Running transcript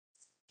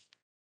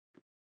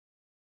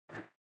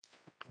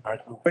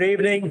Good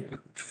evening.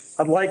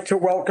 I'd like to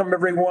welcome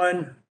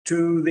everyone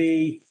to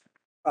the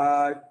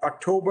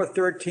October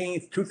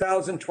 13th,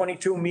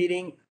 2022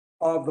 meeting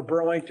of the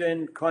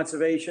Burlington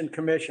Conservation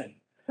Commission.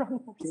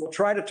 We'll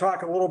try to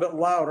talk a little bit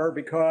louder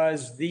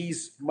because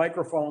these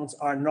microphones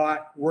are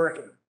not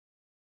working.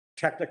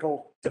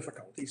 Technical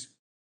difficulties.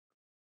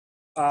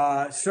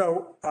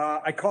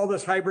 I call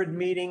this hybrid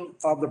meeting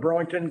of the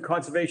Burlington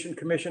Conservation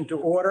Commission to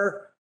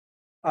order.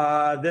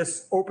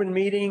 This open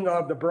meeting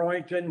of the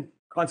Burlington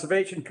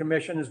Conservation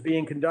Commission is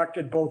being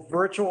conducted both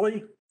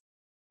virtually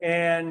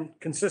and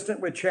consistent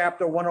with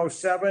Chapter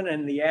 107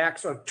 and the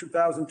Acts of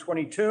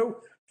 2022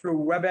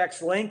 through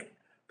WebEx link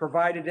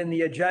provided in the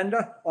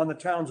agenda on the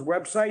town's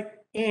website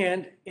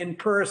and in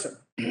person.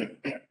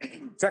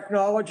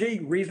 Technology,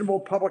 reasonable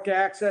public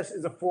access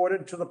is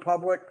afforded to the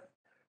public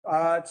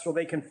so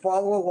they can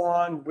follow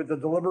along with the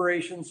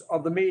deliberations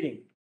of the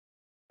meeting.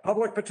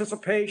 Public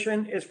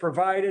participation is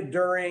provided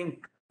during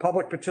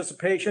public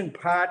participation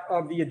part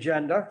of the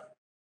agenda.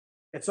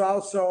 It's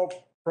also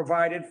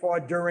provided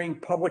for during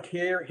public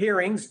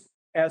hearings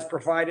as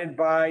provided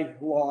by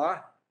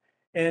law,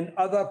 and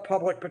other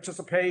public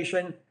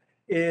participation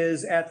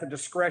is at the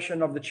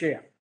discretion of the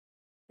chair.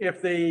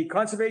 If the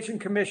Conservation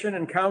Commission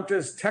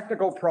encounters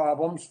technical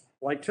problems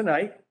like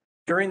tonight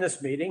during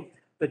this meeting,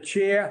 the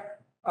chair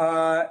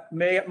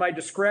may at my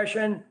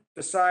discretion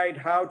decide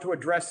how to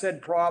address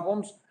said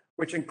problems,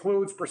 which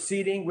includes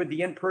proceeding with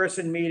the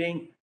in-person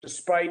meeting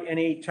despite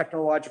any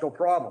technological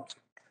problems.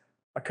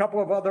 A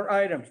couple of other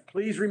items.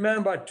 Please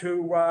remember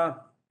to,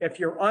 if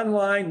you're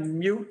online,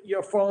 mute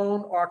your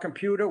phone or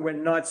computer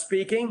when not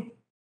speaking.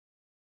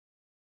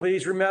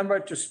 Please remember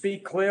to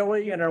speak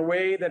clearly in a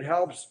way that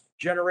helps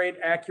generate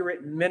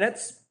accurate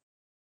minutes.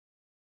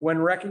 When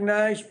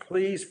recognized,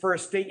 please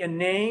first state your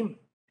name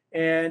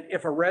and,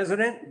 if a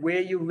resident,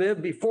 where you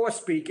live before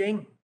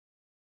speaking.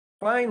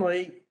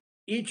 Finally,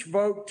 each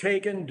vote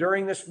taken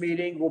during this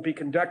meeting will be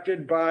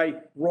conducted by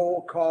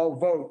roll call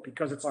vote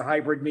because it's a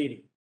hybrid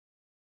meeting.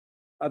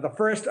 The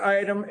first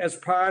item as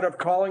part of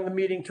calling the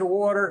meeting to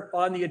order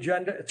on the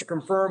agenda is to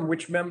confirm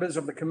which members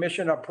of the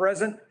commission are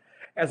present.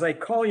 As I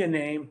call your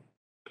name,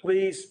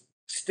 please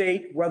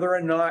state whether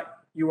or not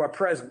you are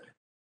present.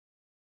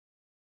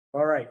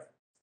 All right.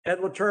 Ed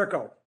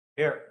LaTurco.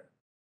 Here.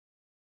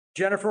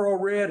 Jennifer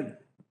O'Riordan.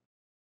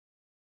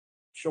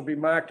 She'll be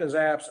marked as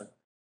absent.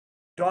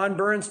 Don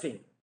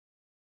Bernstein.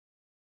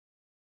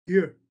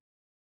 Here.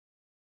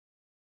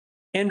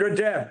 Indra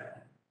Deb.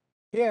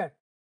 Here.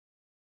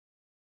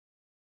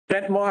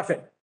 Kent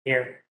Moffett.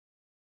 Here.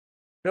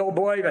 Bill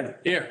Boyven.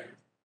 Here.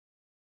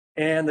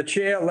 And the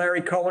chair,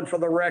 Larry Cohen, for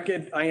the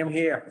record, I am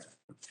here.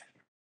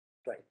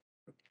 Okay.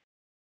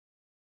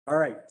 All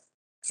right.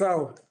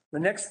 So the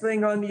next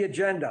thing on the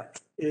agenda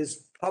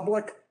is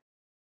public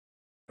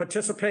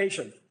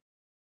participation.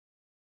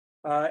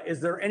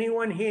 Is there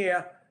anyone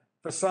here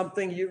for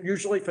something,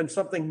 usually for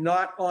something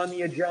not on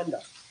the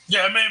agenda?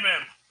 Yeah, ma'am.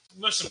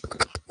 Listen, I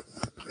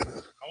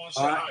want to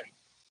say hi.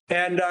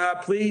 And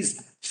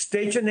please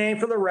state your name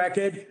for the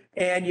record,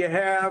 and you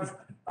have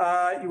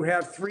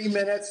 3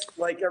 minutes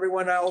like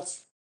everyone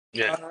else.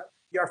 Yeah.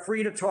 You're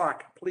free to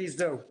talk. Please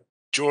do.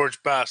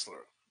 George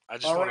Bassler. I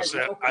just All want right. to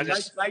say, Welcome.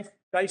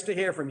 Nice to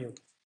hear from you.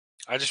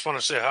 I just want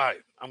to say hi.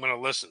 I'm going to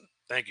listen.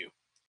 Thank you.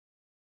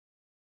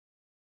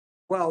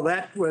 Well,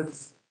 that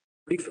was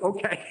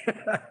okay.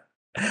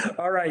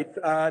 All right.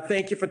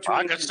 Thank you for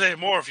tuning I can say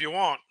more if you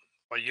want,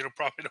 but you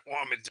probably don't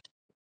want me to.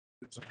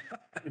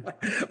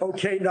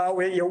 Okay,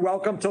 no, you're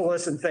welcome to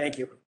listen. Thank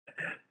you.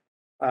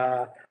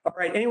 All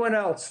right. Anyone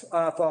else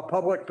for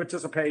public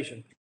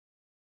participation?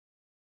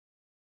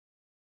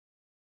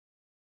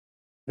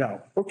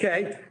 No.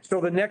 Okay. So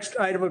the next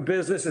item of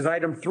business is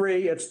item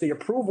 3. It's the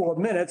approval of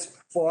minutes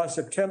for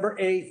September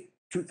 8th,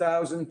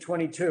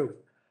 2022.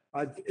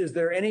 Is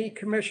there any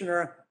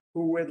commissioner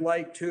who would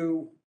like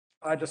to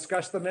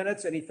discuss the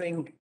minutes?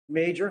 Anything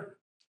major?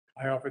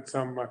 I offered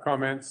some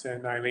comments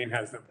and Eileen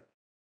has them.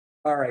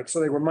 All right. So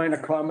they were minor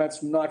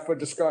comments, not for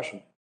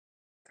discussion.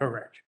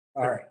 Correct.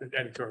 All right.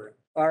 Editorial.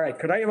 All right.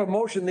 Could I have a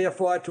motion,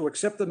 therefore, to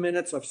accept the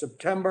minutes of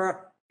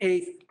September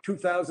 8th,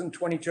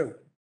 2022?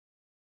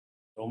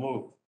 So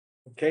move.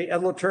 Okay.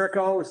 Ed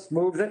LaTurco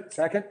moves it.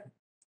 Second.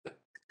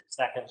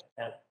 Second.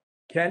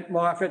 Kent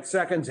Moffett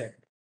seconds it.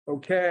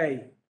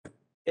 Okay.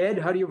 Ed,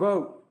 how do you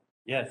vote?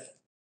 Yes.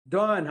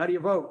 Don, how do you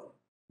vote?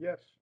 Yes.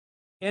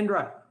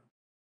 Indra?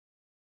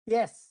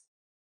 Yes.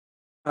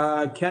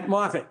 Kent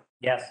Moffett?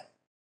 Yes.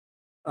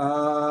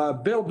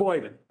 Bill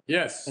Boyven?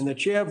 Yes. And the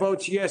chair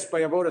votes yes by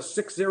a vote of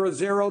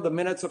 6-0-0. The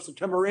minutes of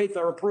September 8th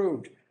are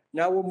approved.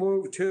 Now we'll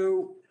move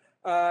to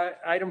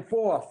item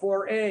 4.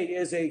 4A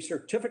is a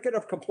certificate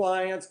of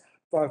compliance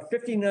for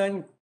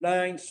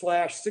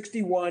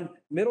 599/61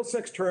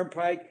 Middlesex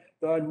Turnpike,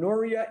 the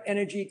Noria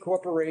Energy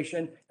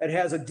Corporation. It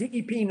has a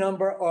DEP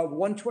number of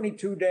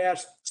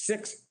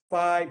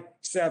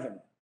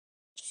 122-657.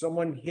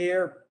 Someone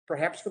here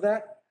perhaps for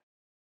that?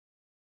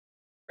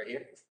 Right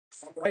here.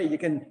 Hey, you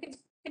can,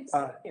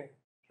 Here.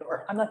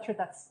 Sure. I'm not sure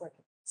that's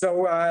working.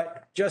 so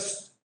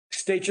just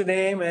state your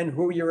name and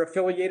who you're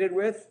affiliated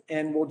with,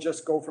 and we'll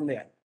just go from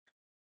there.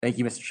 Thank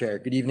you, Mr. Chair.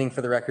 Good evening.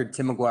 For the record,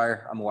 Tim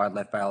McGuire. I'm a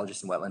wildlife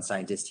biologist and wetland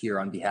scientist here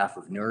on behalf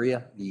of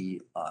Nuria,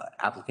 the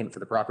applicant for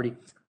the property.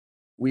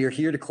 We are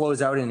here to close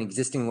out an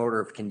existing order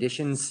of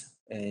conditions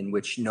in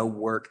which no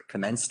work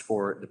commenced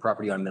for the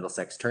property on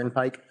Middlesex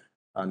Turnpike.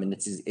 And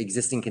its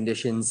existing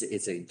conditions,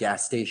 it's a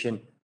gas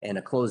station and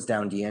a closed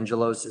down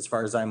D'Angelo's, as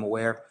far as I'm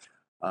aware,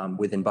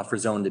 within buffer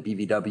zone to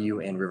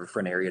BVW and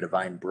riverfront area to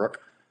Vine Brook.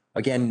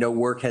 Again, no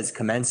work has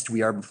commenced.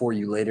 We are before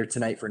you later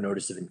tonight for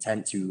notice of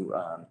intent to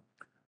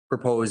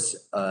propose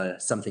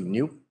something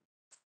new.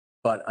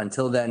 But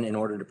until then, in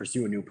order to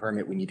pursue a new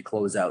permit, we need to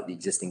close out the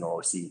existing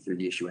OOC through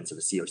the issuance of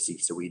a COC.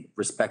 So we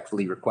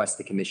respectfully request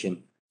the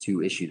commission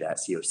to issue that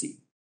COC.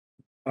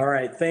 All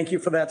right, thank you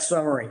for that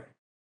summary.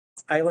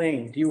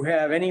 Eileen, do you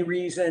have any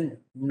reason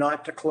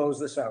not to close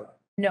this out?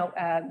 No,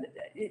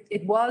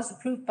 it was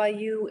approved by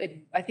you.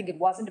 I think it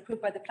wasn't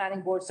approved by the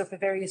planning board. So for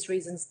various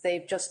reasons,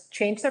 they've just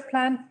changed their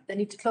plan. They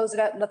need to close it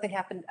out. Nothing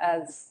happened,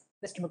 as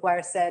Mr.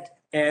 McGuire said.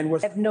 And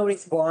was I have no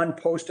reason. bond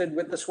posted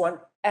with this one?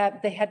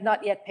 They had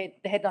not yet paid,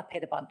 they had not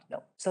paid a bond,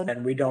 no. So,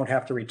 And we don't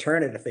have to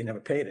return it if they never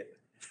paid it.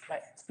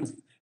 right.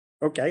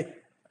 Okay.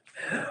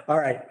 All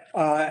right.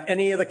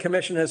 Any of the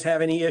commissioners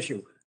have any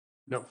issue?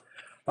 No.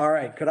 All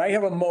right. Could I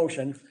have a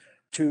motion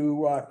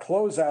to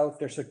close out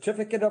their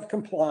certificate of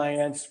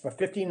compliance for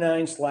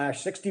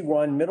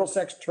 59/61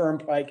 Middlesex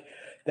Turnpike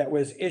that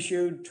was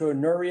issued to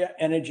Nuria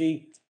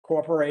Energy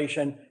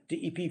Corporation,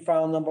 DEP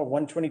file number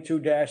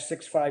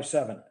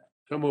 122-657?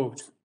 So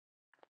moved.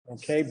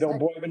 Okay, Bill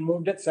Boyman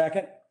moved it,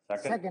 second.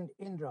 Second.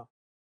 Indra.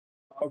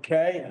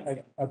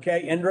 Okay,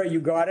 okay, Indra,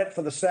 you got it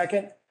for the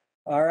second.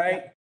 All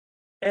right.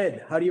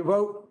 Ed, how do you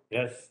vote?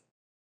 Yes.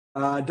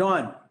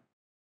 Dawn?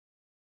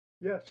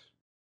 Yes.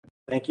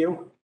 Thank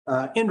you.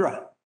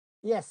 Indra?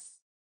 Yes.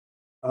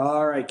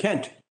 All right,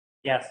 Kent?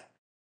 Yes.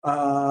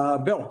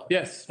 Bill?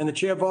 Yes. And the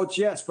chair votes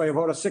yes by a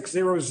vote of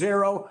 600.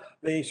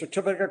 The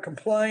certificate of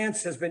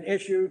compliance has been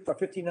issued for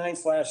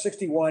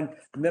 59/61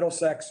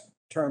 Middlesex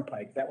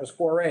Turnpike. That was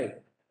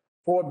 4A.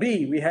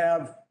 4B, we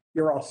have,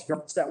 you're all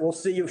set. We'll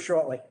see you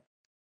shortly.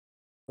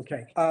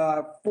 Okay.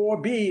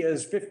 4B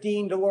is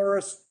 15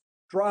 Dolores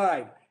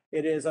Drive.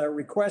 It is a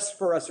request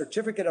for a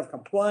certificate of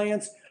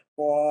compliance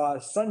for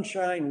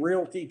Sunshine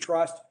Realty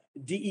Trust,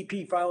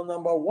 DEP file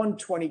number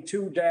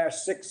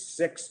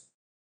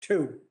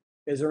 122-662.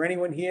 Is there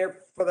anyone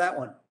here for that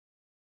one?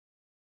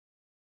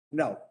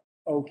 No.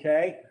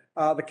 Okay.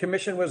 The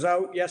commission was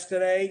out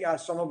yesterday.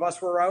 Some of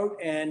us were out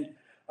and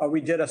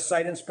we did a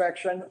site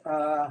inspection.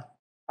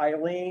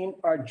 Eileen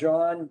or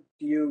John,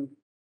 do you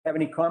have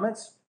any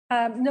comments?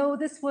 No,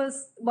 this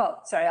was,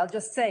 well, sorry, I'll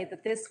just say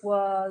that this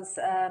was,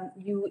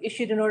 you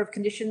issued an order of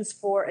conditions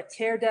for a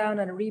tear down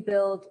and a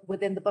rebuild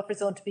within the buffer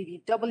zone to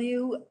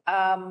BVW.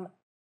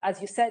 As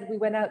you said, we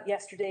went out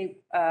yesterday.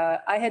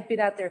 I had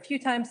been out there a few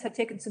times, had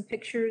taken some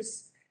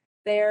pictures.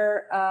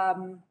 Their,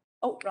 oh,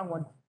 wrong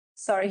one.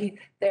 Sorry.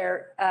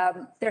 Their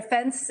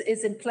fence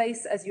is in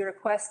place as you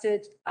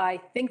requested. I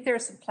think there are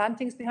some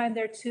plantings behind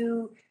there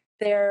too.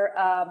 Their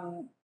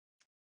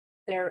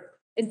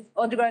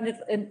underground,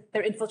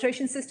 their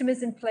infiltration system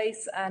is in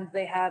place, and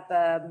they have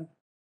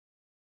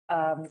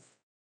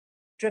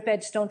drip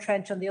edge stone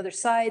trench on the other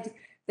side.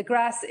 The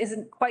grass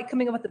isn't quite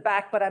coming up at the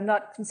back, but I'm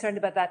not concerned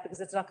about that because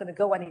it's not going to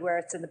go anywhere.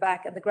 It's in the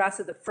back, and the grass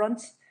at the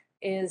front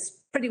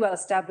is pretty well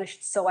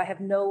established. So I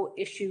have no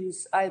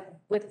issues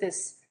with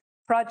this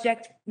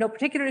project, no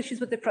particular issues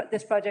with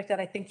this project,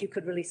 and I think you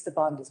could release the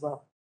bond as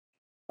well.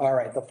 All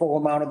right, the full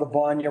amount of the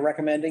bond you're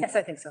recommending? Yes,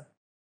 I think so.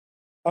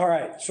 All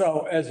right,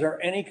 so is there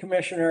any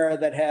commissioner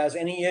that has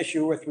any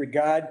issue with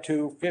regard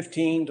to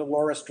 15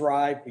 Dolores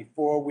Drive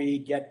before we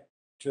get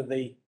to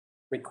the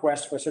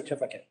request for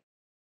certificate?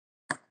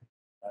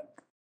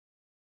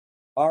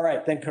 All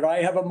right, then could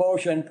I have a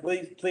motion,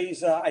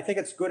 please, I think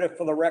it's good if,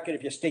 for the record,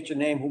 if you state your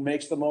name, who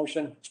makes the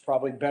motion. It's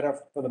probably better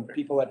for the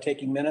people that are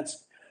taking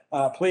minutes.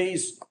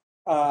 Please,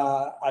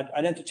 I'd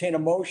entertain a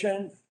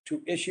motion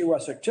to issue a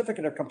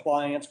certificate of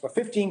compliance for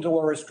 15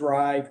 Dolores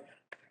Drive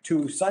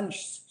to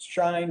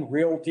Sunshine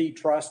Realty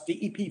Trust,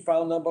 DEP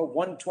file number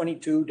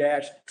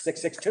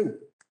 122-662.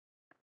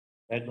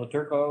 Ed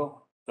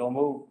Laturco, so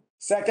move.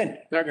 Second,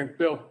 Second,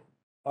 Bill.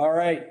 all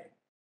right.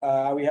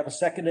 We have a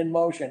second in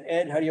motion.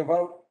 Ed, how do you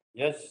vote?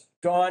 Yes.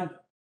 Dawn?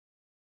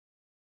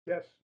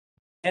 Yes.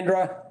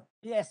 Indra?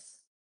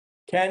 Yes.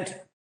 Kent?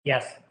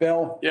 Yes.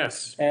 Bill?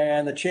 Yes.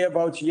 And the chair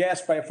votes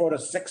yes by a vote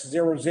of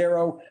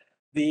 600.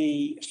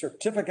 The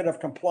certificate of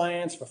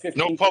compliance for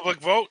 15. No public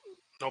vote?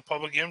 No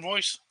public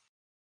invoice?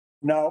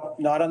 No,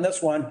 not on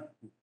this one.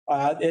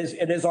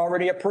 It is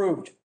already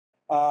approved.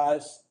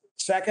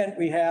 Second,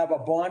 we have a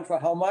bond for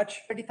how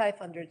much?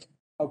 3,500.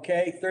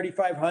 Okay,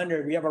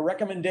 3,500. We have a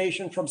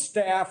recommendation from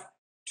staff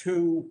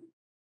to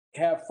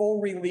have full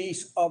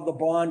release of the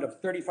bond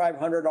of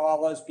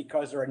 $3,500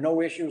 because there are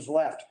no issues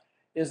left.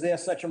 Is there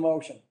such a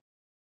motion?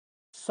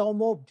 So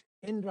moved.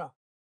 Indra.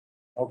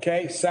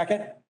 Okay,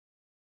 second.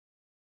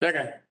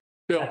 Second,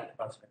 Bill.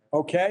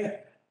 Okay.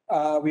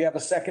 We have a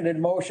seconded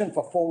motion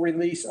for full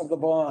release of the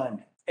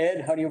bond.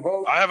 Ed, how do you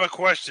vote? I have a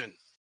question.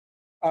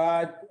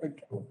 Not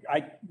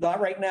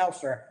right now,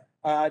 sir.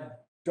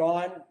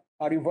 Dawn,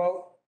 how do you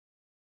vote?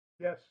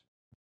 Yes.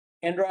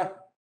 Indra,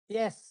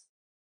 Yes.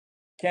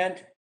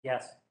 Kent,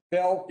 Yes.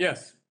 Bill?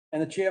 Yes.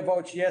 And the chair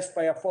votes yes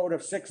by a vote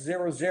of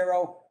 600,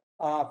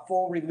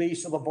 full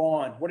release of the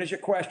bond. What is your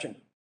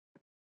question?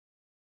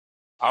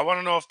 I want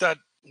to know if that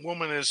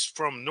woman is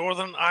from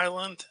Northern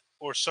Ireland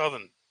or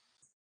Southern.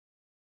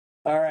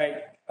 All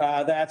right,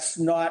 that's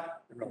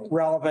not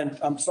relevant.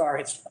 I'm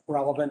sorry, it's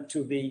relevant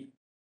to the.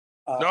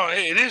 No,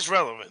 it is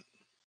relevant.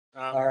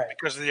 All right.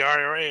 Because of the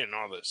IRA and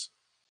all this.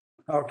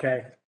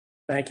 Okay,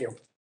 thank you.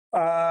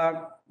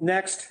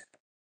 Next,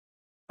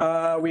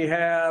 we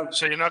have,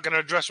 So you're not going to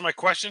address my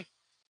question?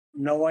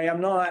 no, I am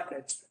not.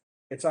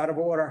 It's out of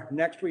order.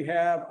 Next, we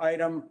have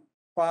item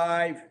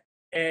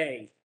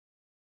 5A.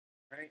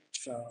 Right,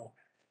 so,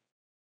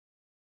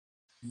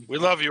 We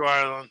love you,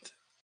 Ireland.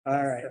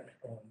 all right.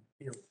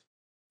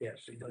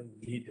 Yes, you don't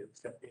need to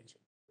step in.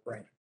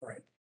 Right,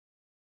 right.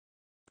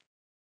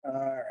 All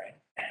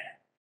right.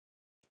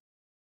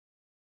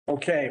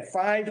 Okay,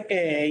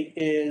 5A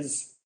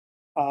is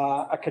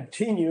a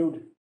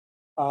continued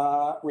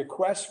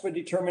request for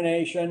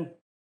determination,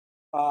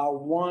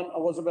 1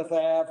 Elizabeth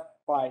Ave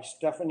by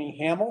Stephanie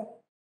Hamill.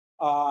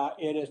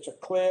 It is to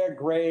clear,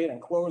 grade,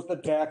 and close the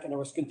deck, and it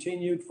was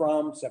continued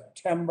from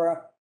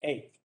September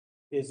 8th.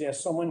 Is there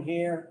someone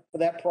here for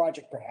that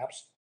project,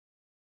 perhaps?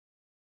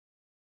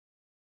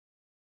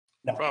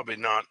 No. Probably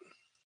not.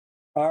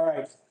 All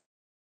right.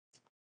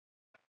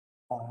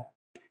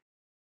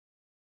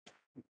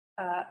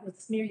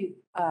 It's near you.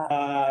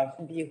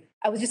 View.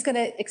 I was just going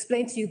to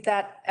explain to you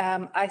that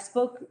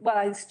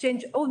I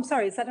exchanged, oh, I'm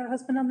sorry, is that her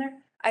husband on there?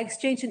 I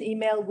exchanged an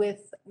email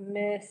with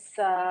Miss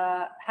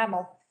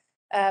Hamill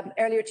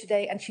earlier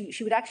today, and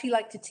she would actually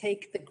like to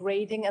take the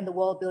grading and the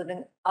wall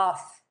building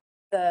off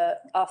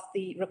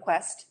the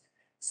request.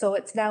 So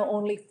it's now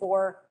only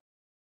for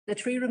the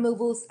tree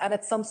removals, and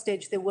at some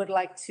stage they would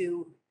like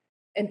to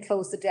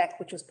enclose the deck,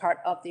 which was part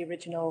of the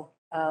original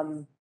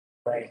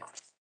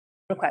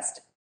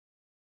request.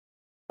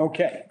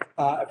 Okay,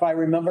 if I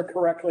remember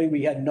correctly,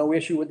 we had no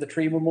issue with the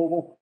tree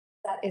removal.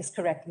 That is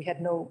correct. We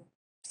had no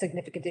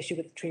significant issue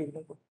with the tree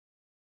removal.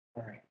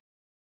 All right.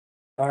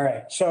 All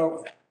right,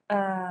 so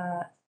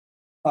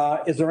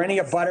is there any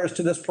abutters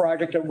to this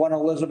project at 1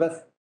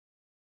 Elizabeth?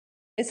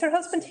 Is her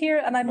husband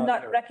here and I'm Not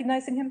not here.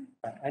 recognizing him?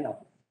 I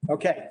know.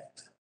 Okay,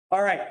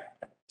 all right.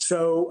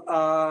 So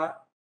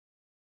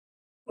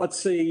let's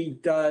see,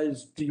 do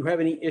you have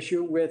any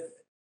issue with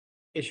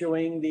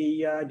issuing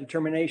the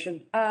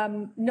determination?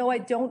 No, I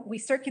don't. We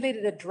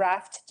circulated a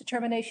draft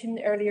determination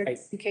earlier Right.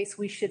 in case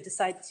we should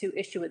decide to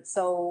issue it.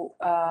 So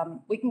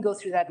we can go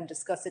through that and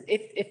discuss it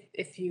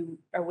if you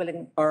are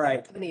willing. All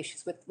right, Any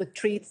issues with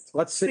trees?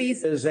 let's see if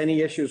Trees. there's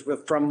any issues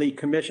from the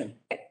commission.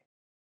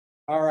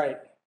 All right,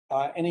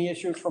 any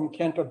issues from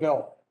Kent or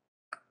Bill?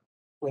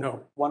 With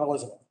No. 1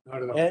 Elizabeth?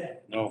 Not at all.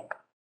 Ed? No.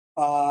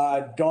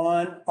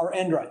 Dawn or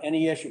Indra,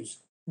 any issues?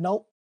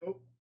 Nope.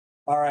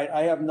 All right,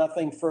 I have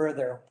nothing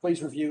further.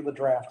 Please review the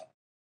draft.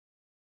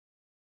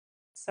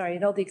 Sorry,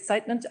 in all the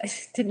excitement, I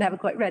didn't have it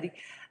quite ready.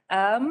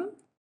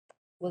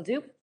 Will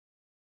do.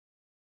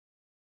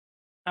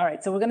 All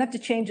right, so we're gonna have to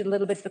change it a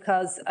little bit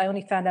because I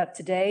only found out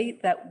today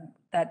that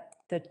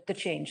the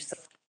change, so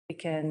we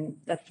can,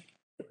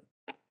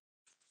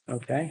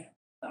 Okay.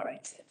 all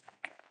right.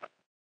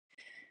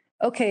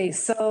 Okay,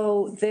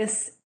 so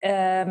this,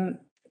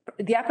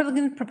 the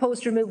applicant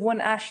proposed to remove 1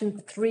 ash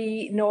and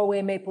 3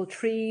 Norway maple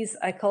trees.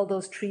 I call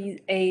those trees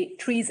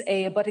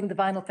A, abutting the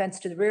vinyl fence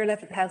to the rear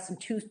left of the house, and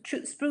 2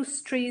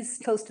 spruce trees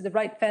close to the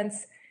right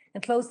fence,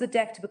 and close the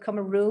deck to become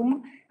a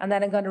room. And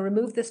then I'm going to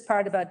remove this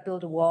part about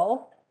build a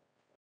wall.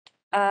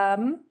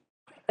 The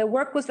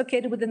work was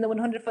located within the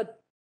 100-foot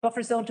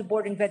buffer zone to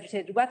bordering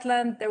vegetated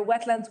wetland. Their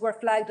wetlands were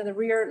flagged on the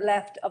rear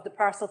left of the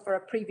parcel for a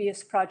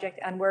previous project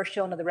and were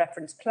shown on the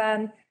reference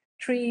plan.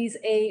 Trees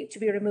A to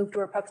be removed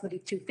were approximately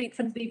 2 feet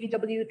from the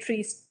BBW.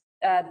 Trees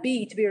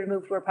B to be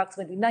removed were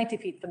approximately 90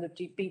 feet from the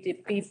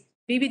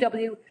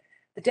BBW.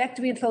 The deck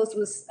to be enclosed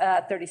was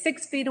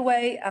 36 feet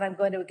away, and I'm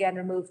going to again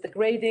remove the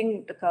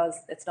grading because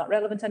it's not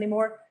relevant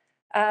anymore.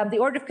 An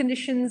order of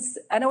conditions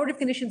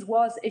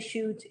was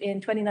issued in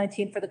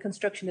 2019 for the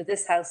construction of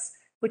this house,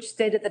 which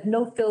stated that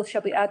no fill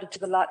shall be added to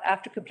the lot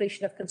after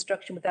completion of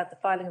construction without the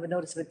filing of a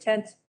notice of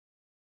intent.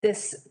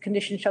 This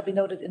condition shall be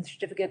noted in the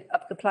certificate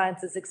of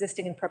compliance as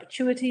existing in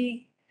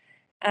perpetuity.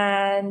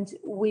 And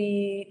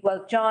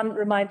John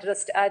reminded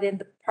us to add in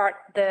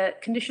the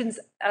conditions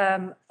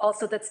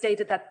also that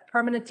stated that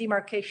permanent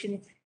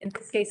demarcation, in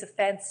this case a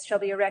fence, shall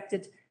be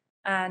erected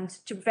and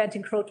to prevent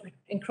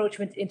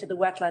encroachment into the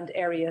wetland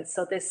area.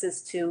 So this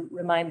is to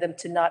remind them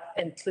to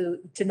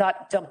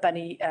not dump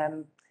any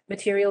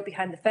material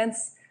behind the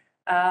fence.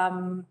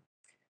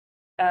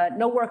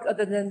 No work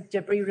other than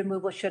debris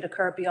removal should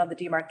occur beyond the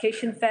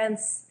demarcation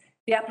fence.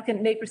 The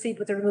applicant may proceed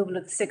with the removal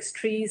of the 6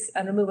 trees,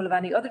 and removal of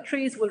any other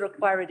trees will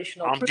require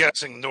additional. I'm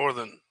guessing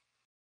Northern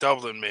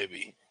Dublin,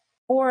 maybe.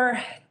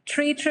 Or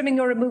Tree trimming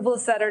or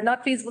removals that are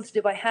not feasible to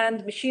do by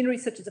hand, machinery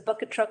such as a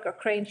bucket truck or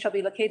crane shall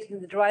be located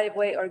in the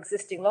driveway or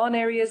existing lawn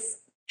areas.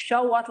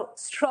 Straw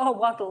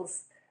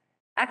wattles.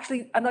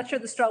 Actually, I'm not sure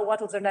the straw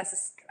wattles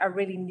are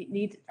really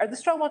need. Are the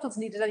straw wattles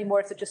needed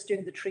anymore? Is it just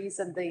doing the trees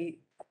and the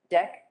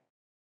deck?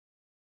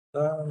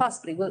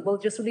 Possibly. We'll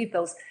just leave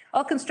those.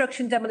 All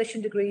construction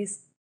demolition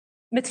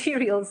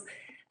materials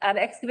and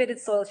excavated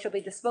soil shall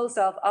be disposed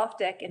of off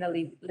deck in a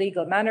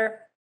legal manner.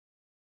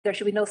 There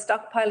should be no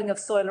stockpiling of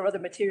soil or other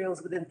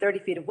materials within 30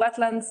 feet of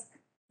wetlands.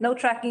 No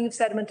tracking of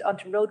sediment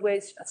onto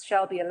roadways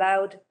shall be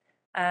allowed.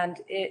 And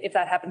if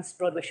that happens,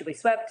 roadways should be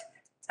swept.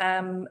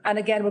 And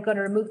again, we're going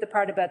to remove the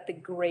part about the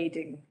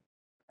grading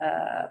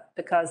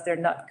because they're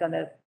not going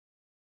to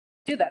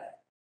do that.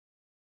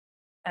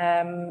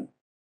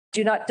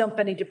 Do not dump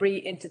any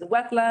debris into the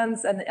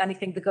wetlands, and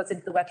anything that goes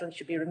into the wetlands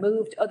should be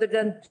removed. Other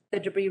than the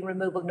debris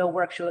removal, no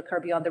work shall occur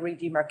beyond the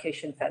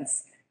redemarcation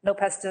fence. No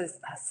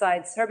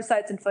pesticides,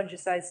 herbicides, and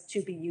fungicides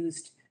to be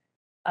used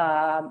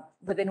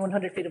within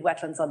 100 feet of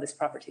wetlands on this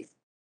property.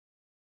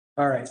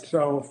 All right,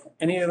 so if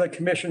any of the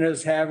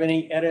commissioners have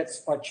any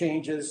edits or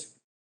changes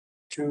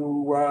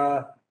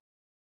to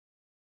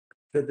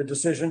the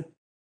decision?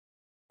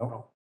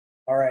 No.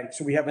 All right,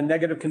 so we have a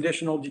negative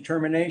conditional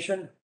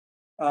determination.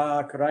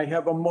 Could I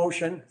have a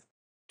motion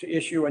to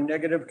issue a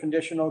negative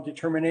conditional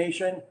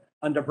determination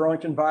under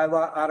Burlington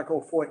Bylaw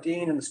Article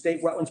 14 in the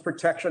State Wetlands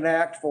Protection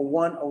Act for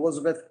 1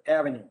 Elizabeth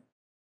Avenue?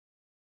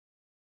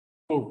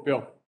 Oh,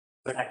 Bill.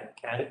 Second,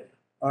 Ken.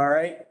 All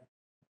right.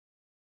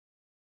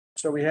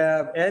 So we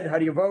have Ed, how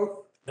do you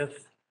vote? Yes.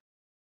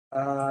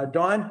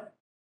 Don?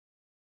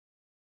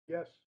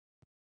 Yes.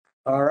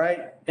 All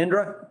right,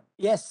 Indra?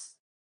 Yes.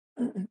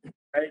 All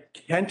right,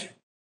 Kent?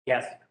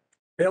 Yes.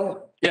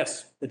 Bill?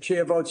 Yes. The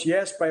chair votes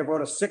yes by a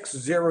vote of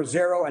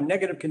 6-0-0. A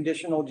negative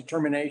conditional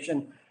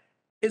determination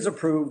is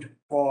approved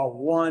for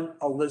 1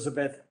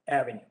 Elizabeth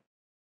Avenue.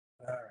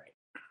 All right.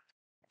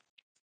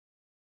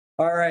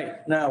 All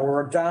right, now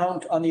we're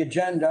down on the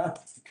agenda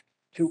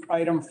to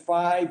item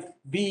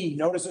 5B.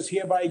 Notice is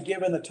hereby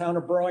given, the Town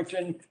of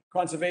Burlington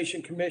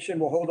Conservation Commission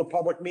will hold a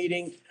public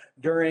meeting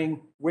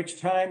during which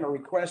time a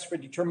request for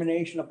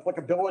determination of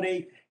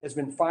applicability has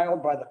been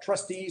filed by the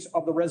trustees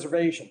of the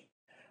reservation.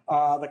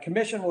 The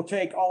commission will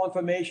take all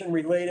information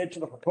related to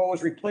the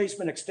proposed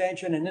replacement,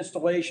 extension, and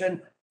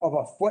installation of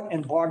a foot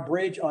and bog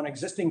bridge on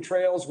existing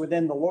trails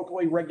within the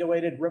locally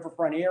regulated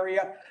riverfront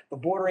area, the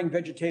bordering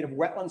vegetative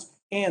wetlands,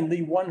 and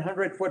the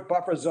 100-foot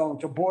buffer zone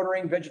to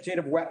bordering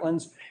vegetative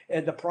wetlands.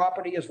 And the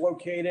property is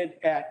located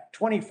at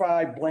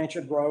 25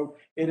 Blanchard Road.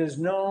 It is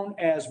known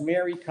as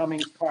Mary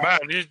Cummings Park.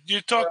 Man,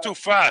 you talk too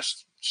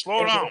fast. Slow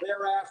And will down.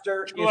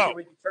 thereafter Slow down. issue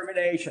a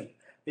determination.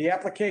 The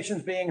application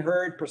is being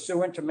heard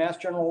pursuant to Mass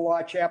General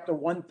Law, Chapter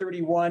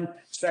 131,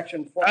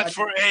 Section 4. That's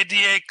for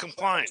ADA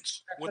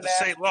compliance with the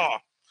state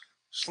law.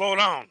 Slow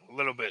down a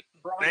little bit.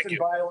 Thank Burlington you.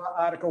 Bylaw,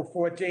 Article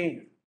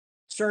 14.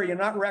 Sir, you're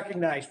not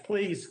recognized,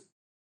 please.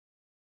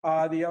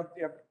 To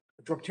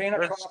obtain a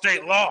That's copy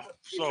state of law, the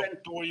so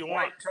application, do what you write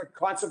want. to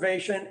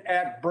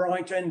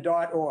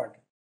conservation@burlington.org.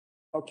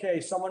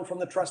 Okay, someone from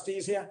the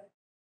trustees here?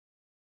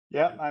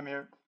 Yep, I'm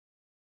here.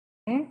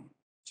 Hmm?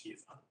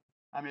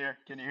 I'm here.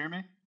 Can you hear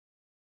me?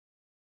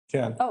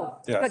 Ken. Oh,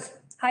 Yes. good.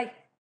 Hi.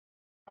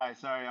 Hi,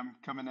 sorry, I'm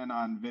coming in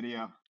on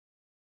video.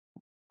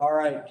 All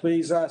right,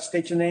 please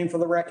state your name for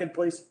the record,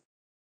 please.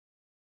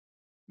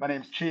 My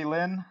name's Chi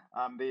Lin.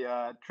 I'm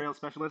the trail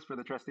specialist for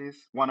the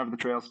trustees, one of the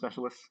trail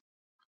specialists.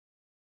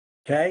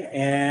 Okay,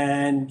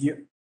 and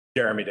you,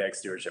 Jeremy Degg,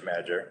 Stewardship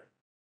Manager.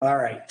 all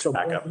right, so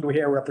Back up. we're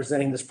here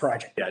representing this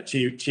project. Yeah,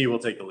 Chi will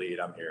take the lead.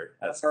 I'm here.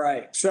 All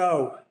right,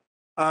 so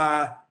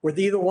would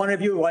either one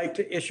of you like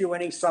to issue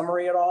any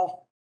summary at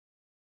all?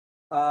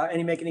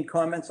 Make any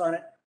comments on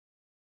it?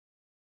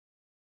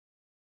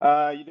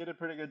 You did a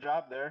pretty good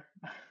job there.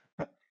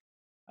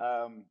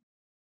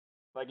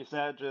 Like you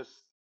said, just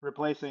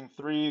replacing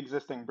 3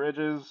 existing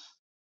bridges,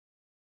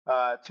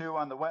 2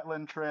 on the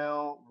wetland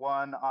trail,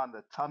 1 on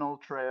the tunnel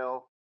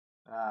trail.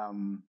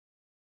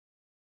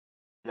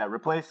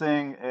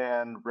 Replacing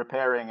and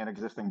repairing an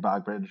existing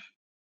bog bridge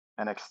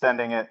and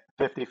extending it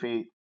 50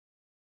 feet.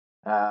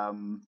 It's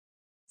the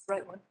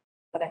right one,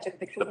 but I took a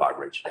picture. The bog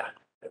bridge. Yeah.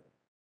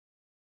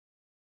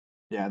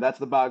 Yeah, that's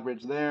the bog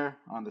bridge there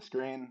on the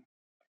screen.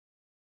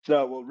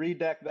 So we'll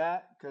redeck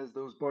that because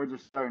those boards are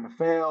starting to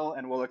fail,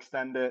 and we'll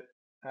extend it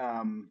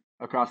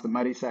across the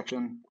muddy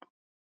section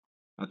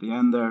at the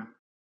end there.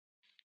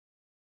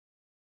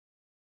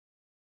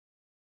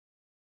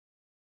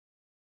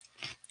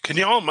 Can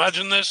you all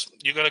imagine this?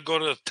 You got to go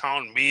to the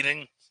town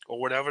meeting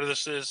or whatever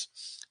this is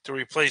to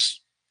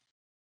replace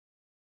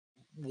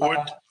wood.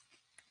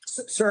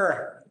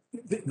 Sir,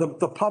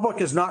 the public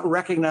is not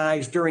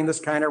recognized during this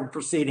kind of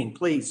proceeding,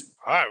 please.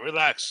 All right,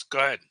 relax. Go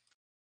ahead.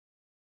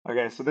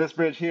 Okay, so this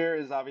bridge here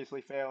is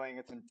obviously failing.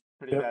 It's in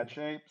pretty Yep. bad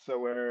shape. So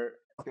we're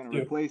going to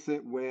Yep. replace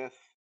it with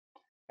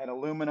an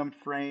aluminum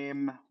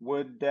frame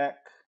wood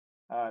deck,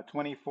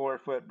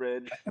 24-foot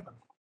bridge.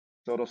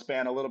 So it'll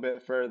span a little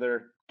bit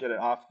further, get it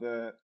off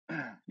the,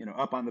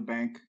 up on the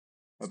bank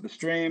of the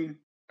stream.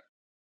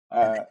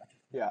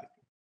 Yeah,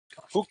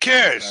 Who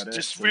cares? about it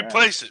Just for that.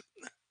 replace it.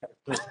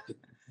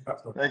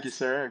 Thank you,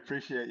 sir. I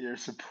appreciate your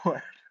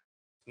support.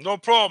 No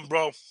problem,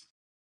 bro.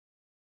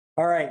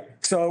 All right,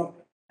 so,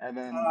 And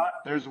then Uh,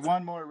 there's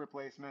one more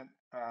replacement.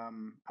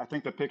 I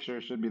think the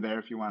picture should be there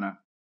if you want to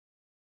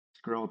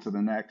scroll to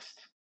the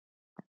next.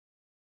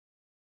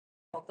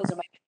 Those are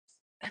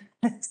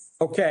my.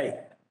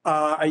 okay,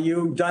 are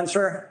you done,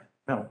 sir?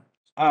 No.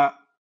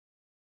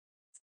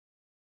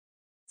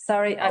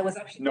 Sorry, I was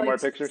actually. No going more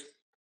to- pictures.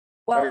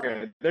 Well,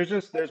 Okay,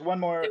 there's one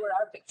more they were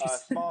our pictures.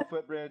 small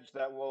footbridge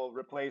that we'll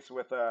replace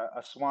with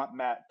a swamp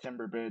mat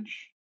timber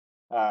bridge,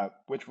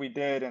 which we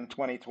did in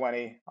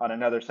 2020 on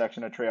another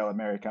section of trail at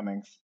Mary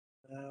Cummings.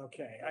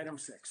 Okay, item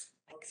 6.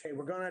 Okay,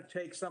 we're gonna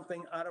take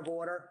something out of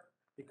order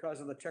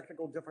because of the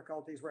technical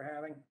difficulties we're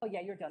having. Oh,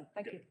 yeah, you're done.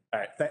 Thank you. All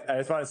right, I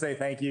just want to say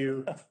thank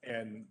you,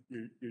 and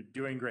you're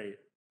doing great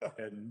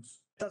and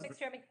Thanks,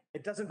 Jeremy.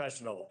 It doesn't,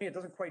 professional. it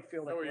doesn't quite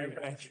feel that So are you, way.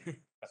 thank you.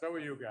 So are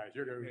you guys.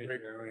 You're doing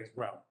great as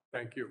well.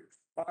 Thank you.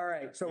 All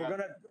right, so we're Yeah.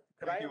 gonna,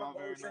 could I Thank have you a all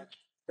very motion? much.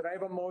 Could I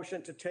have a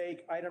motion to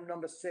take item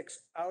number 6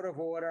 out of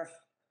order?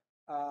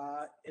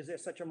 Is there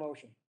such a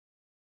motion?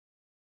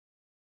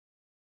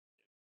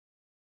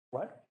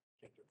 What?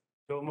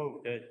 So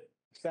moved.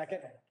 Second?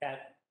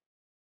 Cat.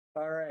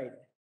 All right.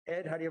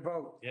 Ed, how do you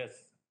vote? Yes.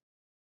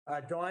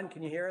 Dawn,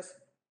 can you hear us?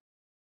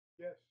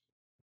 Yes.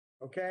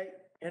 Okay.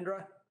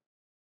 Indra?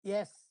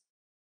 Yes.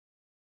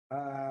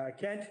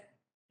 Kent?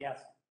 Yes.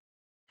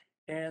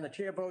 And the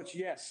chair votes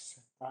yes.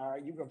 Are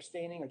you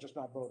abstaining or just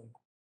not voting?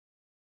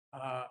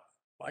 Well,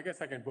 I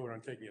guess I can vote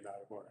on taking it out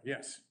of order.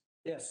 Yes.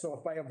 Yes, so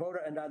if by a voter,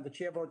 and the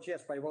chair votes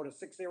yes, by a vote of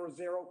 600,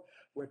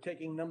 we're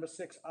taking number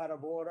 6 out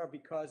of order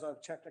because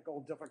of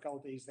technical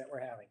difficulties that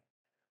we're having.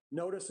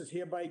 Notice is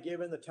hereby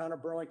given, the Town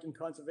of Burlington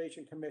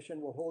Conservation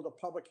Commission will hold a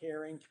public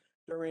hearing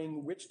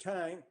during which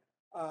time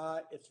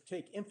it's to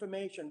take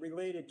information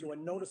related to a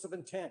notice of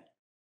intent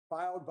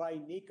filed by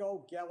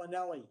Nico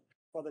Gallinelli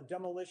for the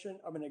demolition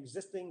of an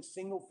existing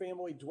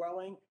single-family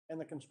dwelling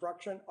and the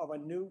construction of a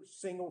new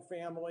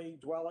single-family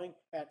dwelling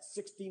at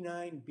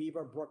 69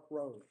 Beaver Brook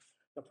Road.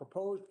 The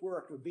proposed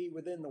work would be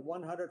within the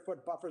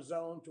 100-foot buffer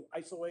zone to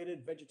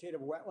isolated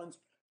vegetative wetlands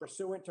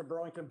pursuant to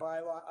Burlington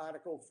Bylaw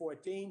Article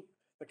 14.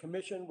 The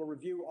commission will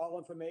review all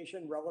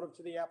information relative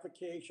to the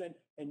application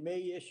and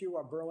may issue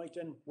a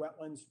Burlington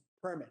Wetlands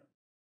permit.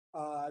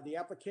 The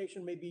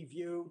application may be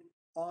viewed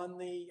on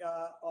the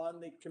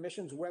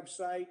commission's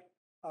website,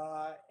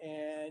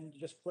 and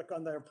just click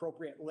on the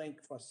appropriate link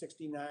for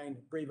 69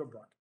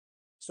 Beaverbrook.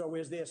 So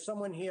is there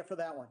someone here for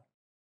that one?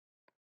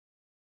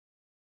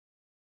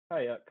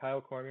 Hi,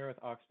 Kyle Cormier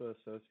with Oxbow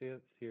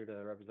Associates, here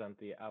to represent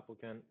the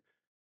applicant.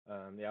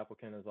 The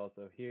applicant is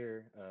also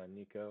here,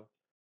 Nico.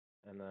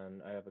 And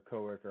then I have a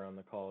coworker on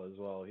the call as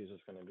well. He's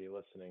just going to be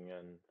listening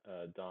in,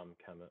 Dom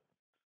Kemet.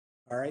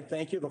 All right,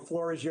 thank you. The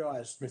floor is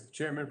yours. Mr.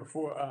 Chairman,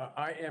 before,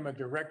 I am a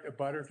direct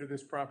abutter to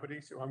this property,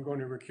 so I'm going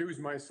to recuse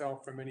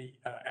myself from any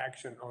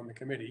action on the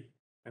committee.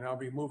 And I'll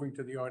be moving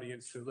to the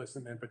audience to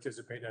listen and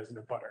participate as an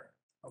abutter.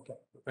 Okay.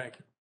 Thank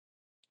you.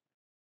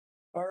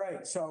 All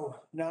right, so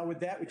now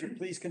with that, would you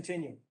please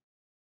continue?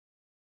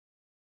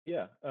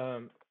 Yeah,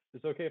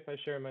 it's okay if I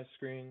share my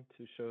screen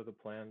to show the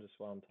plan just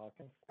while I'm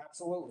talking?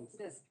 Absolutely.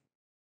 It is.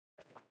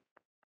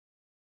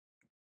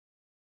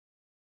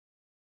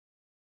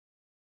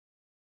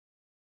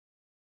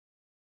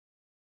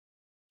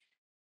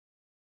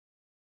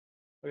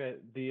 Okay,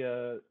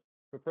 the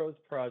proposed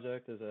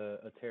project is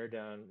a tear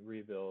down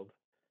rebuild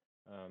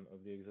of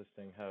the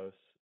existing house.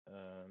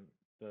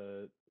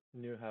 The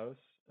new house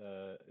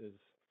is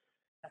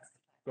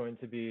going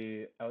to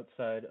be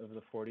outside of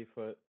the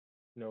 40-foot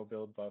no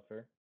build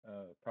buffer,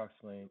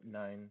 approximately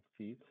 9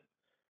 feet.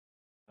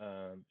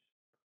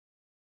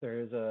 There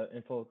is a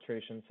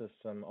infiltration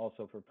system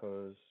also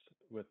proposed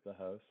with the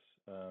house.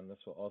 This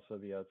will also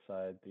be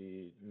outside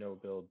the no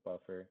build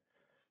buffer.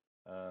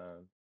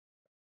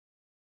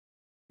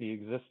 The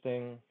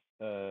existing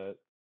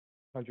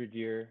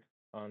 100-year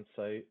on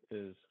site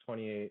is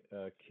 28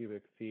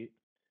 cubic feet.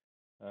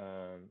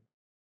 And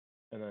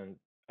then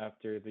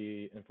after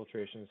the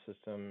infiltration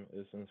system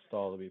is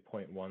installed, it'll be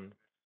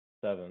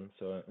 0.17,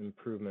 so an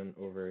improvement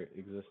over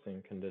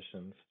existing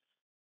conditions.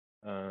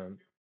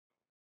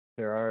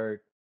 There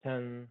are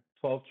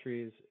 12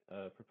 trees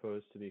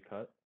proposed to be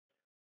cut.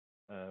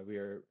 We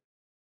are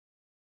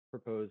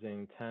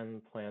proposing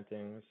 10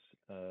 plantings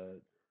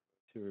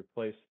to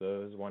replace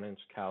those 1-inch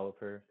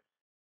caliper,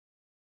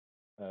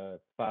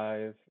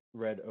 5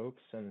 red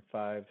oaks and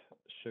 5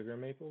 sugar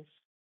maples.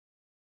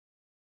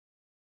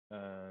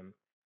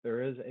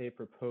 There is a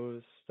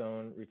proposed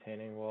stone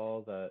retaining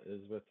wall that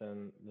is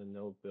within the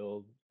no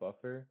build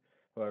buffer.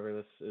 However,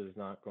 this is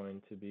not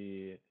going to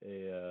be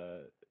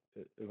it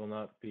will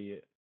not be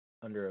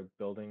under a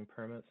building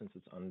permit since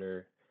it's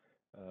under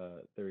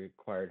the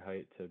required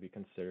height to be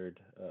considered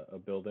a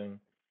building.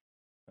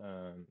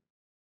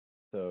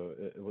 So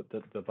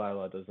the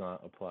bylaw does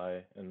not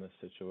apply in this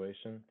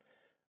situation.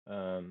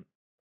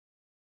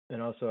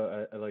 And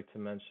also, I'd like to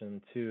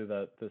mention too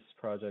that this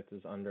project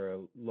is under a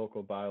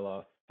local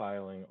bylaw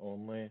filing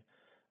only.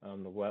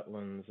 The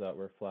wetlands that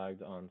were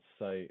flagged on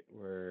site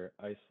were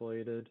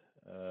isolated.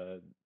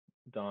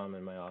 Dom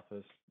in my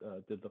office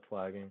did the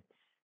flagging,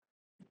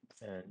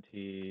 and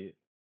he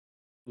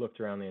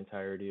looked around the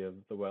entirety of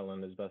the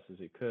wetland as best as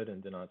he could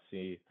and did not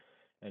see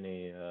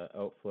any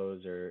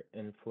outflows or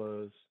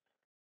inflows,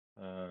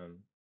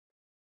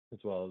 as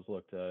well as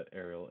looked at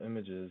aerial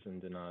images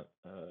and did not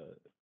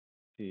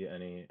see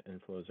any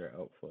inflows or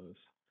outflows.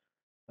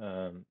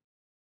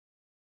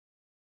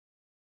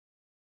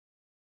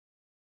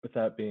 With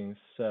that being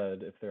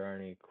said, if there are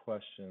any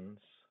questions,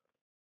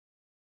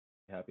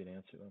 I'm happy to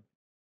answer them.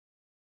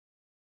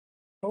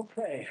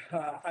 Okay,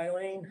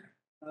 Eileen,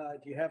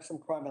 do you have some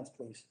comments,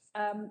 please?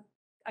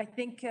 I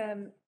think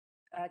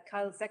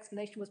Kyle's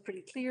explanation was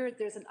pretty clear.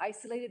 There's an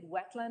isolated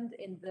wetland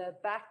in the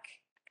back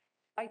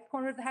right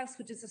corner of the house,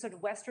 which is the sort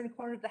of western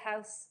corner of the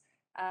house.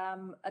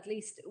 At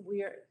least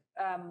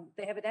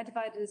they have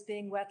identified it as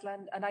being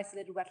wetland, an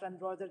isolated wetland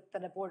rather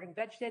than a bordering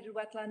vegetated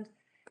wetland.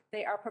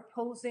 They are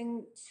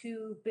proposing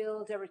to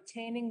build a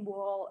retaining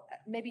wall,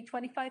 maybe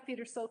 25 feet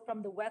or so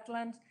from the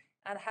wetland,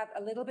 and have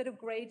a little bit of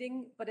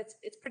grading, but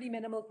it's pretty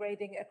minimal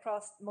grading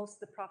across most of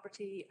the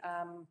property,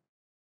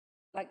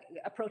 like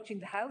approaching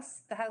the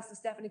house. The house is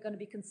definitely going to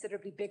be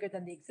considerably bigger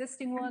than the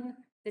existing one.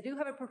 They do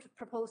have a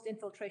proposed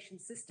infiltration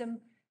system.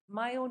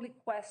 My only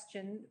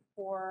question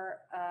for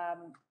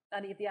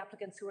any of the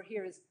applicants who are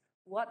here is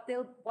what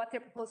they're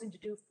proposing to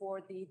do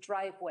for the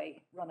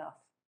driveway runoff.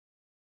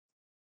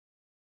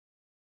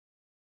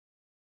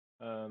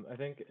 I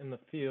think in the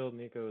field,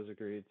 Nico has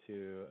agreed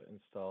to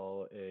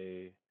install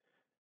a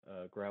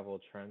gravel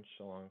trench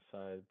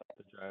alongside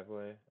the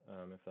driveway,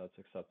 if that's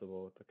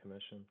acceptable with the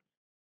commission.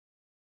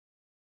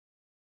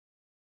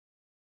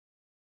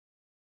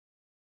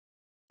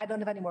 I don't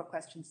have any more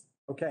questions.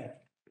 Okay.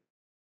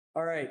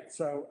 All right,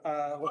 so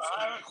let's.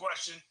 I have a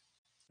question.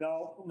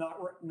 No,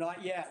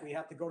 not yet. We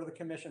have to go to the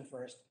commission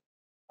first.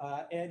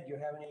 Ed, do you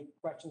have any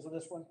questions on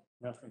this one?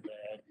 Nothing to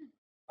add.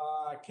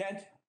 Kent?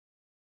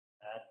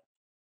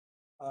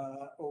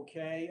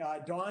 Okay,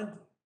 Don?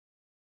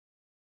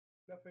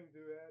 Nothing to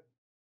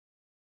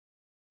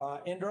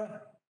add.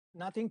 Indra?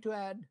 Nothing to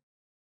add.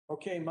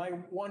 Okay, my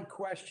one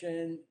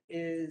question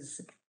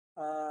is,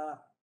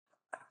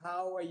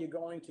 how are you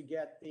going to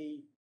get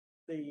the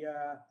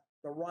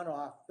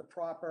runoff, the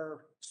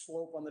proper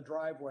slope on the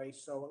driveway,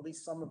 so at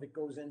least some of it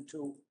goes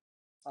into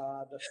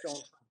the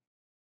stone?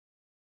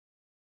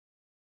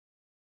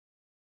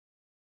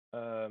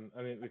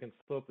 I mean, we can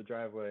slope the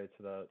driveway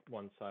to that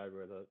one side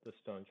where the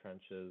stone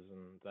trench is,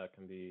 and that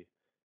can be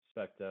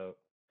spec'd out.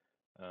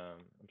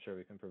 I'm sure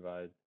we can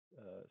provide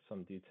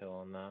some detail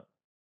on that.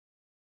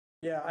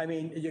 Yeah, I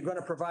mean, you're going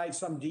to provide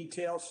some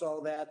detail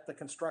so that the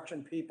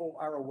construction people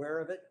are aware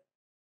of it?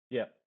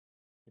 Yeah,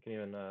 we can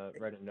even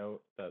write a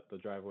note that the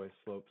driveway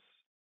slopes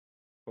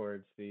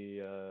towards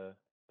the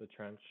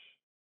trench.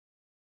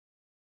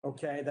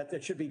 Okay, that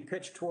it should be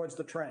pitched towards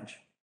the trench.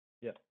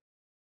 Yeah.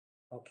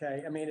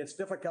 Okay, I mean, it's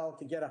difficult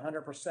to get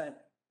 100%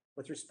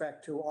 with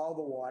respect to all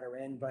the water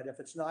in, but if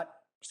it's not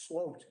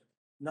sloped,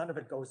 none of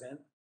it goes in.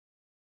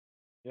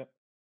 Yep.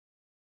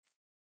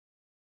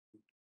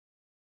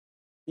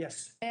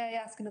 Yes, May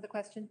I ask another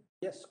question?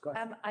 yes, go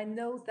ahead. I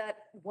know that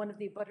one of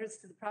the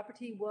abutters to the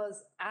property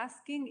was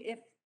asking if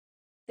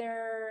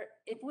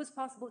it was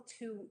possible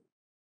to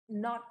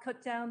not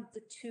cut down the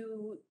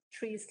two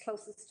trees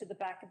closest to the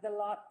back of the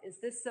lot.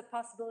 Is this a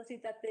possibility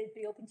that they'd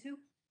be open to?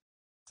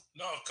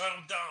 No, cut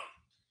them down.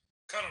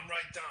 Cut them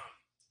right down.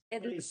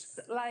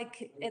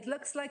 It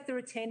looks like the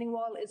retaining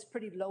wall is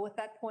pretty low at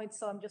that point,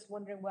 so I'm just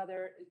wondering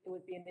whether it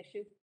would be an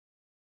issue.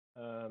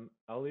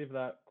 I'll leave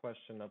that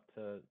question up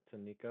to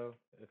Nico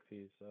if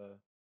he's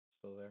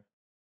still there.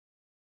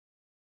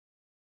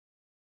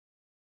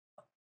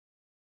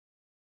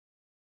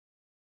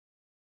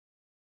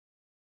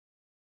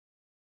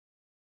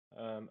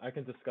 I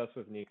can discuss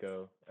with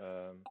Nico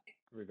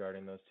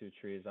regarding those two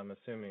trees. I'm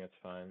assuming it's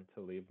fine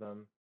to leave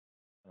them.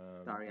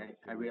 Sorry,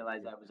 I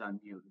realized I was on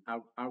mute.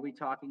 Are we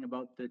talking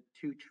about the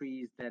two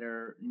trees that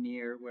are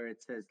near where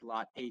it says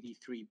lot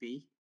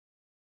 83B?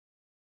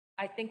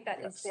 I think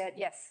that is that,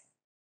 yes.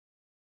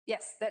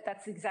 Yes,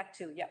 that's the exact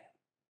two, yeah.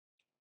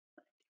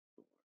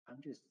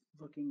 I'm just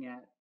looking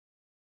at,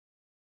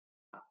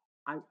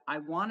 I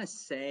want to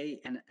say,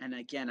 and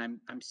again,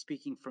 I'm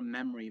speaking from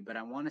memory, but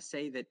I want to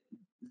say that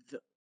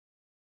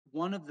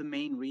one of the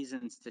main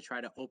reasons to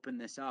try to open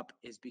this up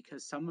is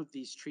because some of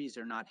these trees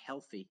are not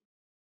healthy.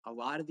 A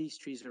lot of these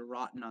trees are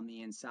rotten on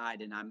the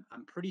inside, and I'm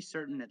pretty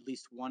certain at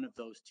least one of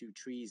those two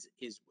trees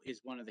is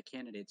one of the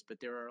candidates. But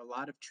there are a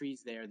lot of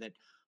trees there that,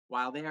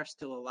 while they are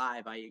still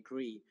alive, I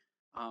agree,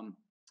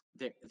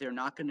 they're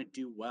not going to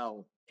do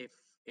well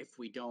if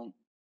we don't.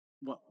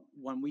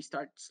 When we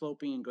start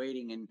sloping and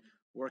grading and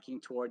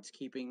working towards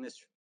keeping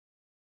this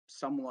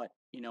somewhat,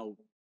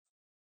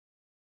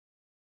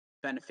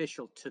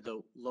 beneficial to the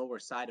lower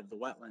side of the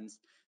wetlands,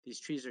 these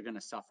trees are going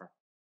to suffer.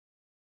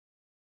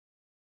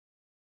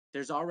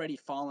 there's already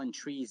fallen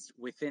trees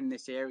within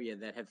this area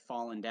that have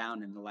fallen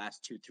down in the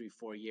last 2, 3,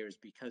 4 years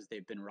because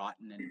they've been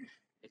rotten, and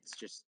it's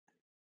just,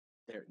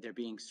 they're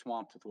being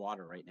swamped with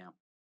water right now.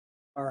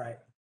 All right.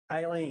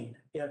 Eileen,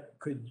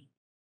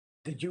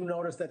 did you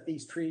notice that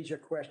these trees you're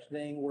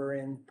questioning were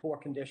in poor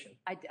condition?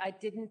 I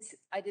didn't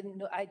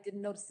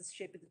notice the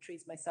shape of the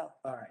trees myself.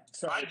 All right,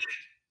 so, I did.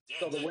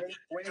 so the way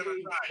It's gonna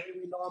die.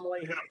 we normally,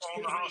 It's gonna fall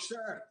in the excuse me, house.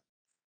 sir.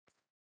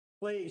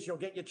 Please, you'll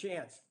get your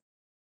chance.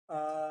 All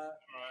right.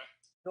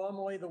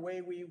 Normally, the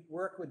way we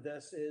work with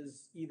this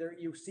is either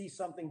you see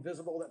something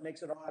visible that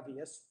makes it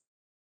obvious,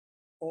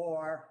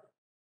 or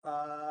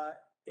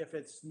if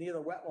it's near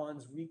the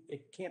wetlands,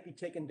 it can't be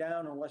taken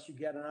down unless you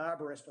get an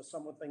arborist or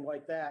something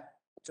like that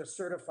to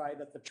certify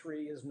that the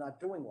tree is not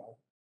doing well.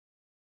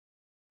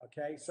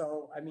 Okay,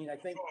 so, I mean, I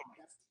think,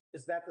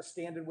 is that the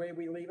standard way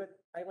we leave it,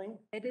 Eileen?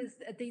 It is,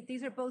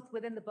 these are both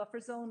within the buffer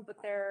zone, but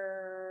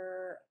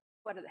they're,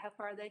 how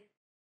far are they?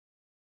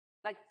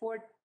 Like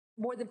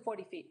more than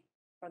 40 feet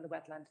from the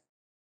wetland.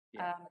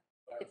 Yeah.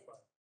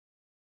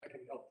 I can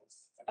help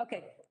this.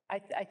 Okay,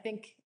 I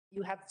think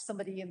you have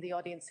somebody in the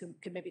audience who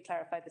can maybe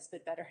clarify this a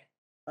bit better.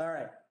 All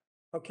right.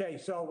 Okay,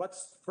 so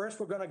first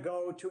we're going to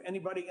go to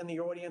anybody in the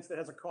audience that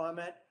has a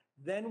comment.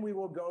 Then we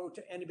will go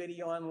to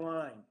anybody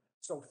online.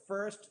 So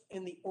first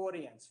in the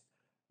audience,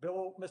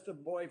 Mr.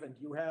 Boyven,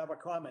 you have a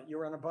comment.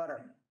 You're on a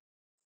butter.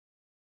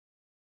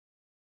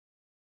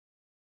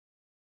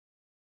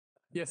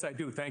 Yes, I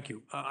do. Thank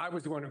you. I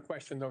was the one who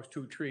questioned those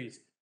 2 trees.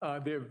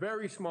 They're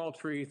very small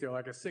trees. They're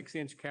like a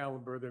 6-inch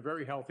caliber. They're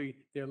very healthy.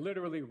 They're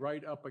literally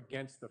right up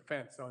against the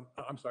fence on,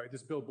 I'm sorry,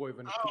 this is Bill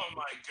Boyven. Oh,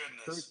 my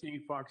goodness.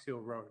 13 Fox Hill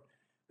Road.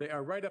 They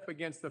are right up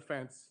against the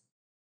fence,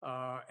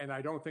 and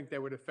I don't think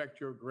that would affect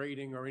your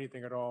grading or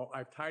anything at all.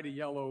 I've tied a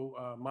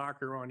yellow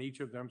marker on each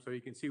of them so you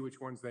can see which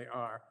ones they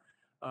are.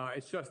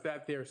 It's just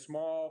that they're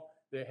small.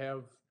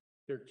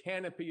 Their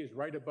canopy is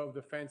right above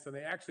the fence, and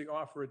they actually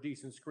offer a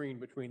decent screen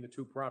between the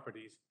 2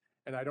 properties.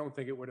 And I don't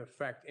think it would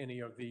affect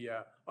any of the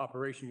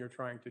operation you're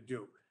trying to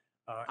do.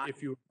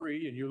 If you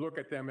agree and you look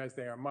at them as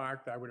they are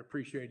marked, I would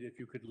appreciate it if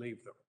you could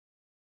leave them.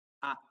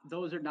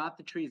 Those are not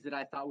the trees that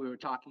I thought we were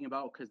talking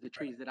about, because the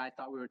trees that I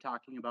thought we were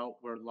talking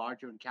about were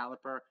larger in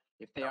caliper.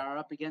 If they are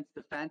up against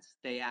the fence,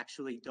 they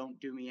actually don't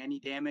do me any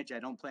damage. I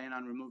don't plan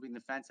on removing the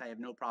fence. I have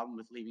no problem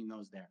with leaving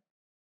those there.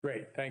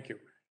 Great, thank you.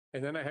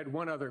 And then I had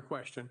one other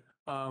question.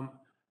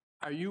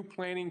 Are you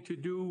planning to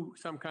do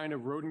some kind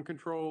of rodent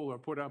control or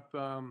put up,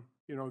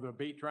 the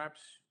bait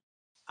traps?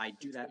 I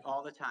do that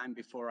all the time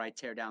before I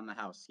tear down the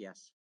house,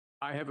 yes.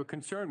 I have a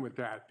concern with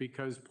that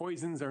because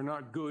poisons are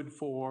not good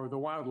for the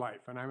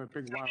wildlife, and I'm a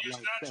big Use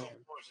wildlife natural fan.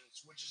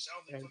 poisons, which is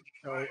healthy And for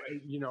the so,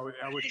 environment.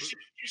 I would, You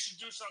should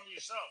do something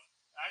yourself,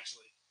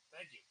 actually.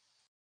 Thank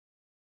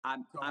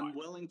you. I'm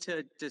willing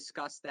to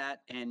discuss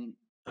that and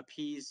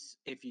appease.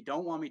 If you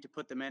don't want me to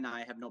put them in,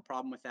 I have no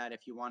problem with that.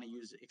 If you want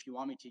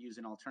me to use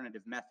an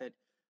alternative method,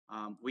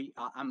 I'm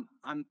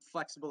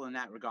flexible in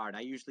that regard. I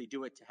usually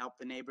do it to help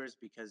the neighbors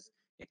because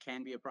it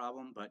can be a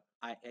problem, but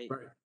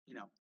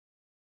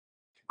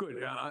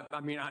good.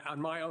 I mean,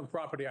 on my own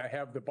property, I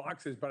have the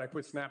boxes, but I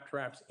put snap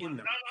traps in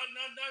them.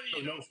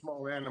 So no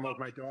small animals,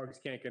 my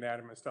dogs can't get at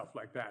them and stuff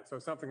like that. So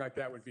something like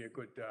that would be a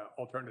good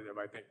alternative,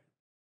 I think.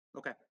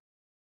 Okay.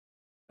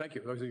 Thank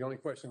you. Those are the only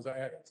questions I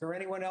had. Is there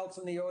anyone else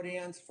in the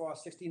audience for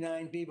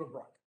 69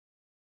 Beaverbrook?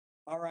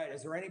 All right,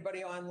 is there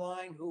anybody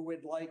online who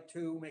would like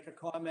to make a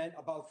comment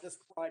about this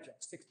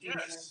project, 69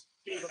 Yes.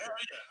 Yeah, hell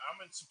Beaverbrook? yeah.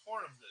 I'm in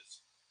support of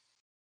this.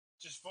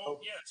 Just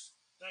vote yes.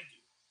 Thank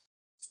you.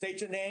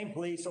 State your name,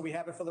 please, so we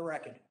have it for the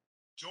record.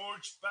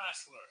 George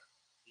Bassler.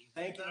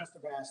 Thank you,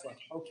 Mr. Bassler.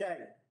 Okay,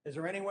 is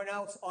there anyone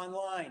else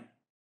online?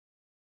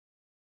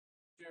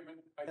 Chairman,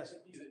 I think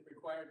he's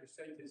required to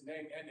state his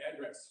name and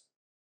address.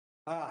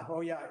 Oh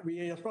yeah,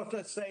 you're supposed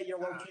to say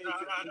your location. No.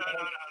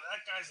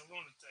 That guy's a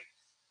lunatic.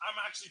 I'm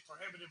actually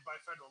prohibited by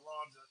federal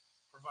law to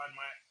provide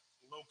my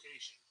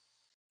location.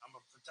 I'm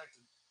a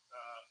protected,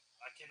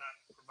 I cannot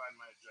provide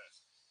my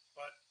address.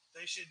 But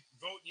they should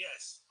vote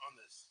yes on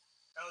this.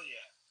 Hell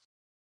yeah.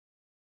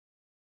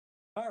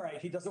 All right,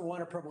 he doesn't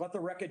want to, let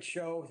the record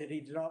show that he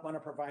did not want to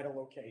provide a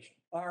location.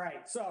 All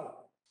right,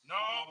 so.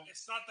 No,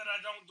 it's not that I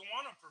don't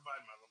want to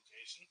provide my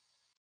location.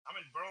 I'm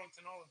in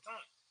Burlington all the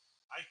time.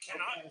 I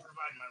cannot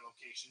provide my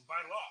location by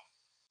law.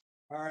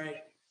 All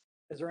right.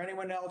 Is there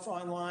anyone else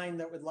online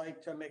that would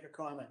like to make a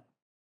comment?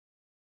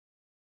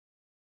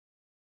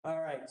 All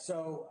right,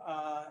 so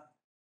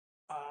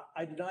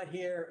I did not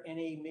hear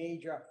any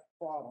major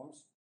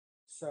problems.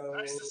 So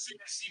Nice to see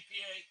the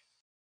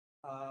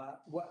CPA.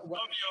 what Love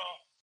y'all.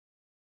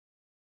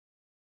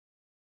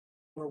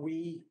 were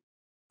we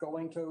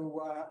going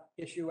to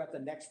issue at the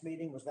next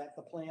meeting? Was that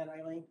the plan,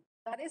 Eileen?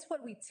 That is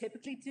what we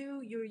typically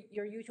do.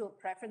 Your usual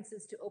preference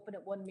is to open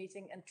at one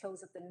meeting and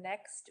close at the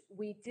next.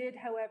 We did,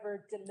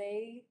 however,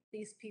 delay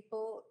these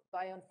people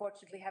by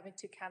unfortunately having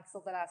to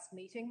cancel the last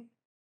meeting.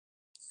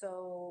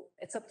 So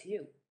it's up to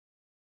you.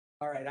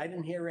 All right, I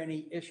didn't hear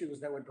any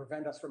issues that would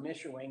prevent us from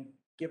issuing,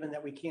 given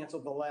that we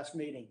canceled the last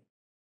meeting.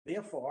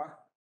 Therefore,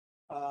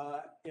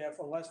 If,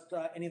 unless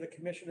any of the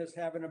commissioners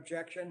have an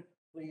objection,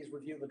 please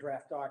review the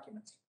draft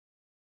documents.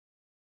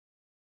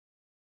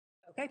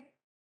 Okay.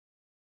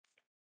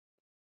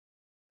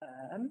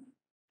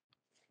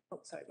 Oh,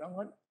 sorry, wrong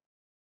one.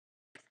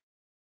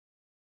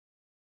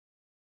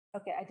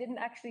 Okay, I didn't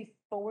actually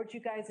forward you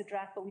guys a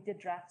draft, but we did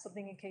draft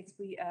something in case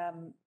we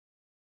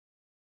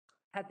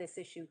had this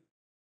issue.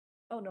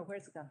 Oh no,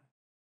 where's it gone?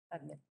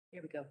 Admin,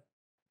 here we go.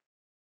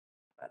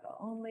 Bylaw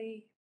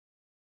only.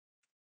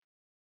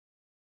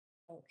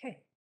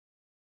 Okay.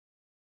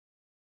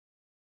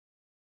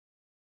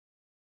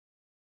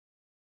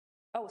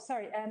 Oh,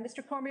 sorry,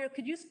 Mr. Cormier,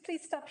 could you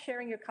please stop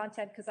sharing your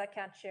content because I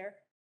can't share?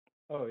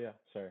 Oh, yeah,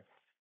 sorry.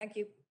 Thank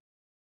you.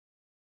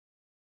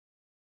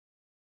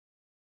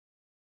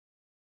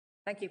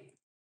 Thank you.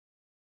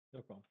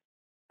 No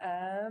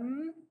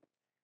problem.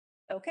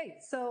 Okay,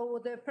 so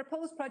the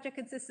proposed project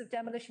consists of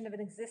demolition of an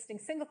existing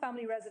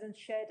single-family residence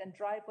shed and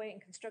driveway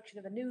and construction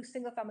of a new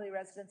single-family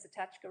residence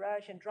attached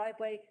garage and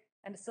driveway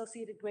and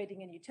associated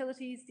grading and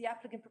utilities. The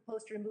applicant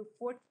proposed to remove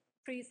 4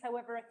 trees.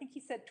 However, I think he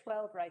said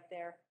 12 right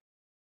there.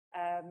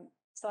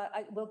 So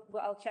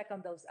I'll check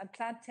on those. And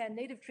plant 10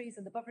 native trees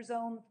in the buffer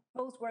zone.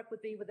 Proposed work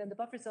would be within the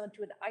buffer zone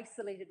to an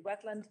isolated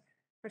wetland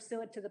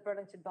pursuant to the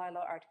Burlington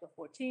Bylaw Article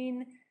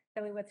 14.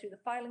 Then we went through the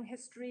filing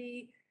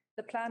history,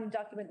 the plan and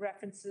document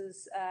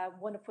references,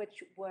 one of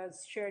which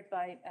was shared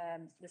by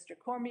Mr.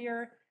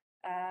 Cormier.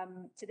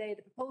 Today,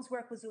 the proposed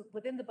work was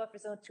within the buffer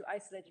zone to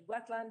isolated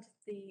wetland.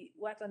 The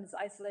wetland is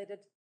isolated.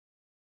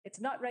 It's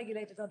not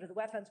regulated under the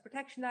Wetlands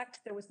Protection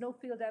Act. There was no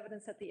field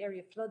evidence that the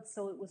area floods,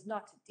 so it was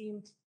not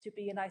deemed to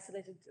be an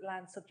isolated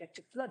land subject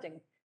to flooding.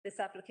 This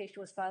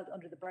application was filed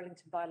under the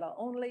Burlington Bylaw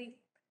only.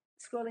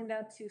 Scrolling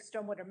down to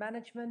stormwater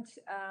management,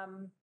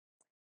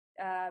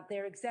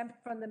 they're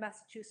exempt from the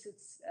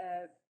Massachusetts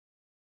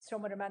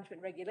stormwater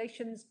management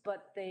regulations,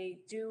 but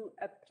they do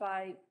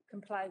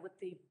comply with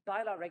the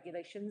bylaw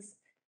regulations,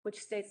 which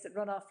states that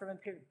runoff from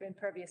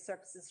impervious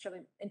surfaces shall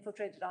be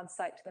infiltrated on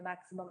site to the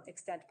maximum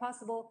extent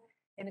possible.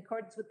 In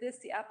accordance with this,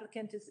 the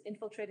applicant is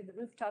infiltrating the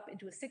rooftop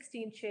into a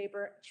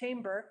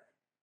 16-chamber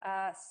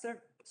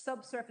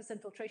subsurface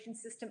infiltration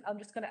system. I'm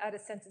just going to add a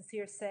sentence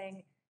here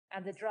saying,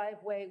 and the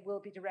driveway will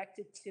be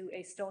directed to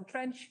a stone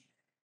trench.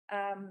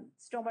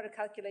 Stormwater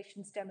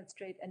calculations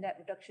demonstrate a net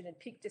reduction in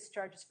peak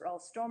discharges for all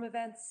storm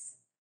events.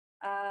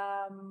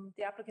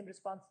 The applicant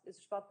is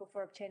responsible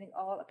for obtaining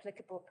all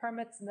applicable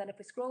permits. And then if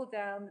we scroll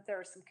down, there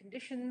are some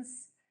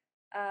conditions,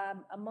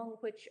 among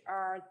which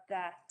are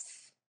that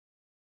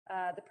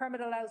the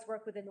permit allows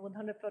work within the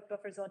 100-foot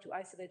buffer zone to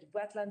isolated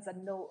wetlands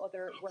and no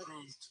other work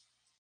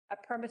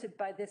permitted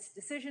by this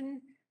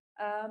decision.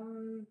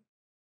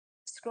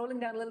 Scrolling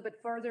down a little bit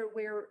further,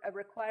 we're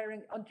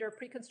requiring, under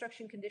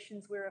pre-construction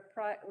conditions, we're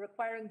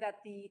requiring that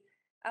the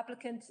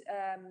applicant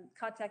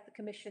contact the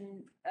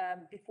commission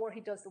before he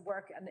does the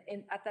work,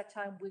 and at that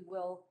time we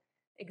will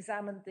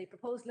examine the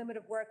proposed limit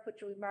of work,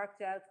 which will be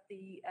marked out.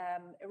 The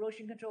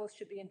erosion controls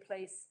should be in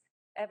place,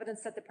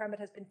 evidence that the permit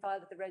has been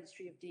filed with the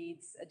Registry of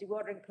Deeds, a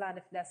dewatering plan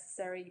if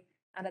necessary,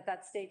 and at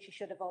that stage he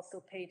should have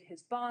also paid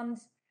his bond.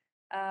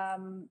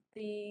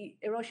 The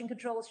erosion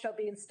controls shall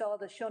be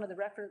installed as shown on the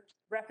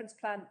reference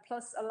plan,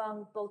 plus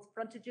along both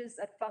frontages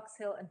at Fox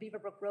Hill and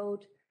Beaverbrook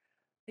Road.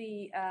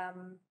 The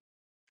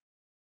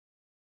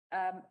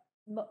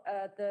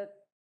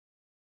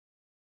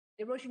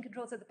erosion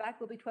controls at the back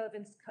will be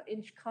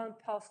 12-inch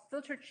compost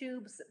filter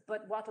tubes,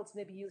 but wattles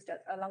may be used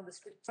along the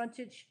street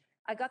frontage.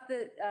 I got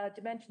the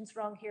dimensions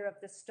wrong here of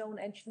the stone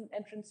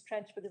entrance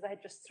trench because I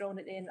had just thrown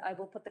it in. I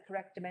will put the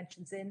correct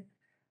dimensions in.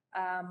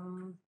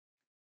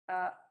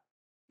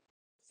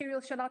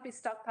 Material shall not be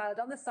stockpiled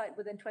on the site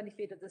within 20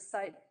 feet of the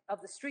site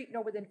of the street,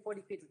 nor within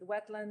 40 feet of the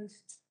wetland.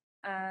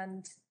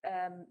 And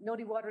no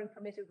dewatering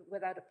permitted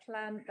without a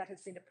plan that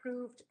has been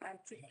approved, and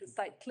keep the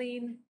site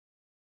clean.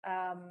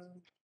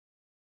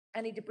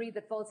 Any debris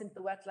that falls into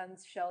the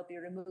wetlands shall be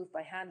removed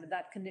by hand, and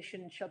that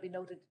condition shall be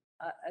noted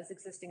as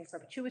existing in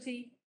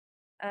perpetuity.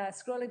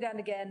 Scrolling down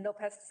again, no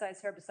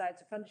pesticides,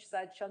 herbicides, or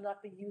fungicides shall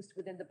not be used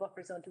within the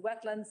buffer zone to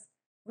wetlands.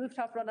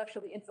 Rooftop runoff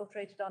shall be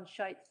infiltrated on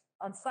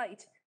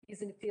site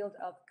using a field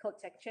of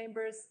Cultec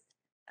chambers.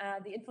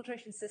 The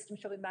infiltration system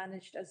shall be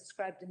managed as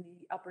described in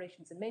the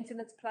operations and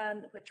maintenance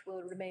plan, which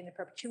will remain in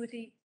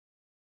perpetuity.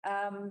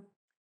 The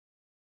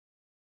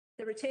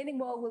retaining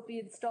wall will be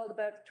installed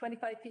about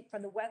 25 feet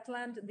from the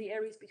wetland, and the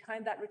areas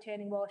behind that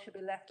retaining wall shall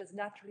be left as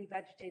naturally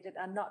vegetated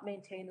and not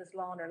maintained as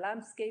lawn or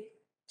landscape.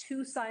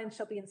 2 signs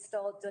shall be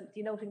installed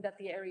denoting that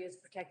the area is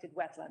protected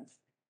wetland.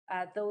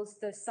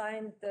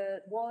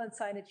 The wall and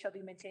signage shall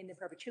be maintained in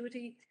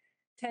perpetuity.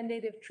 10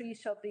 native trees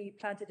shall be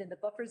planted in the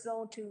buffer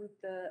zone to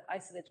the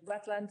isolated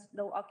wetland.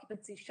 No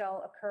occupancy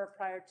shall occur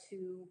prior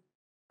to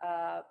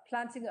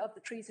planting of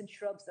the trees and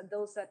shrubs, and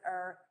those that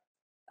are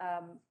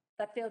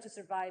that fail to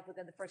survive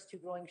within the first 2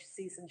 growing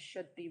seasons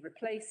should be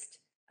replaced,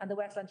 and the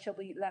wetland shall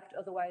be left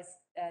otherwise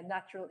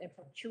natural in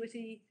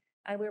perpetuity.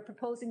 And we're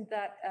proposing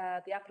that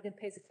the applicant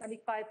pays a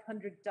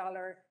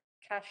 $2,500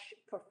 cash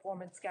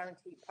performance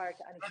guarantee prior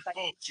to any site.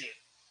 Bullshit.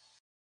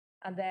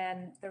 And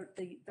then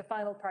the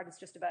final part is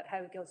just about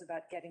how he goes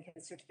about getting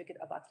his certificate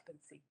of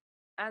occupancy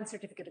and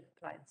certificate of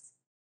compliance.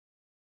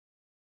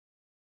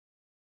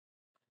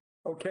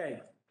 Okay,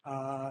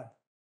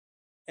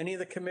 any of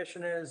the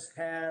commissioners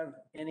have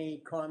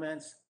any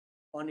comments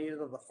on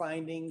either the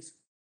findings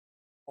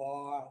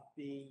or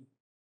the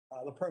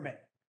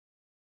permit?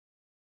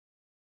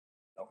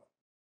 No.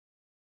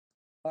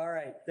 All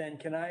right, then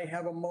can I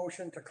have a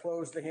motion to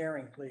close the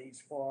hearing,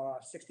 please, for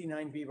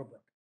 69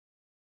 Beaverbrook?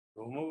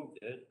 So moved,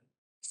 Ed.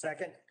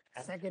 Second?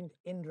 Second,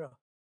 Indra.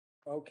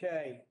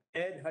 Okay,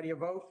 Ed, how do you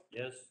vote?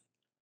 Yes.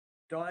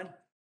 Don?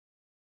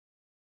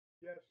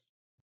 Yes.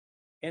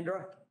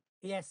 Indra?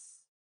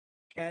 Yes.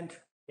 Kent?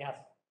 Yes.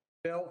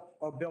 Bill?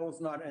 Oh,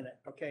 Bill's not in it.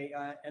 Okay,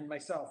 and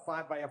myself,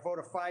 by a vote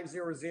of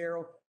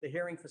 500, the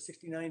hearing for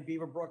 69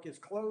 Beaverbrook is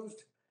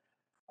closed.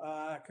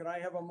 Could I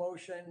have a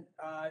motion?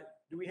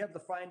 Do we have the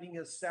finding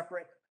as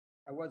separate?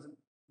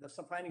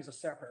 Some findings are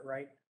separate,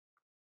 right?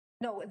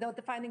 No,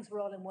 the findings were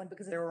all in one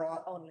because They were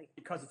all only.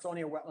 because it's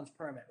only a wetlands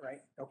permit,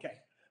 right? Okay.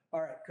 All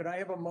right. Could I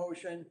have a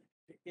motion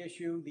to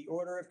issue the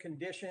order of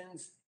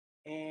conditions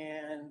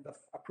and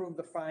approve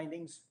the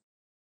findings?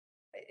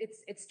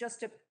 It's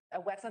just a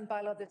wetland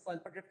bylaw, this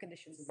order of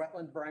conditions.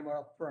 Wetland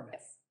bylaw permit.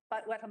 Yes,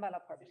 but wetland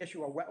bylaw permit.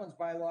 Issue a wetlands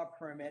bylaw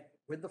permit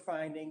with the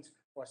findings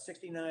for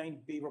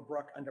 69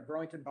 Beaverbrook under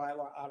Burlington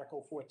Bylaw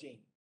Article 14. Is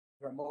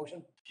there a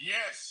motion?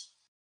 Yes.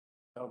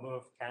 So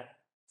moved, Kent.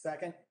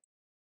 Second?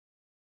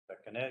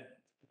 Second, Ed.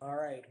 All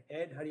right.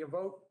 Ed, how do you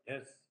vote?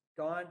 Yes.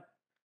 Don?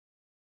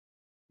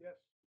 Yes.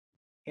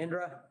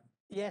 Indra?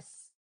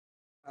 Yes.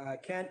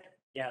 Kent?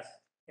 Yes.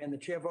 And the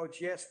chair votes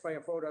yes by a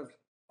vote of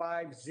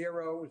 500.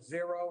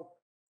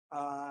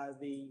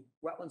 The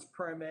wetlands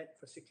permit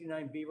for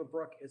 69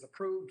 Beaverbrook is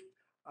approved.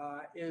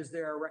 Is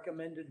there a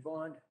recommended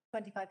bond?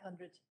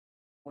 2,500.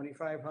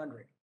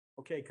 2,500.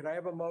 Okay, could I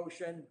have a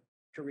motion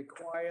to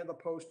require the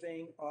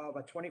posting of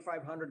a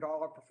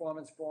 $2,500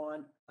 performance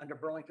bond under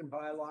Burlington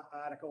Bylaw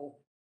Article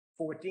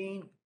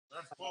 14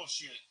 That's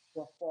bullshit.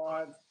 for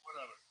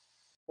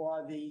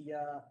Whatever. the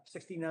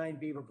 69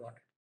 Beaverbrook?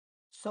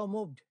 So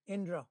moved,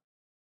 Indra.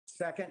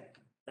 Second?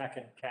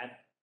 Second, Kent.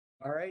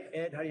 All right,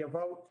 Ed, how do you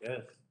vote?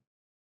 Yes.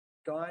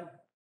 Don?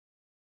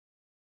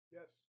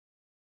 Yes.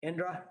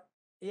 Indra?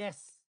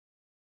 Yes.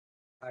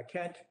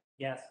 Kent?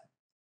 Yes.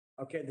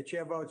 Okay, the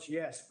chair votes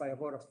yes by a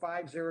vote of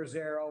 500.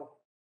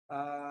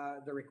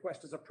 The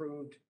request is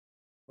approved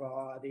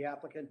for the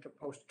applicant to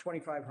post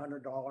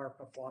 $2,500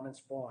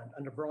 performance bond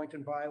under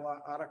Burlington Bylaw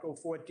Article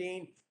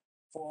 14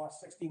 for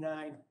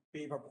 69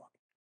 Beaverbrook.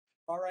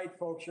 All right,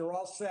 folks, you're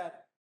all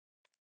set.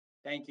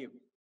 Thank you.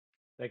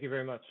 Thank you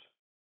very much.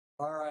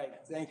 All right,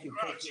 thank you.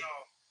 Right,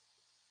 y'all.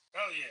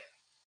 Hell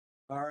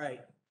yeah. All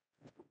right.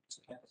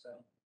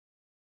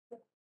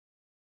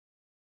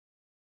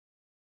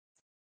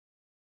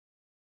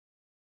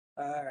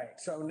 All right,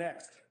 so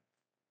next,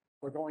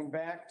 we're going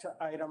back to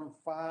item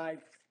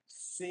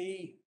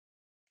 5C.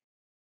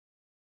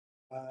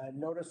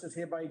 Notice is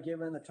hereby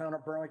given, the Town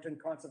of Burlington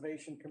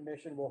Conservation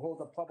Commission will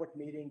hold a public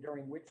meeting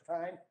during which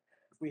time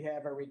we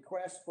have a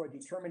request for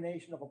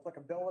determination of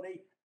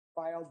applicability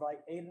filed by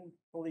Aidan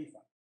Khalifa.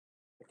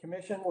 The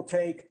commission will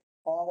take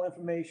all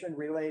information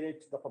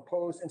related to the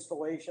proposed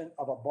installation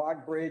of a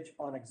bog bridge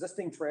on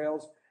existing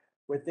trails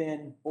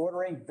within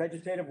bordering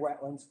vegetative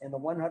wetlands in the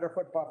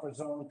 100-foot buffer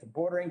zone to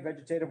bordering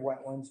vegetative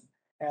wetlands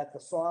at the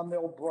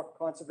Sawmill Brook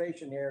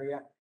Conservation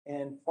Area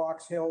and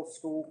Fox Hill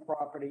School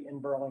property in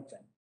Burlington.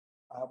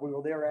 We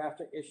will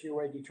thereafter issue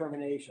a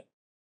determination.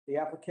 The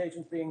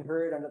application is being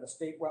heard under the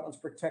State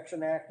Wetlands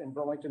Protection Act and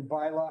Burlington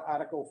Bylaw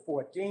Article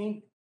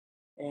 14,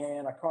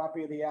 and a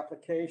copy of the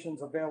application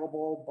is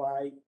available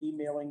by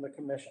emailing the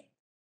commission.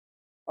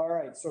 All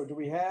right, so do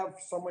we have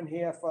someone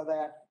here for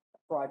that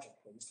project,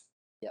 please?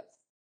 Yes.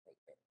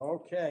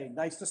 Okay,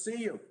 nice to see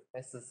you.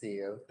 Nice to see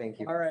you. Thank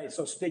you. All right,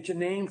 so state your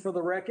name for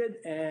the record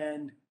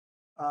and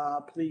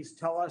please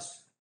tell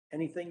us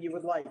anything you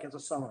would like as a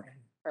summary.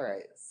 All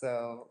right.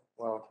 So,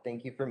 well,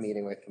 thank you for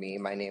meeting with me.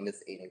 My name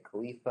is Aidan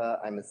Khalifa.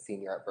 I'm a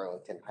senior at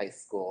Burlington High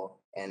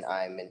School, and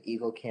I'm an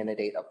Eagle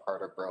candidate, a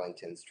part of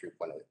Burlington's Troop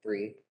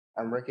 103.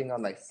 I'm working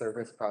on my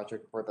service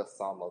project for the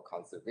Sawmill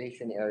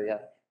Conservation Area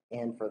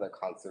and for the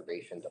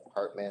Conservation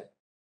Department.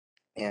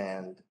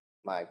 And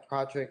my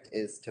project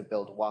is to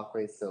build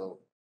walkways so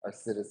our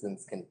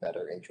citizens can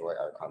better enjoy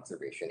our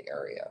conservation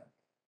area.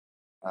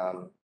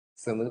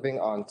 So moving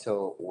on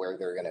to where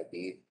they're going to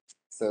be.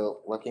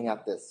 So looking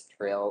at this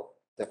trail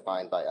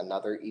defined by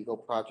another Eagle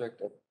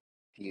project a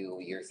few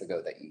years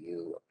ago that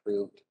you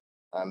approved,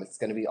 it's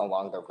going to be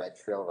along the red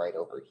trail right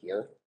over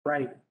here.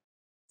 Right.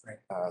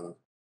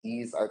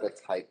 These are the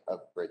type of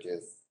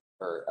bridges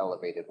or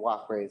elevated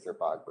walkways or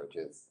bog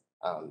bridges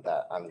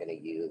that I'm going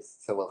to use.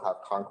 So we'll have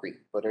concrete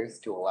footers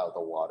to allow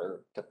the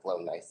water to flow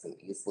nice and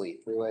easily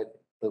through it.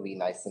 They'll be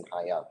nice and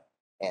high up,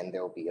 and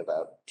they'll be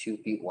about 2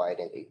 feet wide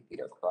and 8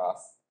 feet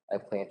across. I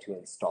plan to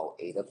install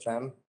 8 of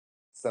them.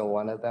 So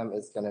one of them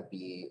is going to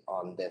be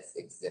on this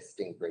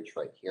existing bridge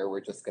right here.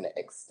 We're just going to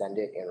extend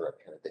it and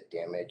repair the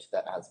damage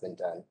that has been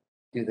done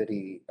due to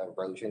the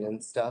erosion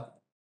and stuff.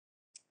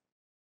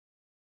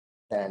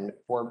 Then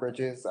 4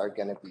 bridges are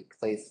gonna be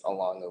placed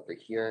along over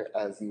here.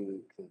 As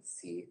you can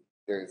see,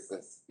 there's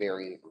this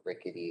very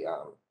rickety,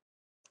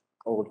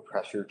 old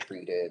pressure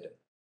treated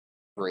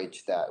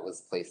bridge that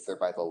was placed there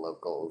by the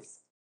locals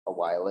a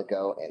while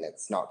ago, and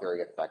it's not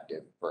very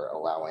effective for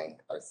allowing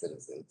our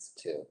citizens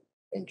to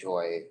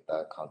enjoy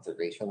the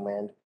conservation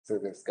land. So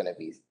there's gonna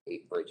be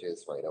 8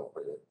 bridges right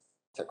over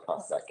to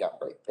cross that gap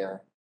right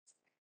there.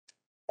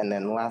 And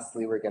then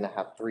lastly, we're gonna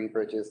have 3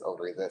 bridges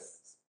over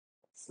this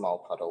small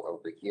puddle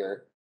over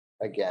here.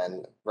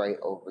 Again, right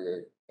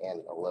over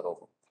and a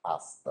little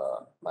past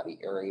the muddy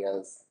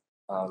areas.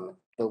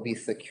 They'll be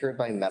secured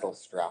by metal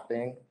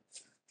strapping.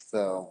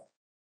 So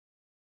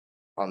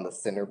on the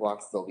cinder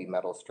blocks, there'll be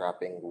metal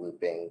strapping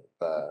looping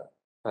the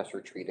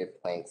pressure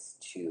treated planks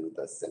to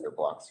the cinder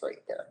blocks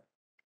right there.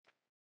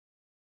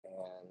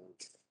 And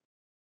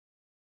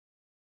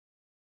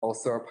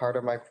also a part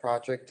of my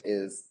project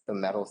is the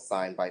metal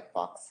sign by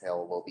Fox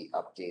Hill will be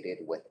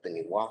updated with the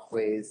new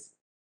walkways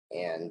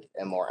and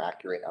a more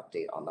accurate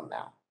update on the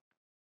map.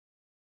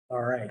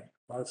 All right.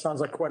 Well, it sounds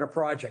like quite a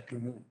project.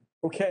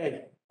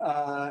 Okay.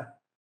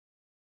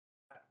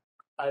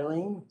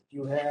 Eileen, do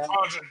you have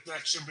Project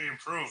that should be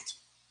improved.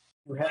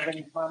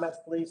 any comments,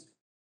 please?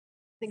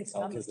 I think it's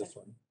I'll done. do this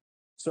one.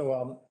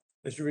 So,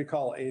 as you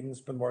recall,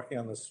 Aiden's been working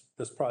on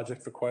this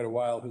project for quite a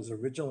while, whose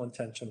original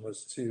intention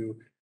was to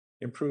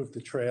improve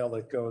the trail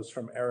that goes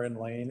from Erin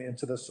Lane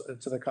into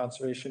the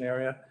conservation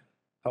area.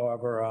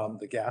 However,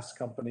 the gas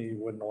company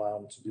wouldn't allow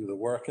him to do the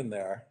work in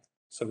there.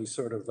 So we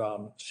sort of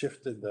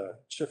shifted the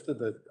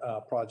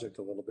project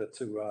a little bit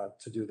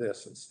to do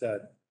this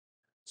instead.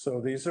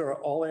 So these are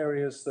all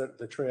areas that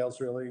the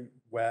trail's really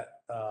wet.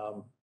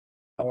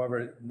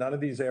 However, none of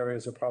these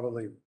areas are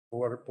probably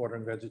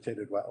bordering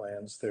vegetated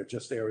wetlands. They're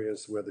just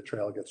areas where the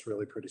trail gets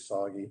really pretty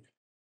soggy.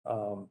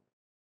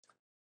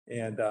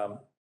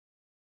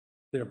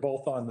 They're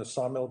both on the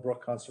Sawmill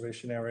Brook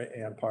Conservation Area,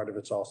 and part of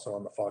it's also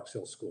on the Fox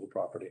Hill School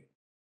property.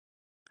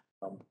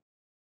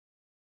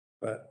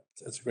 But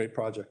it's a great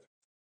project.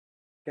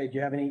 Okay, do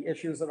you have any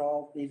issues at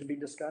all need to be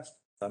discussed?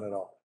 None at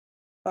all.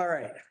 All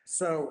right,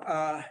 so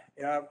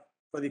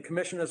for the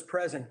commissioners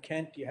present,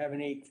 Kent, do you have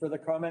any further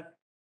comment?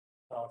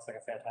 Oh, looks like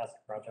a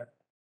fantastic project.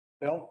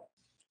 Bill?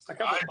 I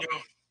do.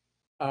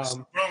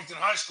 Burlington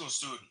High School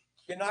student.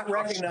 You're not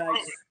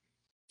recognized.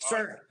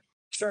 Sir,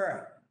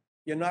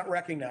 you're not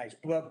recognized.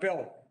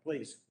 Bill,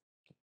 please.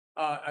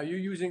 Are you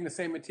using the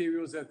same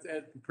materials at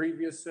the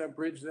previous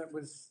bridge that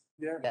was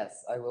there?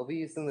 Yes, I will be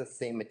using the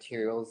same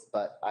materials,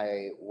 but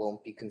I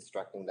won't be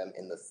constructing them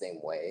in the same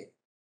way.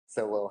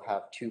 So we'll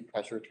have 2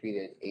 pressure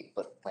treated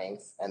 8-foot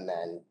planks and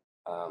then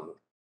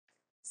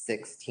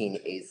 16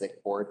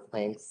 AZIC board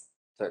planks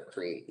to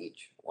create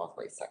each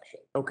walkway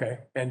section. Okay,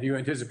 and do you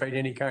anticipate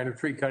any kind of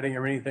tree cutting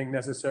or anything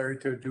necessary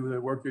to do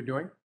the work you're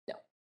doing?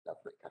 No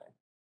free cutting.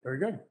 Very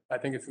good. I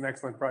think it's an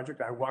excellent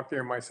project. I walked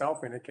there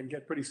myself and it can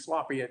get pretty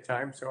sloppy at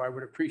times, so I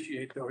would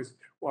appreciate those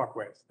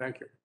walkways. Thank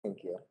you.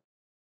 Thank you.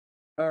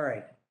 All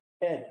right,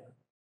 Ed.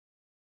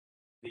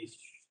 These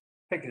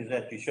pictures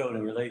that you showed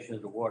in relation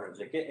to the water, does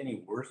it get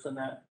any worse than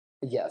that?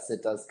 Yes,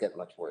 it does get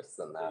much worse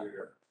than that.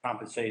 You're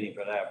compensating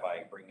for that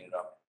by bringing it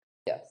up.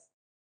 Yes.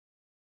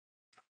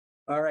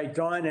 All right,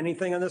 Don,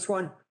 anything on this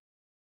one?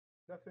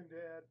 Nothing to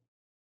add.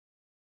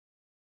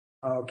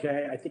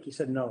 Okay, I think he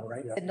said no,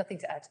 right? Said nothing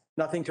to add.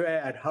 Nothing to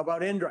add. How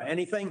about Indra?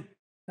 Anything?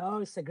 No,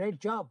 it's a great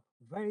job.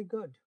 Very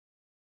good.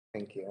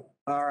 Thank you.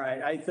 All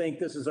right, I think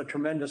this is a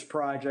tremendous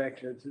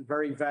project. It's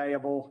very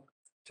valuable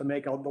to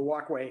make the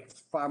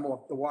walkways far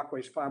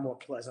more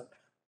pleasant.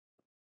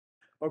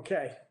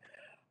 Okay.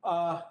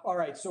 All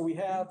right, so we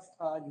have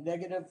a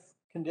negative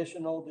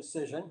conditional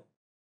decision,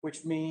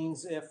 which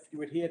means if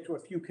you adhere to a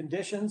few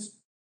conditions,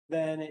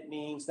 then it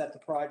means that the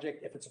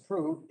project, if it's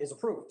approved, is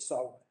approved.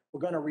 So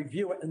we're going to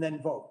review it and then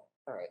vote.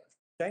 All right.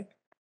 Okay?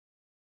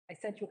 I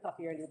sent you a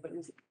copy earlier, but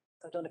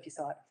I don't know if you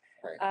saw it.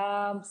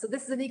 Right. So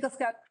this is an Eagle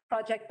Scout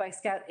project by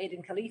Scout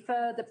Aidan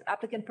Khalifa. The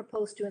applicant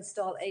proposed to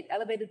install 8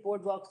 elevated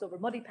boardwalks over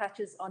muddy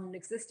patches on an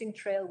existing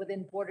trail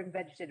within bordering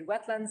vegetated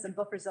wetlands and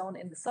buffer zone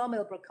in the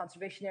Sawmill Brook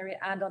Conservation Area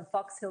and on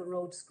Fox Hill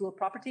Road school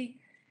property,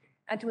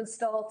 and to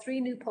install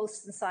 3 new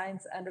posts and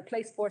signs and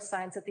replace 4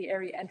 signs at the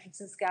area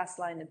entrances, gas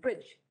line and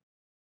bridge.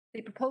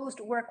 The proposed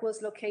work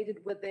was located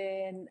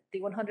within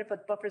the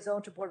 100-foot buffer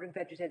zone to bordering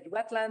vegetated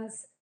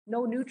wetlands.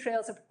 No new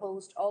trails are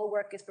proposed. All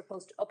work is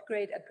proposed to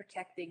upgrade and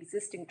protect the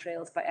existing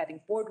trails by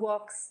adding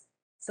boardwalks.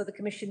 So the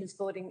commission is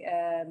voting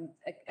and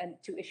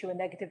to issue a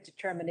negative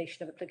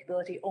determination of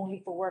applicability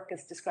only for work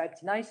as described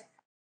tonight.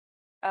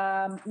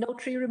 No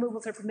tree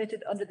removals are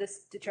permitted under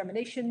this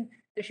determination.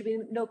 There should be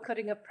no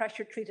cutting of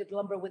pressure-treated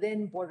lumber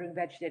within bordering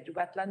vegetated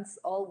wetlands.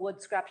 All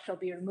wood scraps shall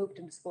be removed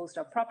and disposed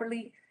of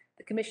properly.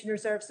 The commission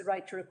reserves the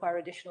right to require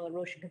additional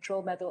erosion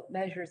control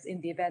measures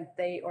in the event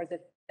they or the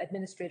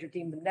administrator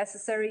deem them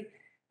necessary.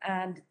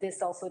 And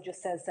this also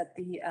just says that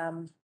the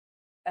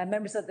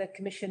members of the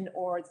commission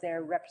or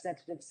their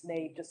representatives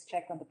may just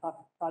check on the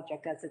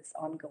project as it's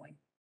ongoing.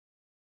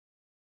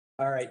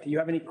 All right. Do you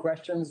have any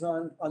questions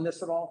on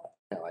this at all?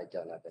 No, I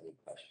don't have any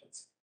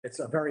questions. It's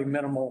a very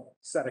minimal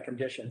set of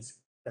conditions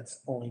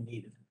that's only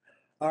needed.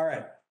 All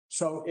right,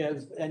 so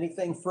is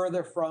anything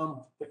further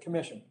from the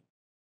commission?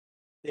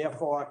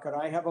 Therefore, could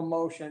I have a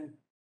motion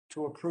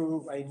to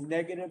approve a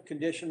negative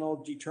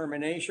conditional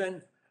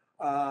determination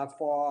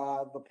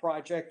for the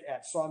project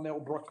at Sawmill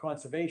Brook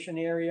Conservation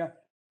Area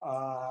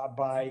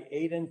by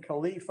Aidan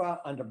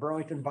Khalifa under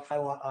Burlington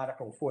Bylaw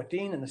Article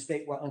 14 in the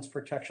State Wetlands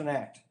Protection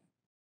Act?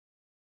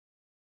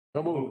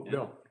 So moved,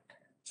 Bill.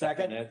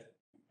 Second? Ed?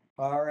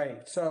 All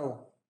right,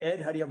 so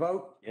Ed, how do you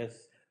vote? Yes.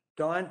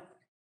 Don?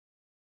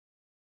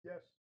 Yes.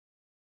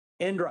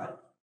 Indra?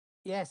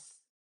 Yes.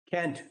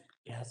 Kent?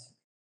 Yes.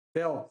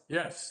 Bill?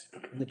 Yes.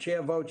 And the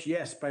chair votes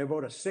yes by a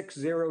vote of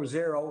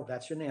 600.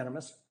 That's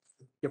unanimous.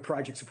 Your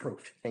project's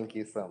approved. Thank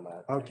you so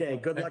much. Okay,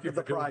 good Thank luck you with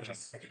the for doing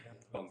project. this.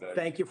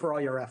 Thank you for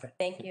all your effort.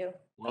 Thank you.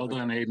 Well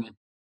done, Aiden.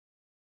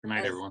 Good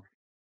night, everyone.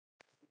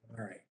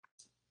 All right.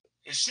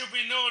 It should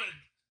be noted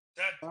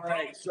that. All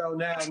right, so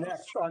now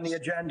next on the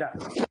agenda,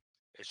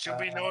 It should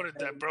be noted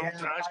that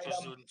Burlington High School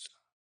item- students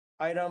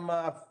item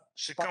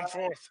should come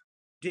forth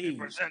D. and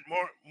present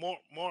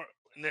more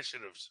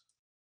initiatives.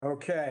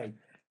 Okay,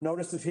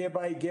 notice is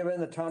hereby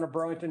given, the Town of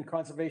Burlington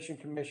Conservation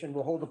Commission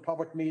will hold a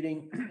public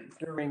meeting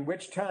during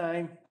which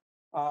time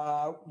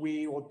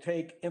we will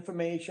take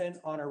information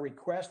on a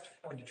request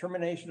for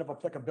determination of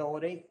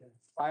applicability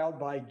filed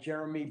by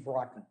Jeremy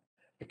Brockman.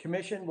 The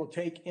commission will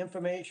take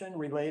information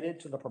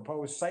related to the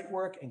proposed site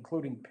work,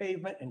 including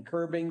pavement and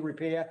curbing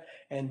repair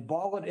and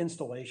bollard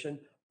installation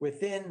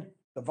within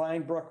the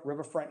Vine Brook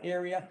Riverfront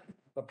area.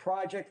 The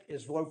project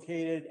is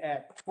located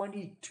at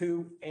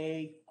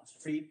 22A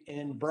Street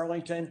in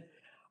Burlington.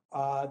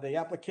 The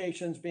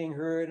application's being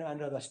heard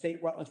under the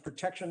State Wetlands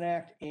Protection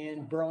Act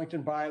and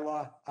Burlington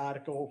Bylaw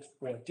Article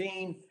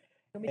 14.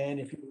 And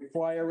if you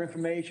require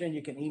information,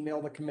 you can email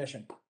the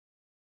commission.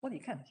 Well, you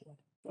can if you want.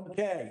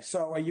 Okay,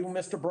 so are you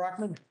Mr.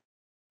 Brockman?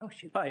 Oh,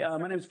 shoot. Hi,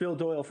 my name is Bill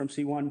Doyle from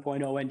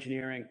C1.0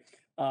 Engineering.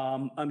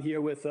 I'm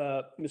here with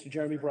Mr.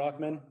 Jeremy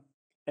Brockman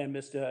and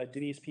Mr.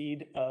 Denise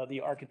Peed, the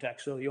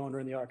architect, so the owner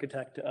and the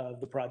architect of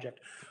the project.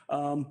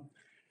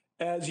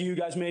 As you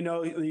guys may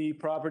know, the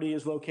property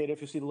is located, if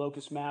you see the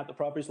locust map, the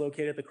property is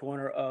located at the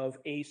corner of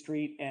A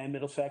Street and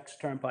Middlesex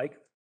Turnpike.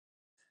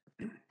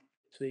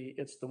 See,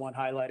 it's the one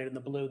highlighted in the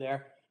blue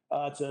there.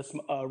 It's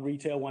a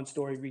retail,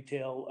 one-story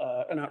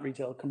retail, not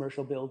retail,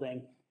 commercial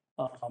building.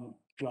 If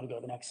you want to go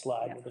to the next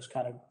slide, we'll just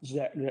kind of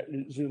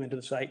zoom into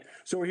the site.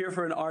 So we're here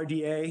for an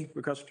RDA,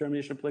 request for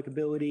determination of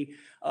applicability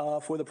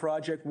for the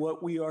project.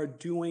 What we are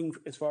doing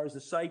as far as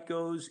the site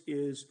goes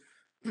is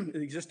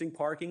the existing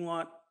parking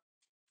lot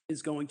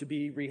is going to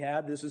be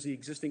rehabbed. This is the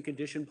existing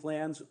condition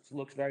plans. It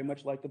looks very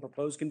much like the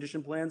proposed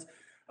condition plans.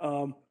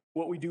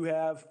 What we do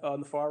have on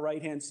the far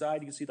right-hand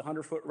side, you can see the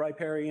 100-foot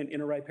riparian,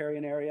 inner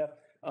riparian area.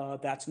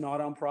 That's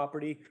not on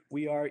property.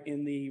 We are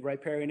in the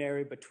riparian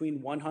area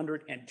between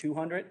 100 and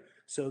 200.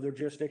 So the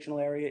jurisdictional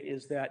area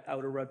is that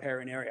outer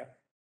riparian area.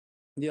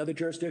 The other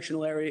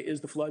jurisdictional area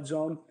is the flood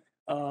zone.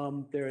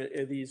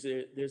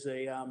 There's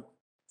a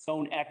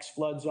zone X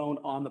flood zone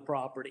on the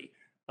property,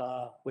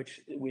 which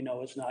we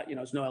know is not,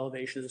 there's no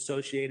elevation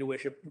associated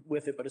with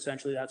it, but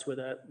essentially that's where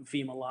the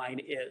FEMA line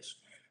is.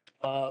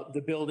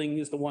 The building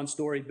is the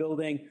one-story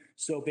building.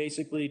 So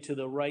basically to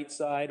the right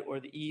side or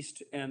the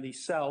east and the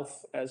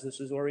south, as this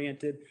is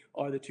oriented,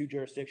 are the two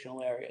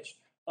jurisdictional areas.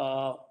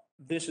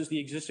 This is the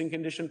existing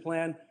condition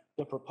plan.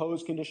 The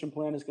proposed condition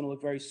plan is going to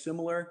look very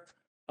similar.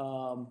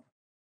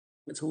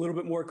 It's a little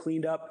bit more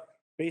cleaned up.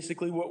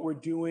 Basically what we're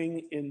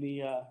doing in the,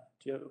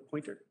 do you have a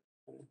pointer?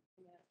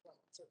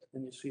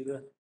 And you see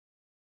the,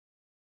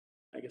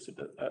 I guess it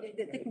does. There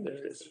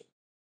it is.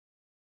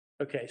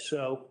 Okay,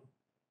 so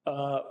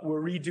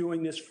we're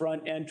redoing this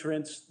front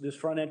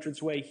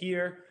entranceway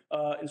here,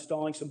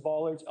 installing some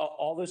bollards.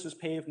 All this is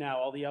paved now.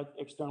 All the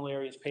external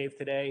area is paved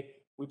today.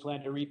 We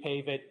plan to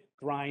repave it,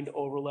 grind,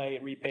 overlay,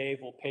 and repave.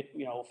 We'll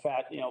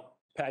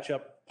patch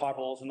up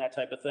potholes and that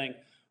type of thing.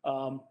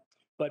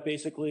 But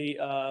basically,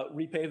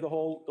 repave the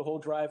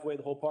whole driveway,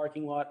 the whole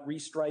parking lot,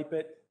 restripe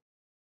it.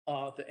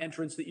 The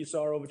entrance that you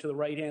saw over to the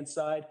right-hand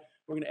side,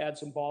 we're going to add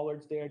some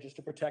bollards there just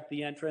to protect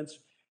the entrance.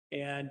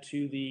 And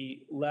to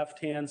the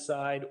left-hand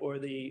side or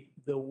the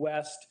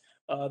west,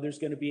 there's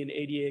going to be an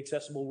ADA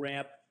accessible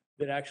ramp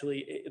that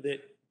actually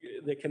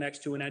that connects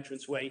to an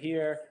entranceway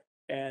here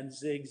and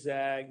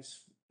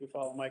zigzags. If you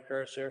follow my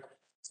cursor,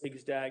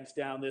 zigzags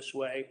down this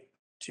way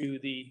to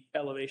the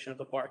elevation of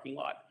the parking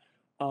lot.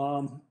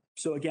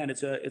 So again,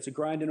 it's a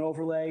grind and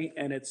overlay,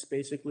 and it's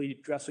basically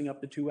dressing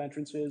up the two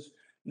entrances.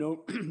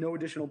 No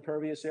additional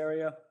pervious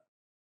area.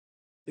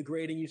 The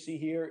grading you see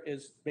here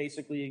is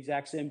basically the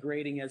exact same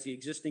grading as the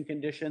existing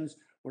conditions.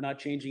 We're not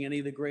changing any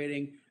of the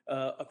grading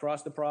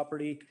across the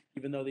property,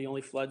 even though the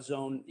only flood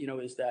zone,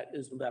 is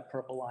that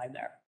purple line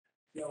there.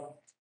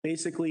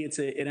 Basically,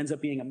 it ends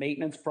up being a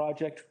maintenance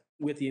project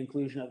with the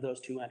inclusion of those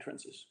two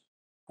entrances.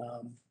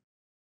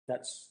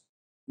 That's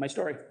my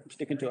story. I'm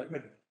sticking to it.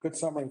 Good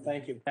summary.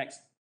 Thank you. Thanks.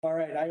 All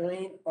right,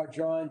 Eileen or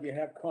John, do you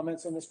have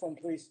comments on this one,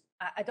 please?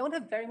 I don't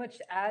have very much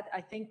to add.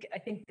 I think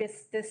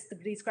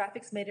these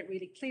graphics made it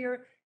really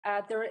clear.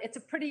 It's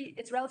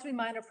a relatively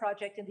minor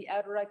project in the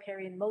outer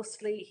riparian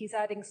mostly. He's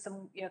adding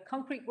some,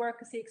 concrete work,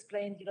 as he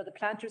explained, the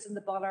planters and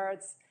the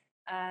bollards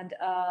and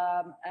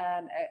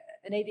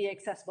an ADA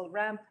accessible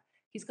ramp.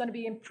 He's going to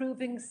be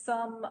improving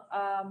some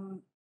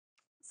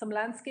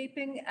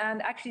landscaping,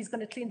 and actually he's going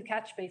to clean the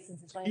catch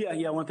basins as well.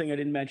 Yeah, one thing I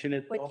didn't mention,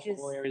 it, Which is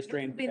areas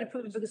drained. being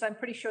improved because I'm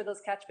pretty sure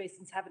those catch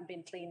basins haven't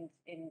been cleaned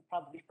in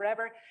probably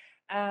forever.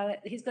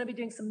 He's going to be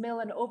doing some mill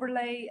and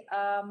overlay,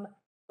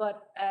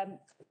 but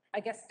I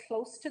guess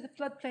close to the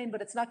floodplain,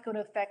 but it's not going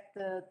to affect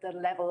the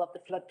level of the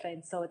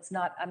floodplain. So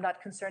I'm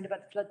not concerned about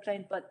the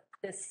floodplain, but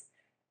this,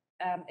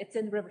 it's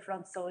in the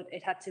riverfront, so he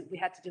had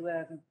to do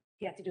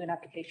an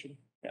application.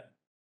 Yeah.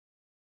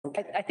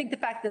 I think the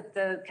fact that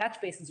the catch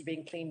basins are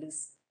being cleaned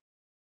is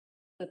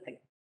a good thing.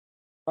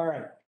 All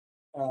right.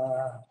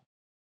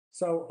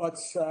 So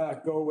let's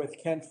go with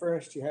Kent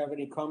first. Do you have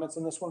any comments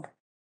on this one?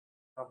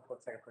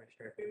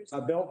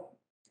 Bill?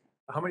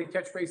 How many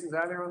catch basins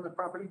are there on the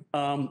property?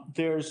 I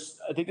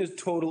think there's a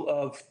total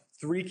of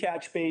 3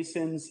 catch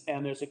basins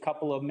and there's a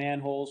couple of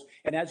manholes.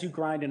 And as you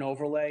grind and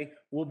overlay,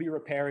 we'll be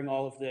repairing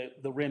all of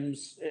the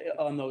rims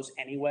on those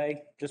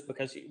anyway, just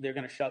because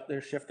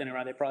they're shifting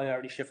around. They probably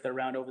already shifted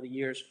around over the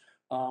years.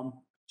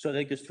 So I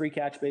think there's 3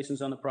 catch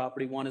basins on the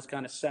property. One is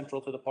kind of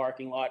central to the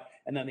parking lot,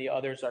 and then the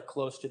others are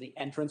close to the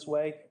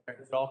entranceway.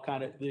 It all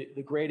kind of,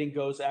 the grading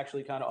goes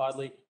actually kind of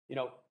oddly,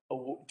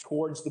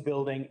 towards the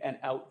building and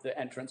out the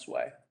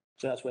entranceway.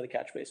 So that's where the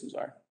catch basins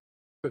are.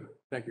 Good,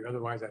 thank you.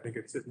 Otherwise, I think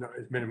it's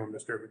minimum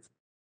disturbance.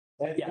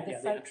 Yeah,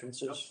 the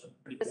entrance is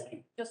pretty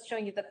big. Just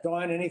showing you that.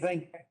 Dawn,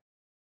 anything?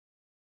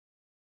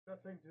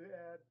 Nothing to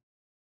add.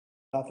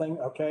 Nothing?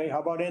 Okay. How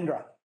about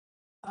Indra?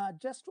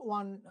 Just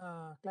one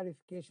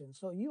clarification.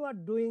 So you are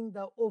doing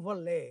the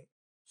overlay,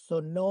 so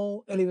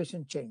no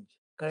elevation change,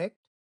 correct?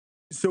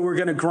 So we're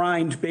going to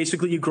grind,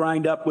 basically you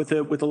grind up with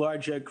a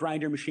large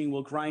grinder machine.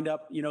 We'll grind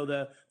up,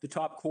 the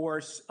top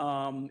course,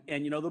 and,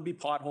 there'll be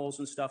potholes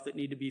and stuff that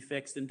need to be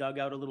fixed and dug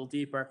out a little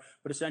deeper.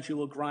 But essentially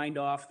we'll grind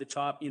off the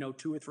top,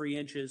 2 or 3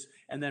 inches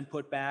and then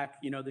put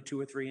back, the 2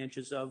 or 3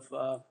 inches of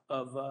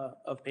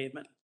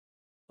pavement.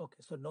 Okay,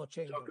 so no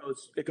change. So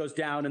it goes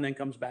down and then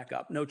comes back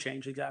up. No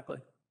change, exactly.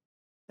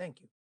 Thank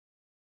you.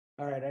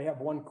 All right, I have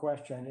one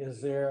question.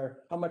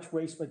 How much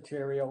waste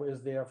material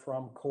is there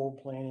from cold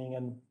planing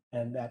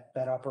and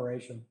that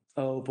operation?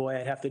 Oh boy,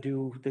 I'd have to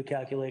do the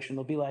calculation.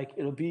 It'll be like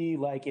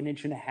 1.5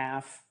 inches.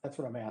 That's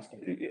what I'm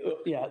asking.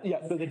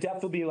 Yeah. So the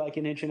depth will be like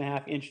 1.5 inches,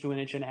 inch to 1.5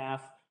 inches.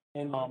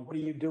 And what do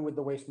you do with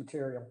the waste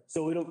material?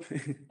 So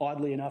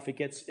oddly enough,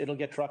 it'll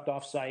get trucked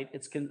off site. I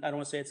don't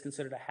want to say it's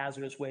considered a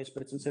hazardous waste,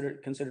 but it's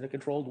considered a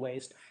controlled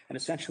waste. And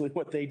essentially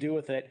what they do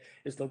with it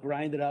is they'll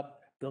grind it up,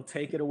 they'll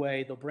take it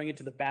away, they'll bring it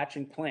to the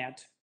batching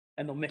plant,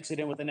 and they'll mix it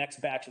in with the next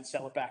batch and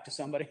sell it back to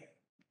somebody.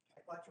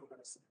 I thought you were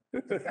going to say.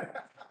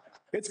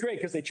 It's great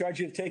because they charge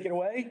you to take it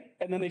away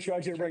and then they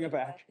charge you to bring it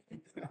back.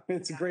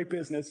 It's a great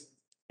business.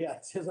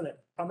 Yes, isn't it?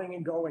 Coming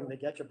and going, they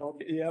get you both.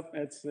 Yep,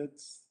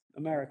 it's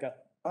America.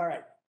 All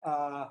right.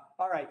 All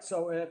right.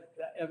 So is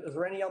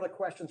there any other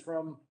questions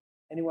from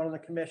anyone on the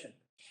commission?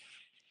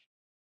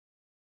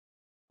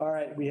 All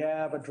right. We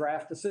have a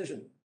draft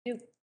decision.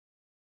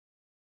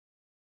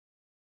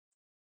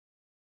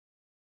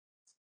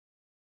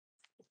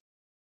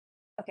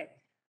 Okay.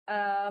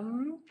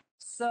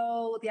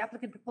 So the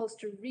applicant proposed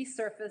to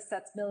resurface,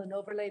 that's mill and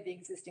overlay, the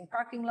existing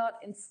parking lot,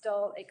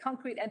 install a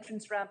concrete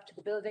entrance ramp to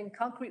the building,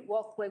 concrete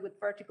walkway with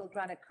vertical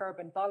granite curb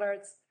and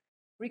bollards,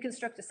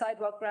 reconstruct a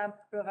sidewalk ramp,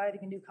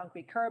 providing a new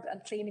concrete curb,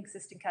 and clean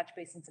existing catch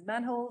basins and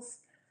manholes.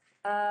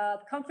 The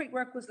concrete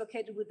work was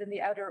located within the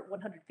outer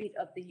 100 feet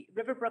of the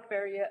riverfront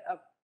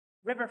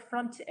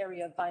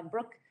area of Vine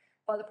Brook,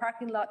 while the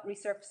parking lot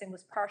resurfacing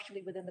was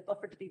partially within the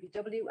buffer to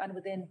BBW and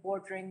within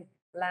bordering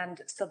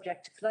land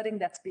subject to flooding,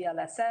 that's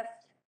BLSF.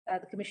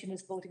 The commission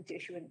is voting to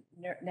issue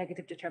a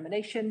negative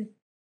determination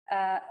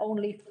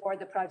only for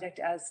the project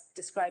as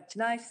described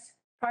tonight.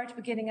 Prior to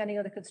beginning any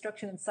other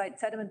construction on site,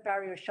 sediment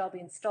barriers shall be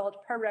installed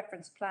per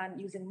reference plan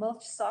using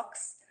mulch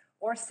socks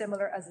or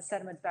similar as a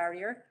sediment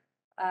barrier.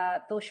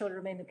 Those shall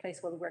remain in place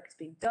while the work is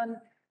being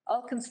done.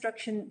 All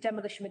construction,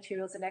 demolition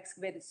materials and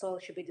excavated soil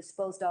should be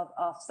disposed of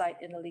off-site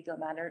in a legal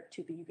manner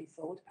to be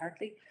resold,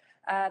 apparently.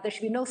 There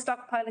should be no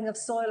stockpiling of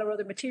soil or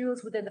other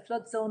materials within the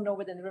flood zone nor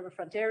within the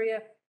riverfront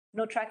area.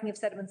 No tracking of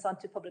sediments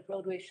onto public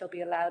roadways shall be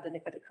allowed, and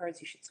if it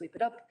occurs, you should sweep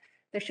it up.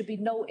 There should be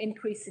no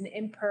increase in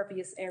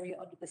impervious area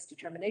under this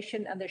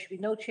determination, and there should be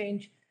no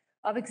change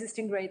of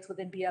existing grades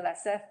within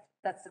BLSF,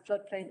 that's the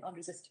floodplain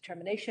under this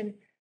determination.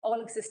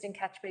 All existing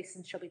catch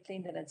basins shall be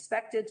cleaned and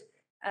inspected,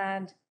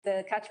 and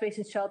the catch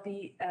basins shall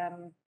be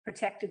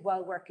protected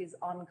while work is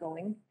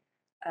ongoing.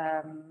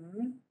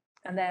 And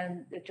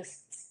then it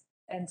just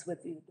ends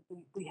with,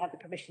 we have the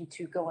permission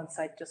to go on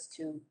site just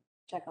to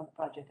check on the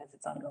project as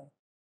it's ongoing.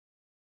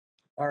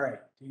 All right.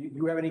 Do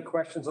you have any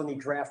questions on the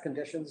draft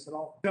conditions at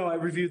all? No, I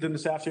reviewed them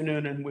this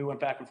afternoon and we went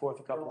back and forth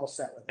a couple. We're all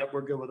set with Yep,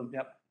 we're good with them.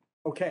 Yep.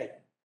 Okay.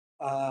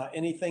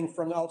 Anything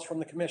else from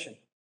the commission?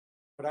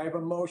 Could I have a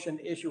motion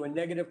to issue a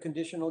negative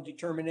conditional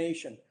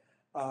determination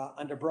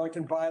under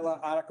Burlington Bylaw,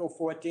 Article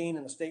 14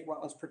 in the State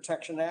Wetlands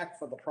Protection Act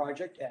for the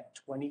project at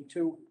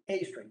 22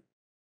 A Street.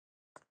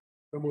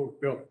 So move,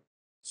 Bill.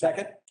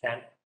 Second?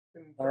 Ken?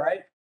 All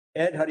right.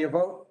 Ed, how do you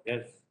vote?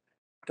 Yes.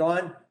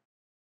 Don?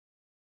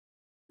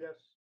 Yes.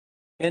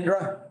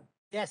 Indra?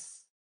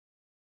 Yes.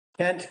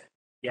 Kent?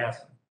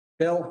 Yes.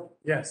 Bill?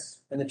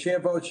 Yes. And the chair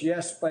votes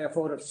yes by a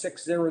vote of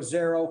 600.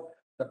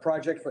 The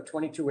project for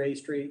 22 A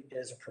Street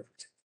is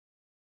approved.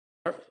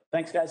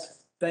 Thanks,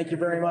 guys. Thank you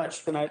very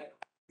much. Good night.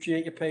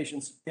 Appreciate your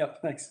patience.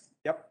 Yep, thanks.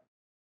 Yep.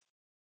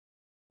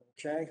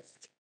 Okay.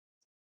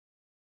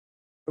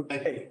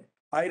 Okay,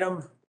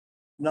 item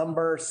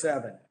number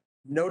 7.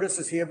 Notice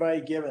is hereby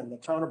given. The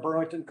Town of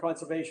Burlington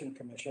Conservation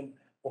Commission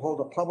will hold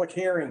a public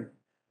hearing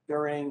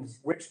during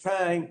which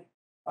time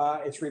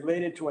it's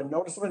related to a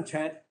notice of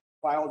intent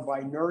filed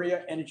by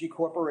Nuria Energy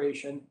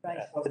Corporation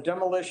for the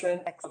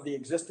demolition of the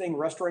existing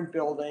restaurant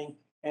building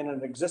and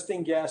an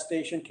existing gas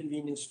station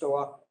convenience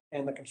store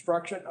and the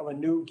construction of a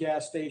new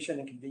gas station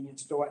and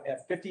convenience store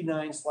at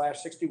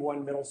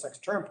 59/61 Middlesex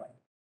Turnpike.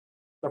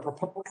 The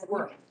proposed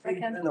work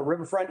in the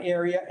riverfront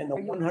area in the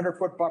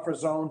 100-foot buffer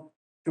zone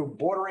to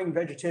bordering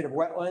vegetative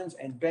wetlands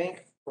and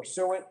bank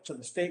pursuant to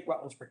the State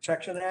Wetlands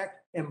Protection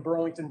Act and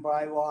Burlington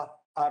Bylaw,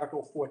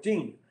 Article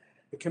 14.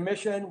 The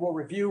commission will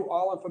review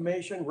all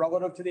information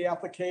relative to the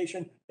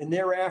application and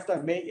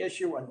thereafter may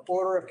issue an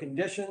order of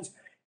conditions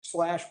 /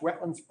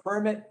 wetlands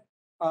permit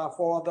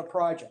for the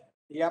project.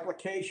 The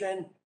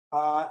application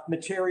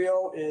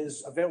material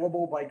is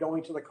available by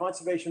going to the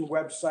conservation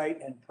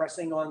website and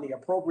pressing on the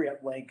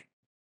appropriate link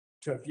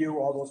to view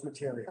all those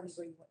materials.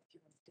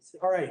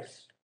 All right,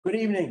 good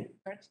evening.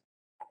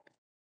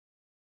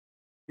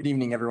 Good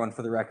evening, everyone.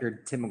 For the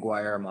record, Tim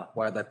McGuire. I'm a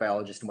wildlife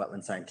biologist and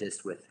wetland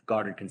scientist with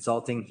Goddard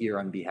Consulting here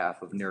on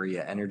behalf of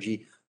Nuria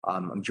Energy.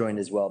 I'm joined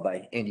as well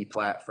by Andy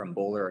Platt from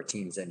Bowler, our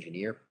team's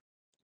engineer.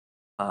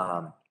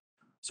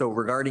 So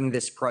regarding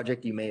this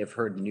project, you may have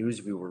heard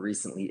news. We were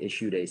recently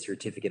issued a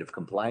certificate of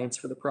compliance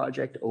for the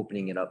project,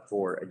 opening it up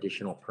for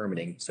additional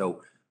permitting.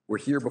 So we're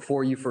here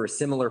before you for a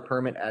similar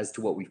permit as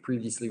to what we've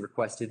previously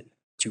requested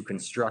to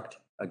construct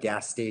a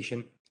gas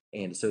station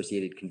and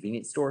associated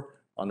convenience store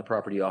on the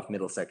property off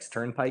Middlesex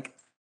Turnpike.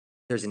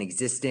 There's an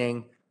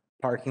existing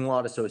parking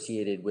lot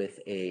associated with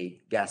a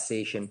gas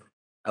station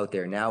out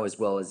there now, as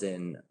well as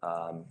in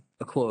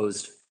a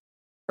closed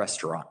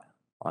restaurant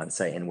on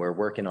site. And we're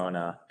working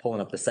on pulling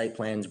up the site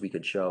plans. We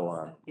could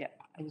show. Yeah,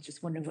 I was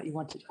just wondering what you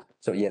wanted.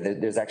 So yeah,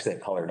 there's actually a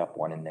colored up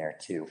one in there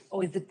too.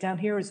 Oh, is it down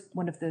here is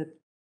one of the,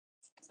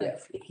 Yeah.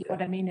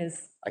 what I mean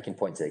is, I can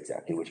point to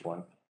exactly which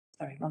one.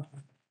 sorry, wrong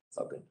one. It's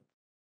all good.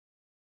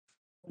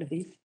 One of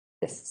these?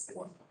 Yes, it's the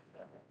one.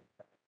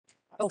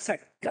 Oh, sorry,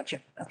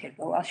 gotcha. Okay,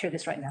 well, I'll share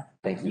this right now.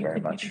 Thank you very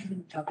much.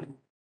 Talking.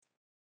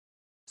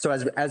 So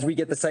as we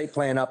get the site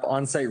plan up,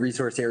 on-site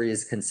resource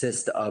areas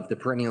consist of the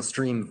perennial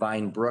stream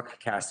Vine Brook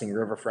casting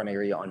riverfront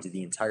area onto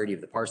the entirety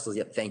of the parcels.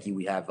 Yep, thank you.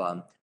 We have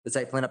the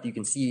site plan up. You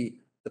can see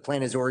the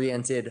plan is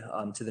oriented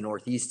to the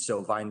northeast,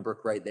 so Vine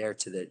Brook right there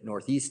to the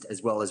northeast,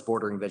 as well as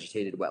bordering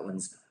vegetated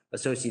wetlands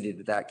associated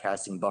with that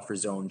casting buffer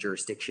zone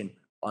jurisdiction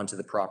onto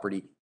the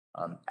property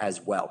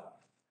as well.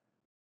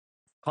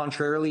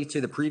 Contrarily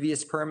to the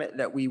previous permit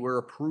that we were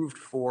approved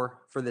for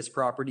this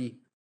property,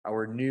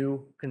 our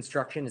new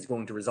construction is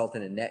going to result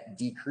in a net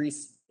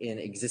decrease in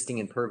existing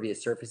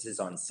impervious surfaces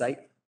on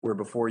site. We're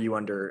before you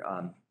under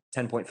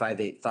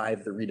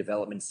 10.585, the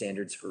redevelopment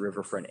standards for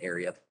riverfront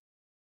area.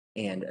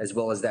 And as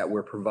well as that,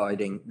 we're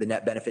providing the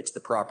net benefit to the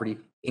property,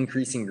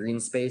 increasing green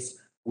space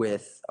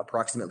with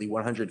approximately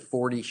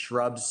 140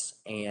 shrubs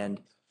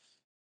and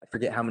I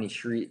forget how many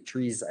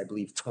trees, I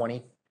believe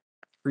 20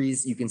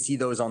 trees. You can see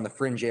those on the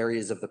fringe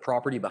areas of the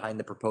property behind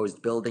the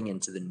proposed building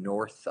and to the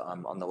north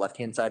on the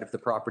left-hand side of the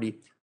property.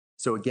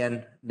 So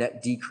again,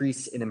 net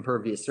decrease in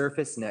impervious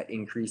surface, net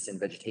increase in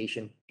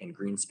vegetation and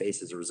green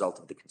space as a result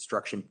of the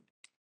construction.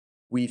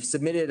 We've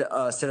submitted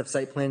a set of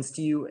site plans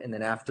to you, and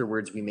then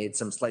afterwards we made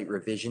some slight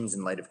revisions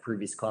in light of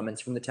previous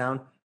comments from the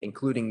town,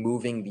 including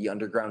moving the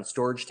underground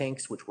storage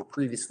tanks, which were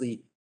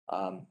previously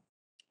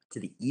to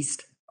the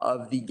east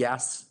of the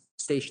gas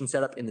station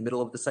setup in the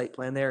middle of the site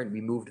plan there, and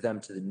we moved them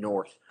to the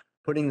north,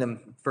 putting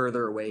them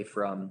further away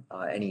from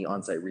any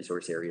on-site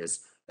resource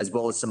areas, as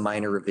well as some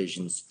minor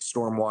revisions.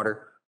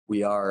 Stormwater,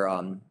 we are,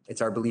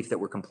 it's our belief that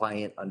we're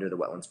compliant under the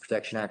Wetlands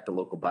Protection Act, the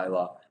local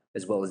bylaw,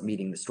 as well as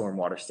meeting the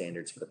stormwater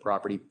standards for the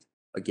property.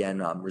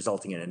 Again,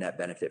 resulting in a net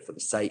benefit for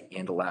the site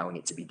and allowing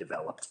it to be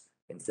developed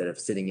instead of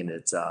sitting in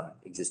its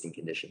existing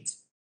conditions.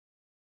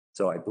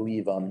 So I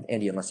believe,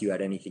 Andy, unless you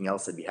had anything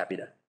else, I'd be happy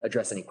to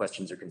address any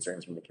questions or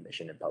concerns from the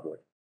commission and public.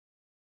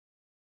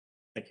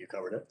 I think you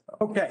covered it.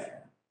 Okay.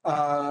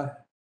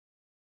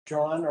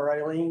 John or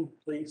Eileen,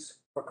 please,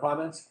 for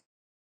comments.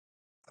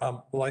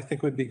 Well, I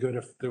think it would be good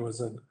if there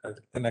was a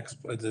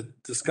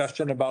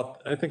discussion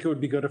about, I think it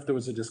would be good if there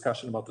was a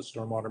discussion about the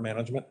stormwater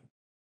management.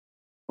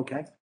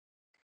 Okay.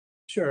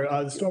 Sure.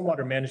 The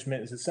stormwater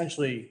management is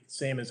essentially the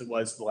same as it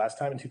was the last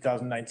time in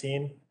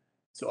 2019.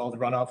 So all the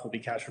runoff will be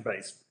captured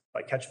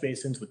by catch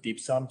basins with deep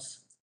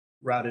sumps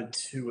routed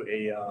to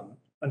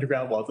a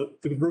underground, well,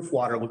 the roof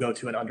water will go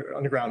to an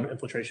underground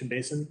infiltration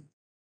basin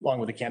along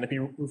with the canopy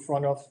roof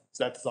runoff.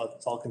 So that's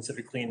all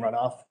considered clean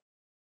runoff.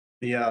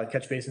 The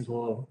catch basins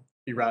will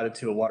be routed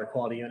to a water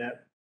quality unit,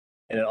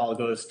 and it all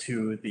goes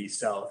to the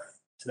south,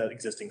 to that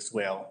existing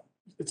swale.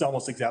 It's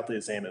almost exactly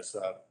the same as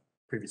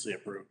previously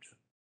approved.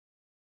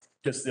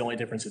 Just the only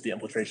difference is the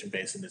infiltration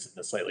basin is in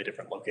a slightly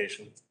different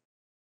location.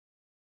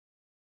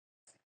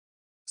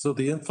 So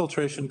the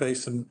infiltration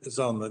basin is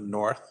on the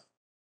north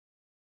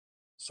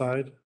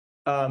side?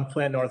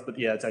 Plan north, but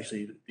yeah, it's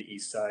actually the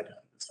east side.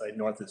 The side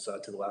north is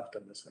to the left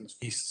on this one.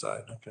 East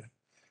side, okay.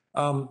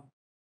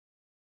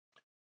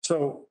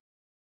 So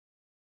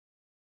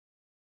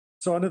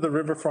under the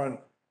riverfront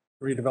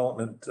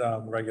redevelopment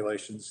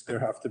regulations, there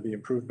have to be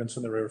improvements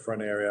in the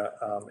riverfront area,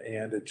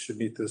 and it should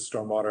meet the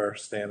stormwater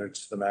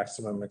standards to the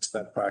maximum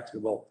extent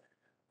practicable.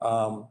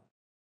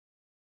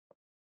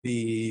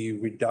 The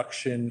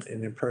reduction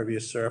in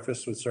impervious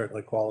surface would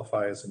certainly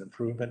qualify as an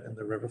improvement in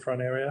the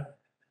riverfront area.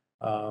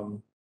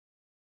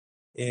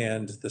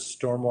 And the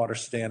stormwater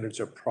standards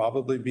are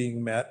probably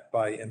being met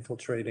by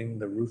infiltrating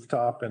the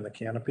rooftop and the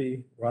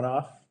canopy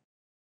runoff.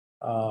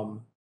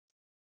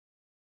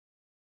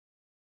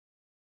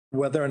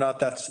 Whether or not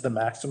that's to the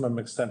maximum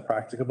extent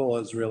practicable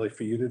is really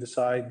for you to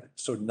decide.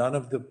 So none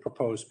of the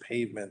proposed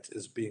pavement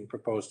is being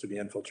proposed to be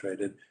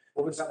infiltrated.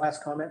 What was that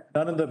last comment?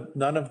 None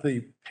of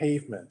the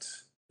pavement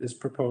is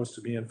proposed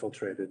to be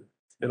infiltrated.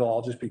 It'll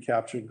all just be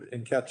captured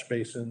in catch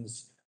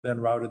basins, then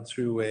routed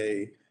through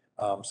a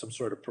some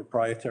sort of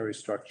proprietary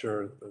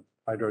structure,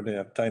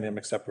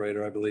 hydrodynamic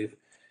separator, I believe,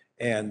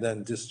 and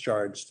then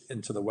discharged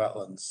into the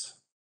wetlands.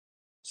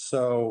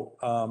 So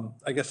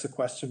I guess the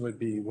question would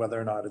be whether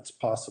or not it's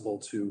possible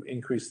to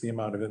increase the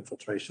amount of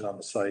infiltration on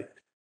the site.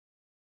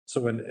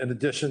 So in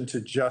addition to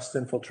just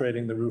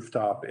infiltrating the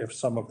rooftop, if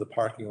some of the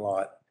parking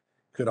lot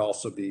could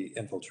also be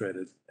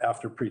infiltrated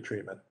after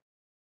pretreatment.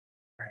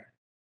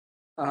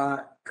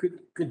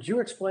 Could you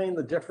explain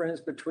the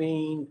difference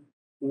between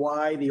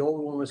why the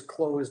old one was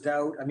closed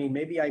out? I mean,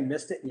 maybe I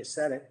missed it and you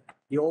said it.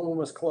 The old one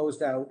was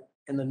closed out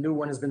and the new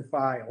one has been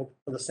filed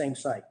for the same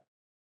site.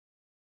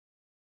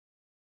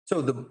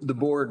 So the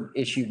board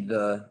issued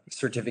the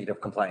certificate of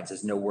compliance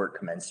as no work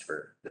commenced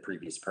for the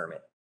previous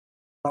permit.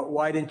 But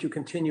why didn't you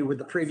continue with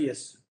the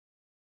previous?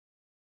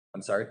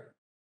 I'm sorry?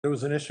 There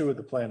was an issue with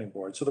the planning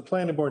board. So the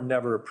planning board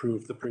never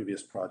approved the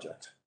previous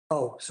project.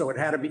 Oh, so it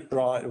had to be.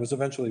 It was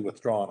eventually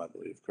withdrawn, I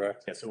believe,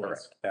 correct? Yes, it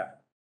was. Yeah,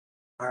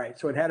 All right,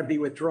 so it had to be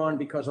withdrawn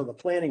because of the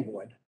planning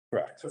board.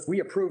 correct, We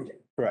approved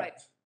it.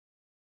 correct.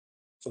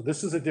 So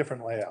this is a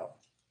different layout.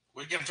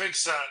 We can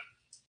fix that.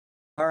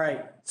 All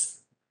right.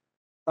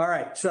 All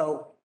right,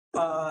 so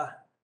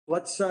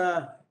let's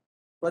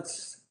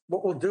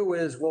what we'll do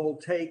is we'll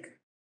take,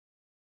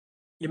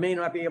 you may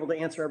not be able to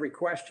answer every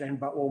question,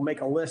 but we'll make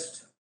a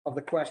list of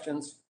the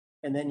questions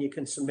and then you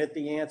can submit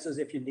the answers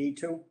if you need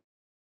to.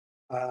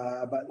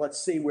 But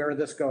let's see where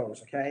this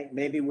goes, okay?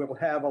 Maybe we'll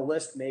have a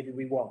list, maybe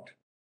we won't.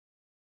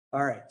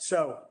 All right,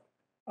 so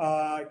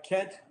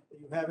Kent, do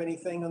you have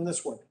anything on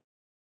this one?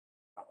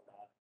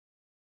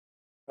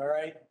 All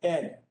right,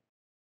 Ed.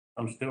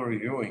 I'm still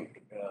reviewing.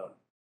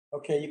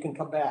 Okay, you can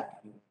come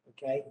back,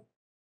 okay?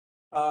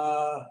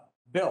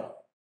 Bill,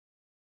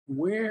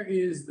 Where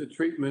is the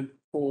treatment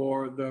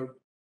for the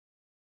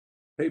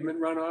pavement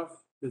runoff?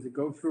 Does it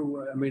go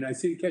through, I mean, I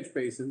see catch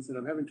basins and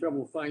I'm having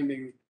trouble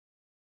finding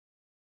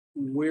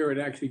where it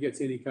actually gets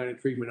any kind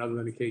of treatment other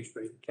than a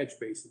catch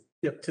basin.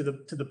 Yep, to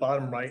the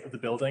bottom right of the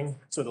building.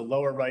 So the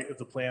lower right of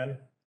the plan,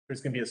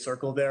 there's going to be a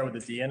circle there with a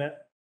D in it.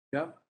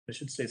 Yeah. It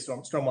should say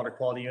stormwater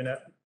quality unit.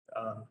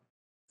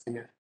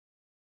 Yeah.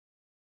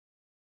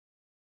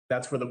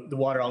 That's where the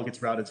water all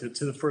gets routed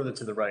to the further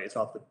to the right. It's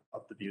off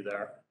the view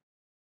there.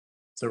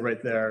 So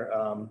right there,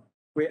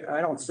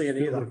 I don't see it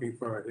Still either. looking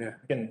for it, yeah.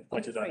 you can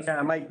point it out. Yeah,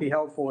 it might be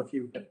helpful if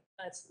you,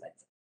 Is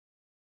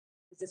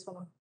this one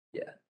on?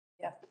 Yeah.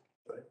 Yeah.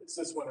 It's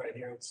this one right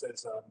here. It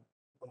says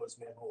proposed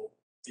manhole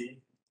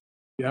D.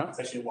 Yeah, It's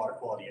actually a water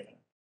quality unit.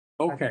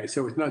 okay,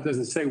 so it's not,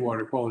 doesn't say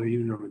water quality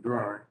even on the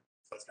drawing.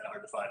 So it's kind of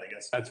hard to find, I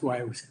guess. That's why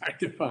it was hard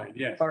to find,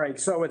 yes. all right,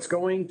 so it's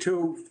going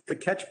to the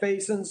catch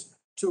basins,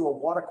 to a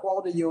water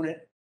quality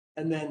unit,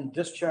 and then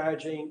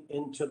discharging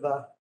into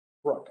the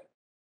brook.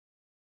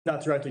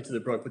 Not directly to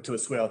the brook, but to a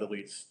swale that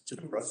leads to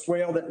the brook.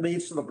 Swale that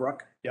leads to the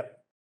brook. Yep.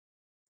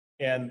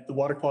 And the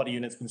water quality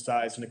unit's been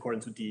sized in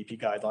accordance with DEP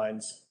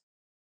guidelines.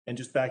 And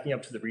just backing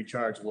up to the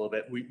recharge a little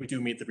bit, we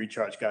do meet the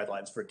recharge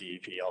guidelines for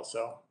DEP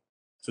also.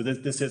 So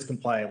this is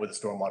compliant with the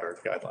stormwater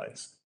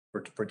guidelines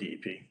for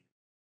DEP.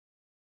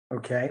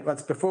 Okay,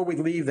 before we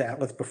leave that,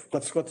 let's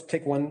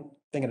take one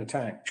thing at a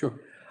time.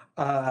 Sure.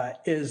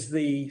 Is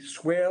the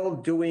swale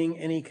doing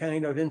any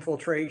kind of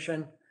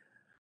infiltration?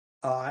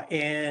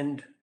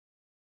 And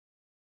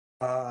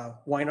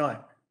why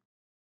not?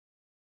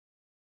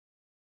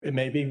 It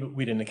may be, but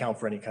we didn't account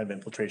for any kind of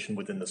infiltration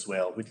within the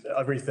swale.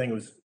 Everything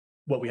was,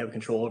 what we have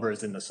control over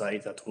is in the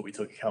site. That's what we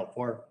took account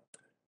for.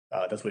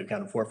 That's what we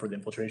accounted for the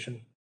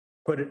infiltration.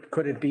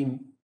 Could it be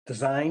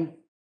designed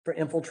for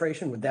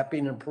infiltration? Would that be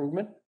an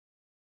improvement?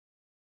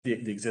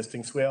 the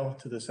existing swale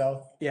to the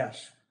south.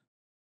 Yes.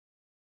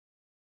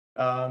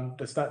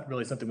 That's not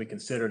really something we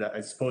considered.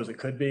 I suppose it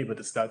could be, but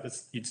it's not,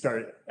 you'd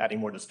start adding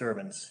more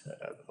disturbance,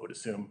 I would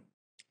assume,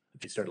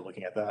 if you started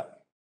looking at that.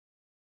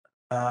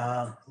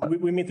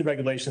 We meet the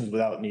regulations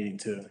without needing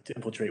to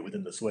infiltrate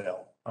within the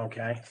swale.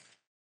 Okay.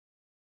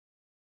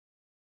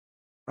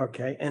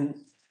 Okay, and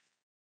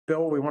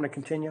Bill, we want to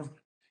continue?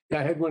 Yeah,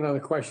 I had one other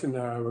question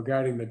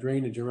regarding the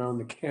drainage around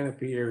the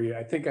canopy area.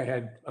 I think I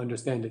had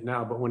understand it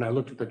now, but when I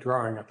looked at the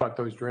drawing, I thought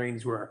those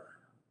drains were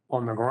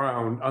on the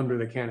ground under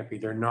the canopy.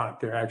 They're not.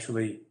 They're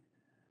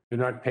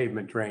not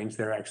pavement drains.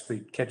 They're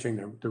actually catching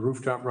the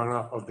rooftop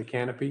runoff of the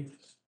canopy.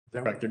 Is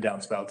that Correct, they're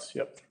downspouts,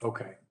 yep.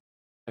 okay?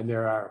 And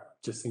there are,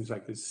 just seems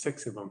like there's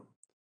 6 of them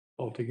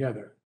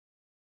altogether.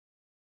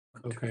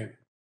 Okay.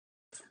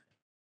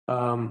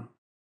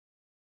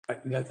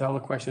 That's all the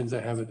questions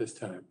I have at this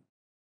time.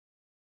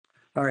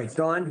 All right,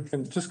 Don?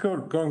 And just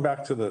going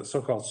back to the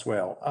so-called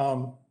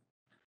swale.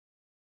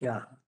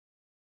 Yeah.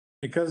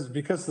 Because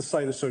the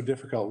site is so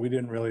difficult, we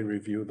didn't really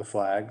review the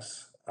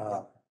flags.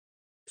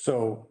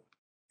 So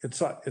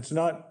it's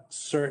not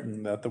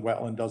certain that the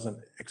wetland doesn't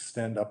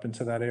extend up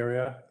into that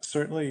area.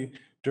 Certainly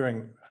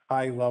during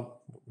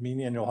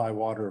mean annual high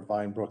water of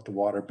Vine Brook, the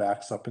water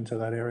backs up into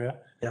that area.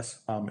 Yes.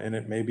 And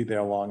it may be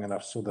there long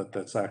enough so that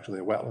that's actually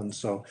a wetland.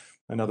 So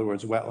in other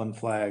words, wetland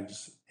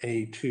flags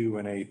A2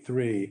 and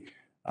A3,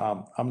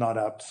 I'm not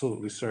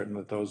absolutely certain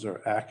that those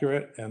are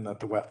accurate and that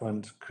the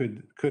wetland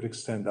could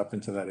extend up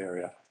into that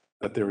area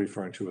that they're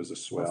referring to as a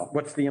swale.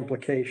 What's the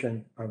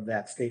implication of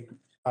that statement?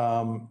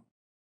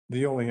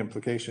 The only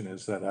implication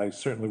is that I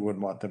certainly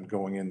wouldn't want them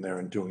going in there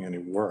and doing any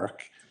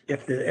work.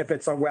 If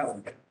it's a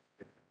wetland.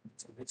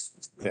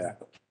 Yeah.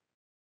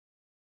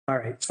 All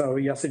right, so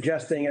you're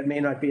suggesting it may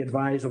not be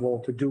advisable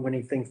to do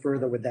anything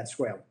further with that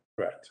swale?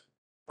 Correct.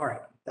 All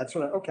right, that's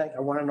what, okay,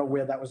 I want to know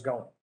where that was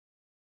going.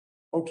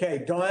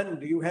 Okay, Don,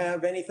 do you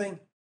have anything?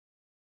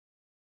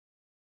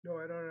 No,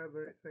 I don't have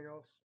anything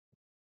else.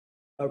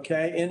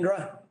 Okay,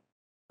 Indra?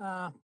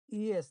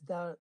 Yes,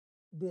 the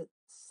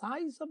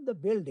size of the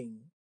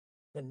building,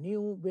 the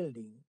new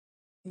building,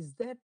 is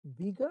that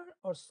bigger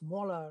or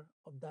smaller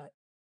of the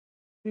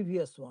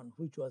previous one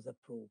which was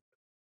approved?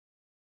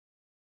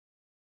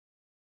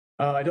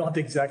 I don't have the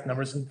exact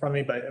numbers in front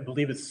of me, but I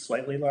believe it's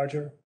slightly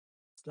larger.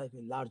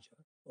 Slightly larger.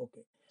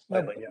 Okay. Now,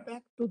 Slightly, going yeah.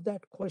 back to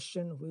that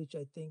question, which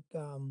I think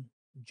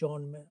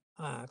John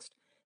asked,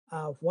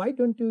 why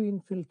don't you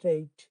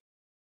infiltrate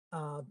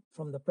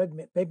from the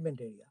pavement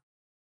area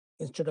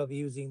instead of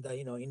using the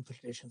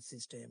infiltration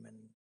system and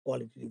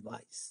quality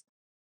device?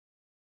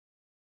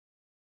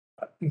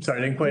 I'm sorry,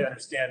 I didn't quite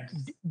understand.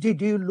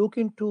 Did you look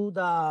into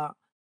the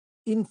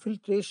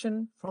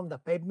infiltration from the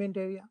pavement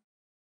area?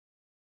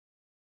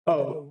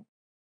 Oh,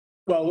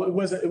 well, it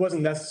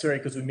wasn't necessary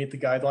because we meet the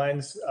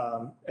guidelines,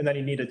 and then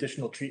you need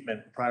additional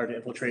treatment prior to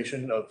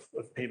infiltration of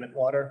pavement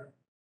water.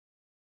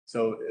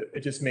 So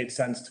it just made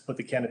sense to put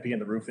the canopy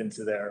and the roof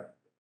into there,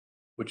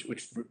 which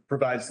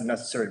provides the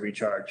necessary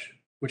recharge,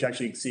 which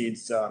actually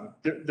exceeds,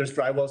 there's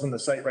dry wells on the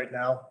site right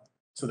now.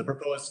 So the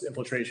proposed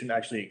infiltration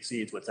actually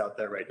exceeds what's out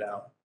there right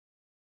now.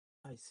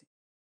 I see.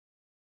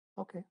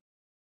 Okay,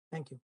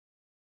 thank you.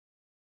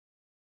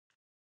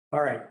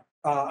 All right,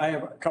 I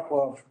have a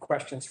couple of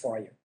questions for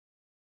you.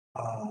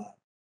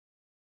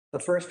 The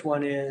first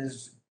one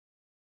is,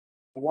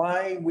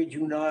 why would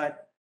you not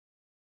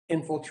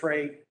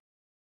infiltrate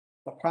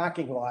the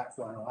parking lot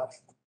runoff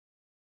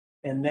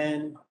and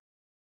then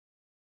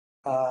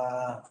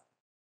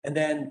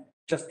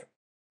just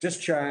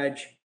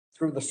discharge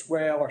through the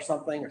swale or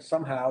something, or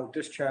somehow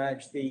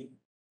discharge the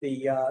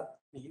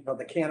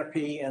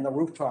canopy and the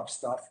rooftop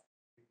stuff?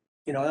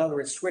 In other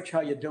words, switch how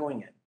you're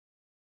doing it.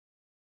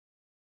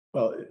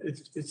 Well,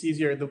 it's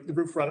easier. The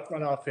roof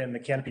runoff and the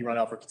canopy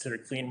runoff are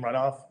considered clean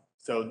runoff,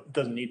 so it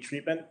doesn't need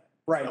treatment.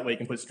 Right. That way you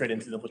can put it straight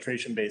into the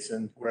infiltration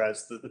basin,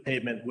 whereas the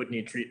pavement would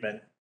need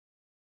treatment.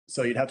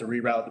 So you'd have to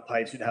reroute the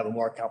pipes. You'd have a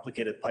more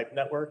complicated pipe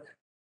network.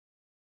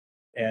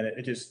 And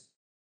it just.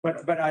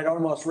 But I'd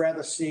almost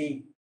rather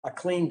see a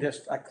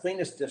cleanest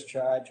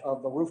discharge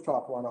of the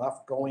rooftop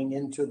runoff going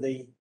into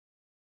the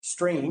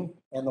stream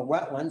and the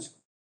wetlands,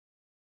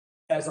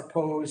 as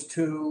opposed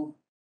to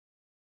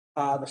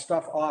the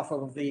stuff off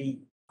of the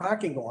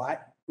parking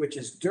lot, which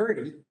is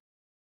dirty.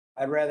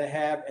 I'd rather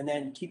have, and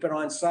then keep it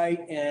on site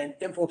and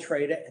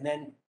infiltrate it, and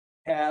then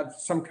have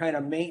some kind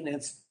of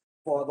maintenance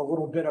for the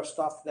little bit of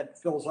stuff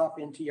that fills up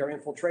into your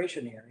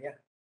infiltration area.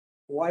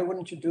 Why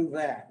wouldn't you do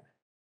that?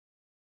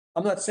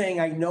 I'm not saying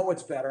I know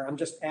it's better. I'm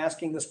just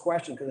asking this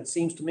question because it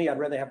seems to me I'd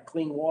rather have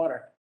clean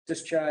water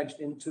discharged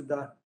into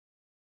the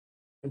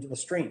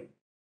stream.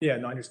 Yeah,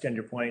 no, I understand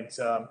your point.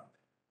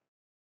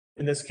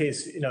 In this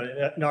case, in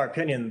our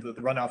opinion, the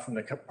runoff from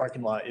the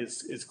parking lot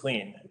is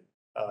clean,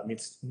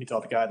 meets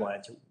all the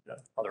guidelines,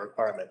 all the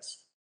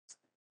requirements.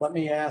 Let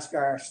me ask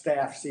our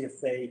staff, see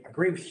if they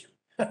agree with you.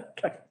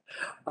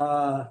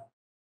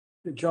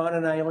 John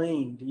and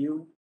Eileen,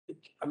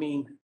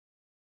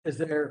 is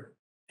there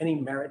any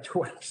merit to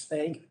what I'm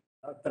saying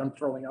that I'm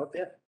throwing out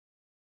there?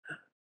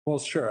 Well,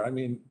 sure. I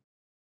mean,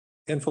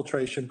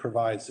 infiltration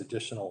provides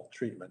additional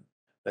treatment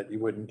that you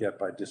wouldn't get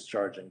by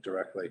discharging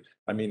directly.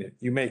 I mean,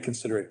 you may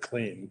consider it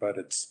clean, but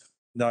it's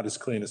not as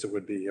clean as it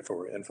would be if it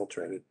were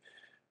infiltrated.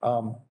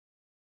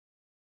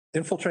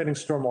 Infiltrating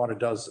stormwater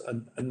does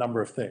a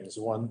number of things.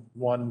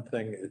 One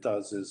thing it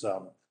does is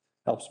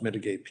helps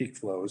mitigate peak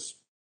flows.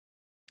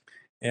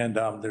 And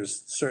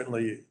there's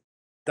certainly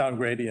down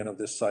gradient of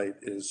this site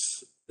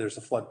there's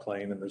a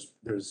floodplain, and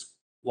there's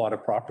a lot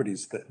of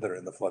properties that are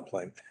in the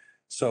floodplain.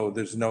 So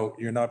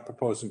you're not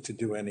proposing to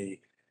do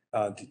any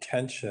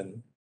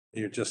detention.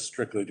 You're just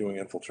strictly doing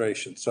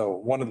infiltration. So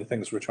one of the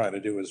things we're trying to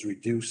do is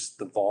reduce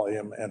the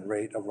volume and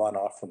rate of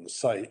runoff from the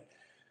site.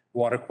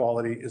 Water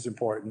quality is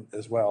important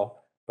as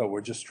well, but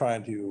we're just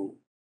trying to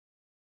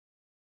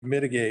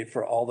mitigate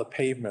for all the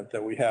pavement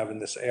that we have in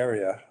this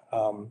area.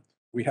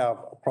 We have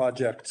a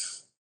project,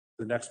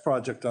 the next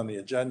project on the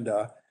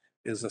agenda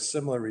is a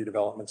similar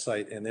redevelopment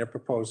site, and they're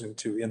proposing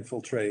to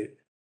infiltrate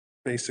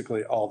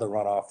basically all the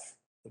runoff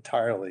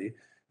entirely,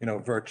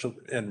 virtual,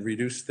 and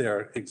reduce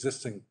their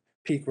existing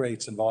peak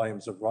rates and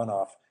volumes of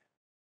runoff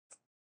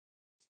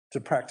to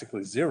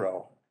practically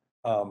zero.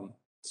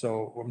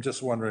 So I'm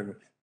just wondering,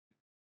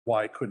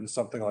 why couldn't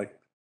something like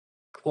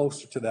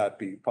closer to that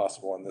be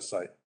possible on this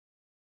site?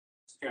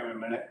 Mr.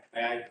 Chairman,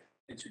 may I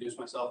introduce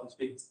myself and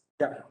speak?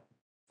 Yeah.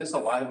 Is this a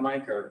live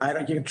mic or? I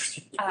don't think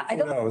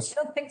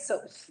so.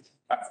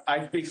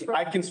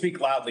 I can speak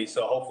loudly,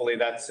 so hopefully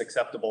that's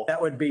acceptable.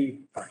 That would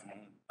be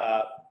fine.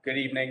 Good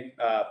evening,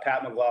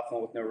 Pat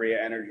McLaughlin with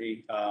Noria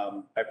Energy.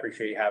 I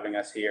appreciate you having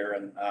us here.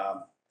 And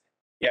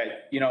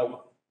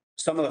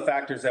some of the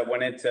factors that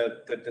went into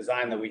the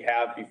design that we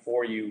have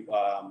before you,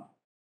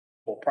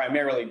 well,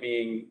 primarily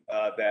being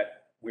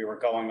that we were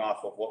going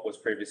off of what was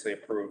previously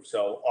approved.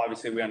 So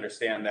obviously we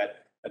understand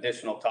that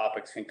additional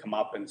topics can come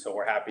up, and so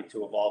we're happy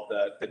to evolve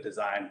the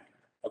design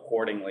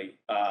accordingly.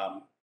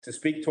 To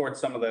speak towards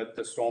some of the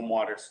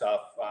stormwater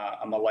stuff,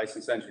 I'm a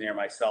licensed engineer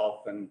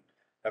myself and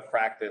have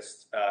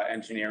practiced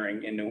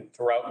engineering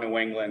throughout New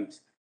England.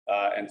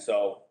 And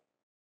so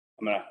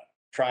I'm going to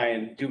try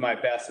and do my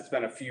best. It's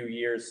been a few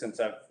years since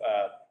I've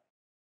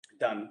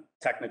done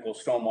technical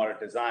stormwater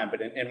design,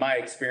 but in my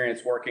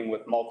experience working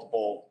with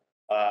multiple,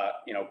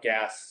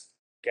 gas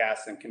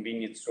and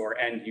convenience store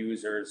end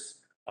users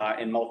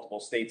in multiple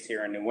states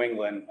here in New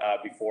England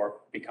before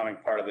becoming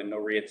part of the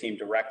Noria team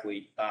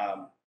directly,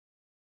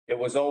 it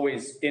was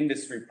always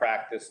industry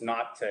practice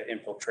not to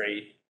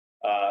infiltrate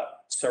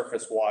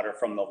surface water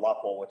from the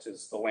LUPL, which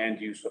is the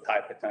land use with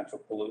high potential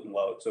pollutant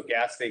load. So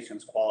gas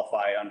stations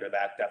qualify under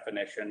that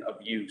definition of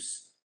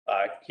use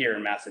here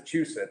in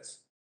Massachusetts.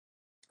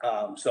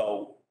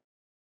 So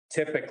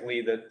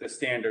typically the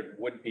standard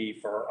would be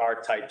for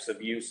our types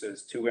of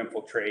uses to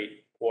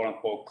infiltrate quote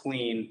unquote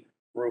clean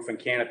roof and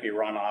canopy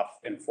runoff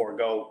and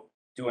forego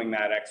doing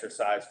that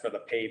exercise for the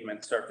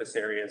pavement surface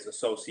areas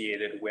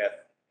associated with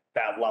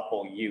that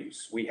LUPL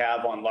use. We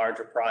have on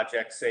larger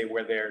projects, say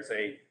where there's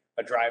a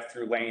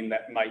drive-through lane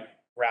that might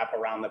wrap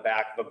around the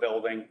back of a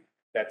building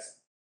that's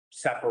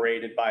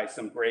separated by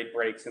some grade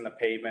breaks in the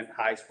pavement,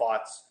 high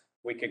spots,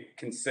 we could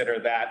consider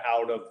that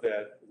out of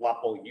the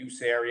LUPL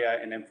use area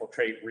and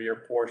infiltrate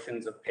rear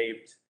portions of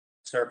paved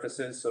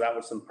surfaces. So that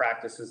was some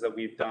practices that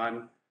we've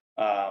done.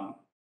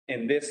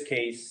 In this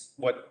case,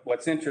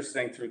 what's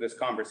interesting through this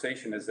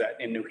conversation is that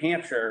in New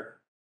Hampshire,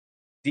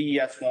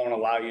 DES won't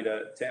allow you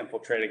to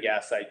infiltrate a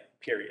gas site,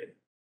 period.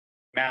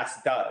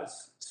 Mass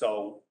does.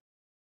 So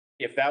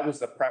if that was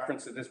the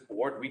preference of this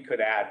board, we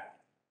could add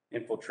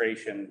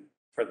infiltration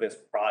for this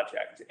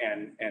project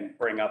and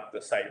bring up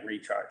the site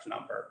recharge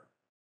number.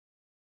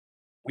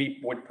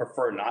 We would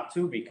prefer not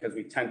to, because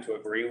we tend to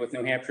agree with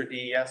New Hampshire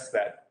DES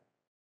that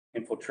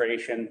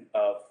infiltration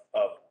of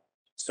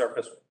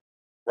surface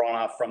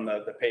runoff from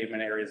the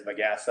pavement areas of a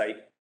gas site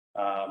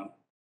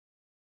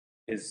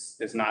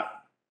is not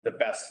the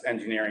best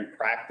engineering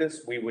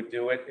practice. We would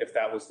do it if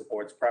that was the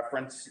board's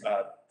preference.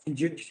 Can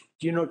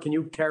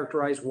you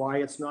characterize why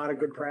it's not a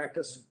good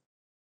practice?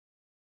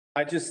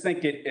 I just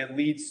think it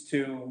leads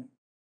to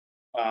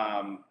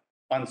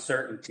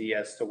uncertainty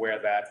as to where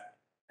that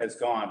has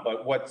gone.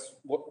 But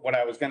what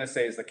I was going to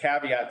say is the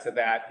caveat to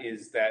that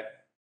is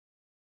that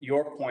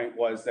your point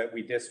was that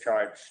we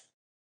discharge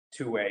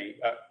to a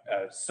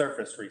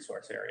surface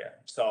resource area.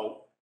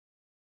 So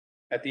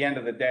at the end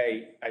of the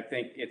day, I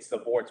think it's the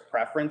board's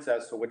preference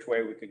as to which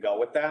way we could go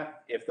with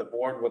that. If the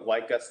board would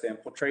like us to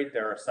infiltrate,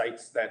 there are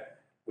sites that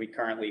we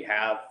currently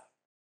have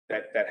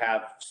that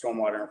have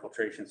stormwater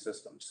infiltration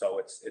systems. So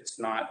it's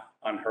not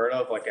unheard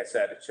of. Like I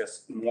said, it's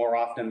just more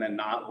often than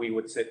not, we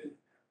would sit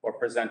or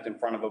present in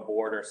front of a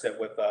board or sit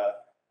with a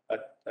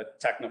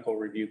technical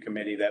review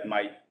committee that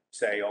might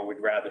say, oh, we'd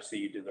rather see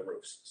you do the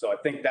roofs. So I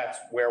think that's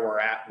where we're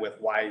at with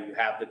why you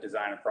have the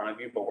design in front of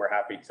you, but we're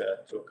happy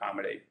to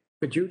accommodate.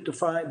 Could you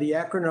define the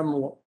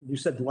acronym? You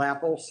said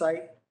LAPL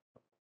site?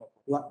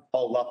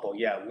 LUPL,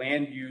 yeah,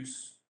 land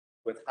use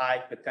with high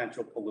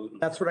potential pollutants.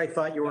 That's what I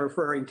thought you were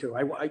referring to.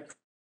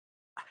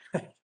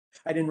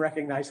 I didn't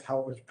recognize how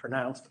it was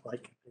pronounced.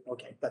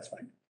 Okay, that's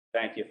fine.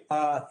 Thank you.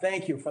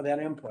 Thank you for that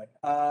input.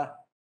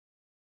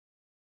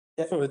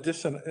 So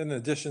in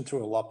addition to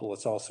Aluple,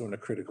 it's also in a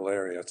critical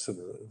area. It's in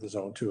the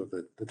zone 2 of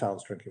the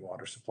town's drinking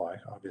water supply,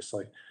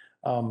 obviously.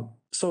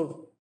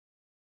 So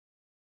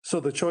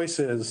the choice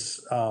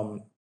is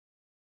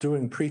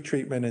doing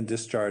pre-treatment and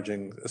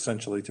discharging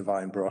essentially to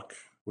Vine Brook,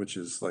 which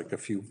is like a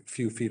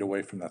few feet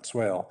away from that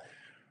swale,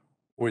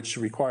 which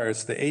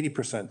requires the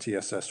 80%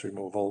 TSS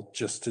removal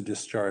just to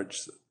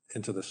discharge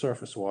into the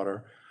surface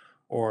water,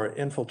 or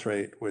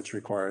infiltrate, which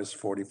requires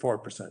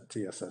 44%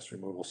 TSS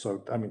removal.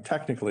 So, I mean,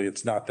 technically,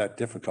 it's not that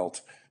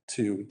difficult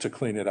to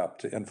clean it up,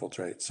 to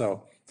infiltrate.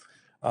 So,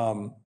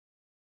 I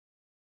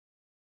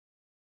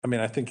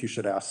mean, I think you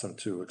should ask them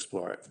to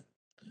explore it.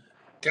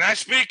 Can I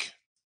speak?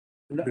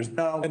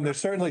 No, And there's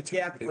certainly,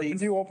 yeah, when please.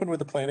 do you open with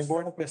the planning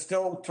board? We're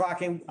still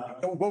talking.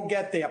 We'll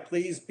get there.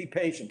 Please be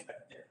patient.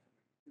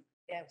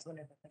 Yeah, it was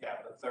whenever. Yeah,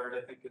 the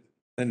 3rd, I think.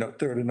 And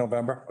 3rd of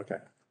November? Okay.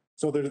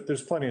 So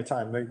there's plenty of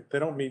time. They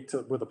don't meet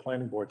with the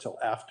planning board till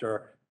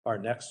after our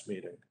next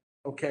meeting.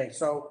 Okay,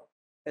 so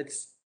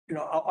it's,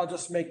 I'll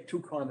just make 2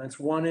 comments.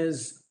 One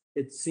is,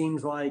 it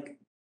seems like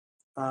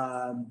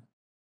that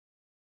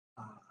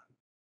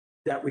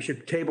we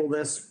should table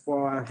this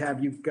for,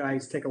 have you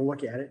guys take a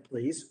look at it,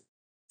 please.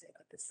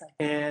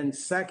 And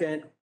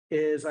second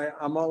is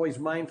I'm always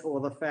mindful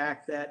of the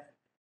fact that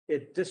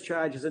it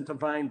discharges into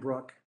Vine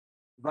Brook.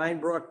 Vine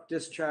Brook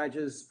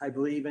discharges, I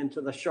believe,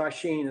 into the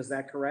Shawshene. Is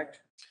that correct?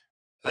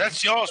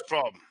 That's y'all's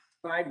problem.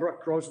 Vine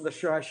Brook goes to the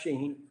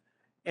Shawshene.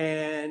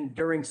 And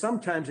during some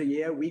times a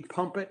year, we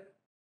pump it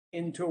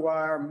into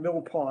our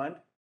mill pond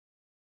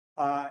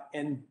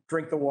and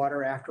drink the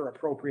water after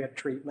appropriate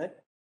treatment.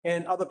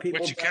 And other people.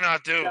 Which you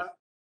cannot do.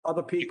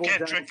 Other people. You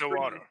can't drink the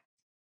downstream- water.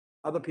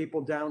 Other people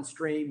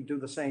downstream do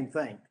the same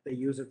thing. They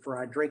use it for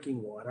our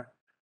drinking water.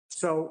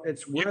 So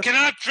it's worth. You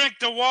cannot drink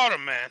the water,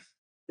 man.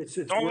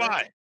 Don't worth-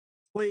 lie.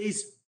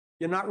 Please,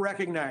 you're not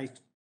recognized.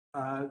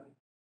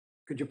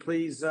 Could you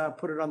please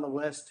put it on the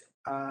list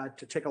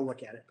to take a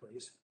look at it,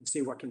 please, and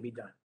see what can be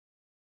done?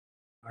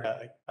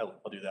 I'll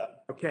do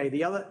that. Okay,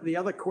 the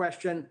other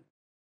question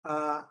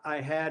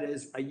I had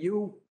is, are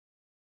you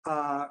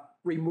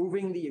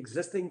removing the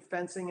existing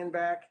fencing in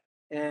back?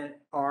 And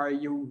are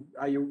you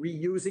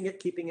reusing it,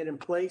 keeping it in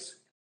place?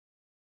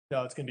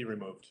 No, it's going to be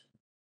removed.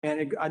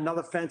 And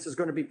another fence is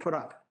going to be put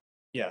up?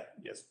 Yeah,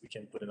 yes, we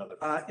can put another.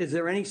 Is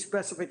there any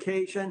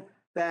specification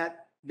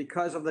that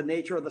because of the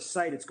nature of the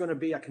site, it's going to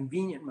be a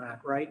convenient mark,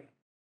 right?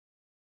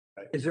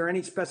 Right. Is there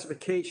any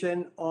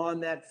specification on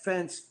that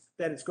fence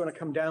that it's going to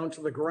come down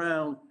to the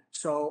ground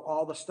so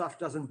all the stuff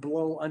doesn't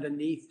blow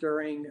underneath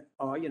during,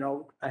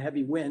 a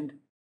heavy wind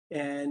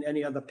and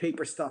any of the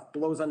paper stuff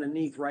blows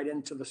underneath right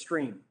into the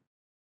stream?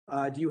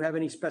 Do you have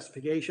any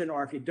specification,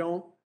 or if you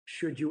don't,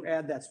 should you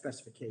add that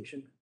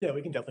specification? Yeah,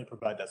 we can definitely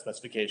provide that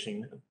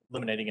specification,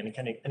 eliminating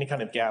any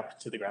kind of gap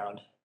to the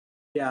ground.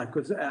 Yeah,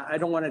 because I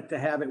don't want it to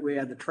have it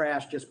where the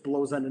trash just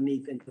blows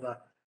underneath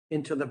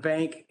into the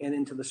bank and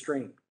into the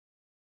stream.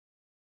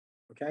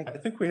 Okay, I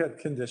think we had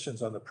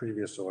conditions on the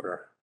previous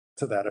order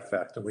to that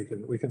effect, and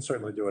we can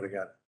certainly do it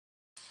again.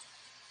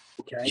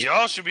 okay.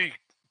 Y'all should be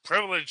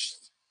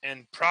privileged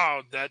and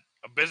proud that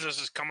a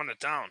business is coming to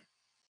town.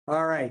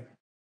 All right.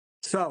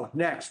 So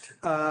next,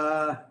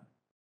 let's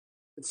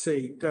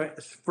see,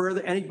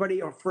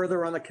 anybody or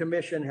further on the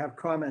commission have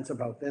comments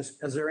about this?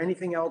 Is there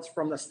anything else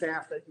from the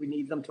staff that we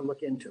need them to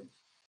look into?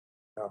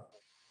 No.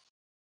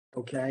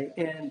 Okay,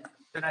 and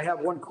then I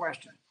have one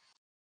question.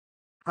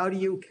 How do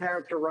you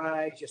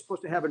characterize, you're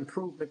supposed to have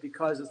improvement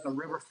because it's the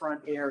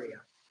riverfront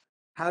area.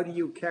 How do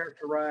you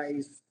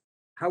characterize,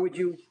 how would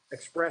you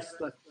express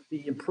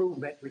the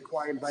improvement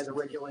required by the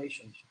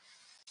regulations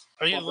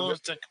Are you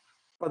lunatic?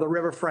 for the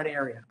riverfront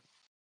area?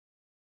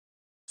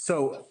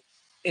 So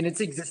in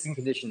its existing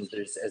conditions,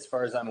 as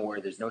far as I'm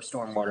aware, there's no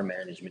stormwater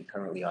management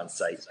currently on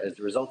site. As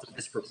a result of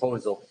this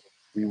proposal,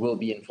 we will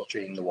be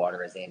infiltrating the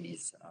water, as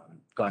Andy's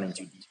gone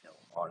into detail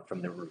on,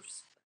 from the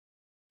roofs.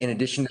 In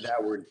addition to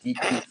that, we're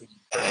decreasing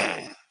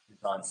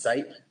on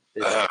site.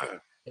 There's a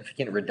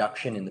significant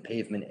reduction in the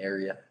pavement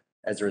area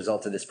as a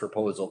result of this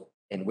proposal.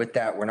 And with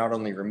that, we're not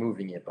only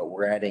removing it, but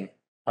we're adding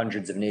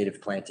hundreds of native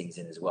plantings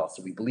in as well.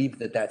 So we believe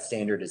that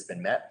standard has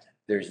been met.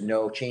 There's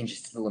no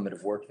changes to the limit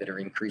of work that are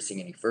increasing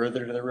any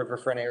further to the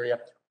riverfront area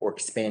or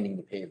expanding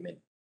the pavement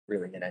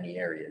really in any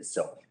areas.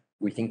 So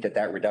we think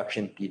that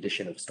reduction, the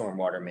addition of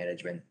stormwater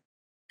management,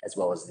 as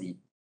well as the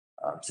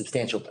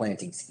substantial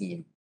planting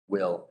scheme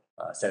will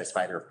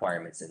satisfy the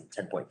requirements in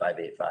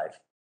 10.585.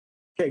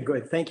 Okay,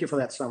 good. Thank you for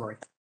that summary.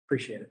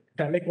 Appreciate it.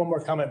 Can I make one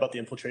more comment about the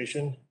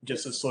infiltration,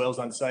 just as soils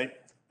on site?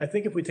 I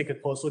think if we take a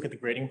close look at the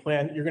grading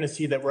plan, you're going to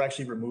see that we're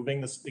actually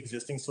removing the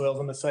existing soils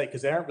on the site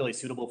because they aren't really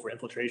suitable for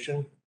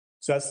infiltration.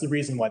 So that's the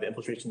reason why the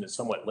infiltration is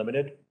somewhat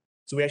limited.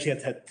 So we actually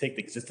have to take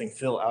the existing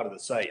fill out of the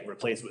site and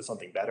replace it with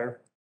something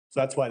better. So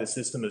that's why the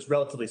system is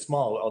relatively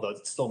small, although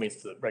it still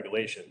meets the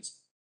regulations.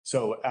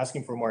 So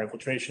asking for more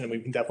infiltration, and we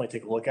can definitely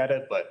take a look at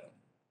it, but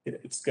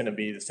it's going to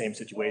be the same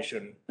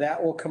situation.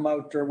 That will come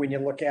out when you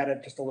look at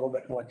it, just a little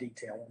bit more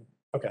detail.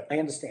 Okay. I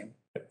understand.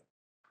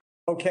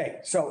 Okay,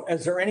 so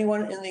is there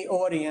anyone in the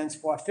audience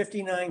for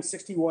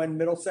 5961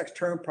 Middlesex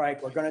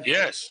Turnpike? We're going to.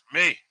 Yes,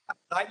 me.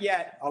 Not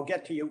yet. I'll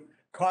get to you.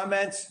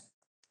 Comments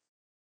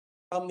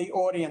from the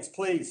audience,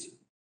 please.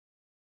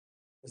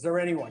 Is there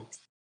anyone?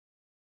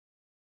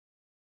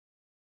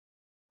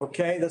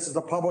 Okay, this is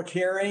a public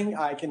hearing.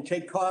 I can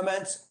take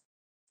comments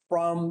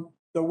from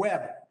the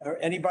web. Or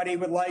anybody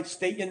would like,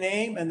 state your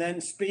name and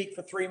then speak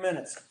for 3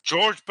 minutes.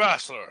 George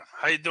Bassler.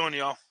 How you doing,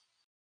 y'all?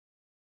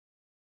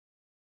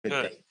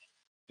 Good.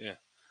 Yeah.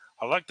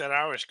 I like that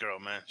Irish girl,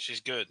 man. She's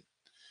good.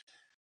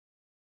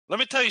 Let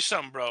me tell you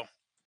something, bro.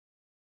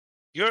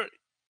 You're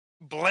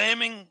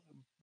blaming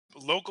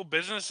local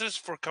businesses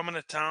for coming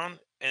to town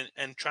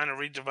and trying to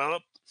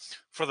redevelop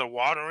for the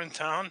water in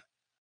town.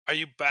 Are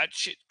you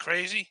batshit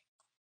crazy?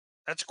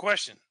 That's a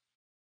question.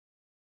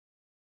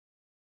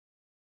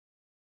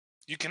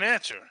 You can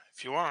answer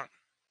if you want.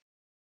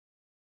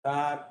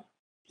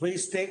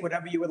 Please state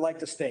whatever you would like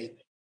to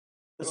state.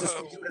 This is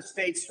for you to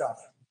state stuff.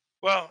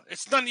 Well,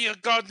 it's none of your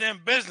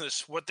goddamn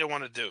business what they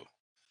want to do.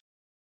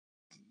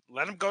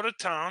 Let them go to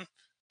town,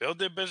 build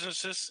their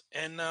businesses,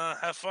 and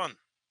have fun.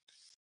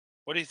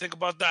 What do you think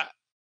about that?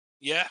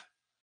 Yeah?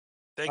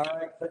 Thank you. All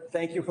right,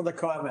 thank you for the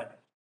comment.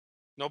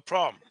 No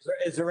problem.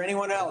 Is there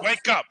anyone else?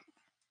 Wake up.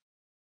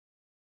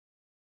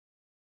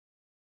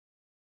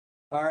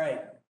 All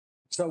right.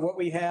 So what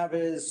we have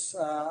is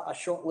a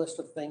short list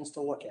of things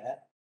to look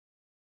at.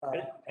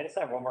 I just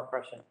have one more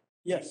question.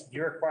 Yes. Do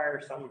you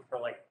require some for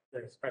like,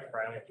 there's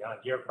Brian and John,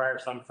 do you require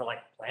some for like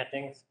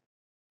plantings?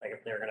 Like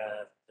if they're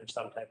gonna, there's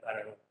some type, I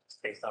don't know, it's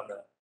based on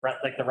the,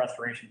 like the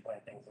restoration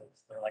plantings,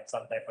 is there like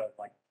some type of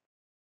like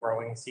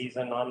growing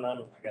season on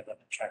them? I guess I have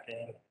to check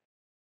in.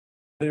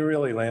 They're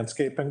really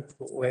landscape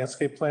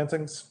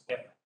plantings. Yeah.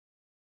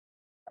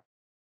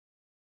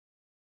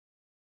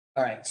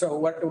 All right. So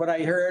what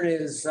I heard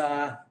is,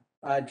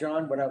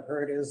 John, what I've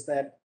heard is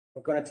that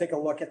we're going to take a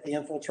look at the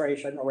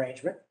infiltration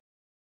arrangement.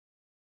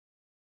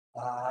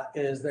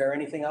 Is there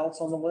anything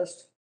else on the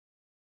list?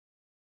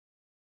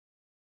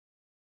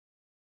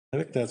 I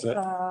think that's it.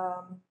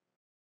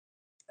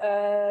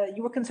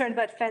 You were concerned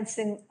about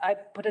fencing. I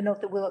put a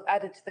note that we'll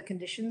add it to the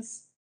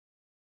conditions.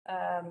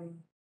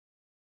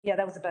 Yeah,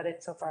 that was about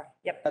it so far.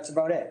 Yep. That's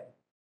about it.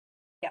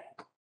 Yeah.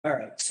 All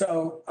right.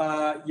 So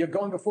you're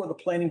going before the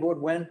planning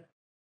board when?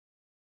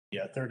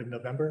 Yeah, 3rd of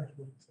November.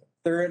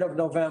 3rd of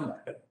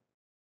November.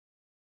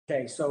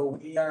 Okay, so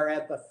we are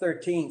at the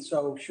 13th.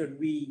 So should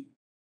we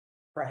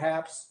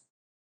perhaps,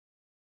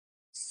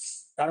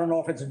 I don't know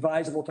if it's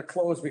advisable to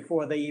close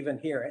before they even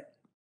hear it.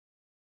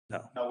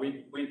 No,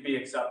 we'd be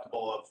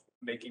acceptable of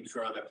making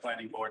sure that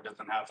planning board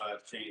doesn't have a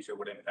change that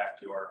would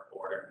impact your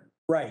order.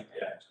 Right.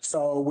 Yeah.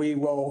 So we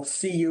will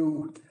see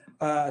you,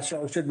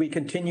 so should we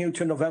continue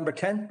to November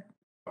 10th?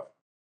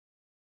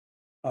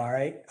 All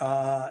right,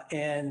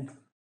 and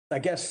I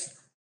guess,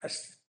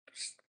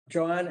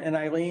 John and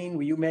Eileen,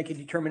 will you make a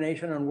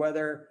determination on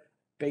whether,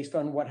 based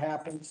on what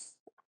happens,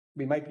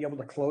 we might be able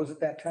to close at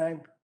that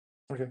time?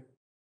 Okay.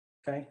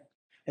 Okay,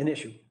 an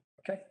issue,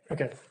 okay?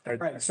 Okay. All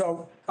right,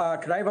 so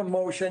could I have a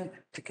motion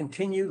to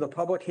continue the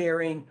public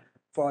hearing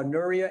for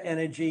Nuria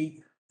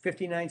Energy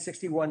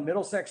 5961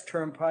 Middlesex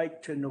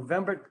Turnpike to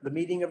November, the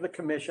meeting of the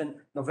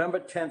commission, November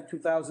 10th,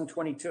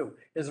 2022.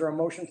 Is there a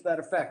motion to that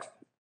effect?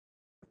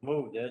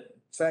 Moved it.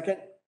 Second?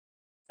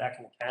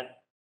 Second, Kent.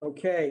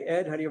 Okay,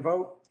 Ed, how do you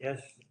vote?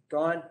 Yes.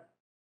 Don?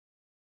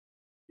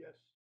 Yes.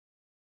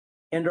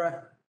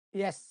 Indra?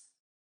 Yes.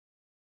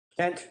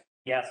 Kent?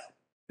 Yes.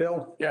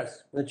 Bill?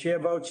 Yes. The chair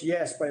votes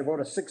yes by a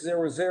vote of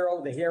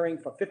 600. The hearing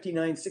for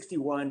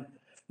 5961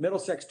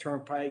 Middlesex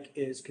Turnpike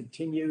is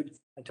continued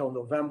until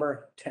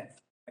November 10th.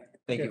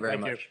 Thank you very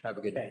thank you. much. Have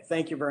a good day. Okay,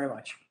 thank you very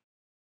much.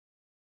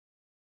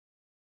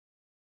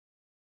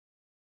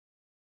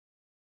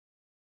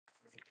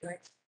 Okay.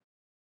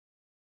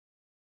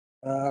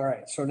 All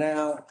right, so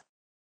now,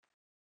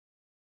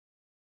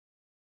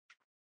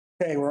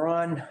 okay, we're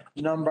on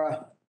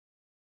number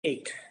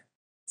 8.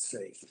 Let's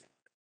see.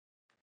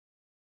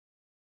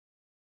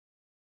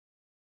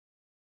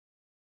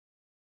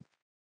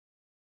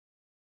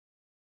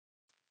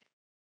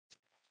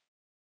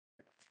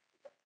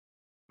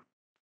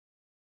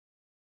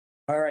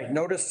 All right,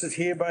 notice is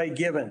hereby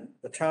given.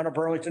 The Town of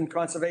Burlington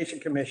Conservation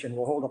Commission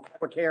will hold a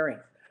public hearing.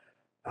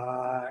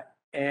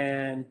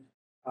 And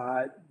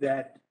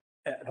that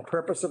the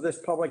purpose of this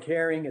public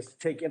hearing is to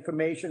take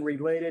information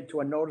related to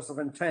a notice of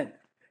intent.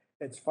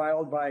 It's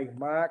filed by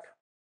Mark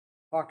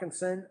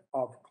Hawkinson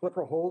of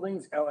Clipper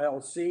Holdings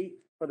LLC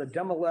for the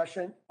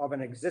demolition of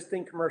an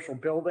existing commercial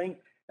building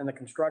and the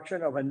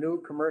construction of a new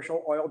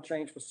commercial oil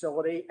change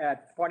facility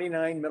at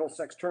 49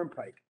 Middlesex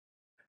Turnpike.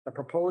 The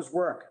proposed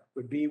work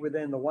would be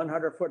within the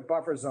 100-foot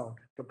buffer zone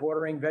to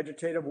bordering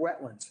vegetative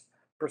wetlands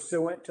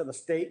pursuant to the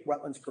State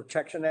Wetlands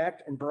Protection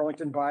Act and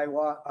Burlington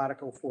Bylaw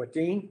Article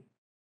 14.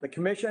 The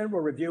commission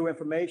will review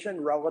information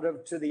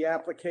relative to the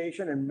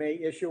application and may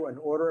issue an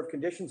order of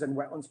conditions and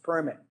wetlands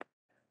permit.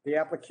 The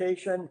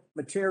application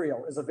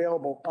material is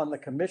available on the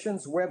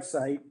commission's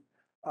website,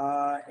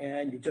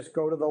 and you just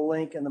go to the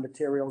link and the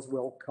materials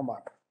will come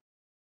up.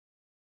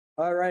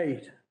 All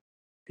right,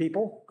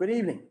 people, good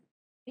evening.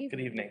 Good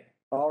evening.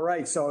 All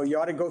right, so you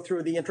ought to go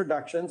through the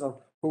introductions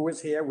of who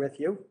is here with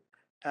you.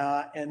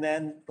 And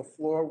then the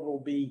floor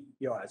will be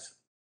yours.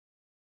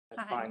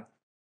 That's fine.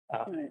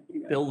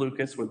 Bill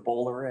Lucas with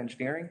Bowler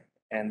Engineering,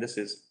 and this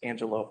is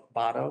Angela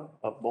Botto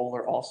of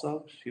Bowler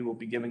also. She will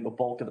be giving the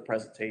bulk of the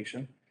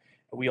presentation.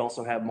 We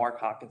also have Mark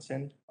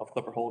Hawkinson of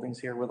Clipper Holdings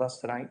here with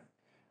us tonight.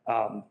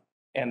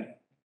 And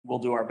we'll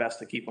do our best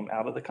to keep him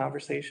out of the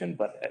conversation,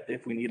 but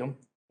if we need him,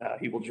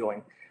 he will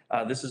join.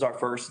 This is our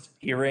first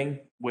hearing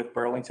with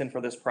Burlington for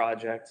this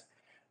project.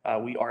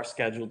 We are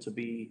scheduled to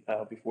be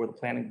before the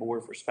planning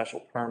board for special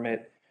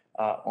permit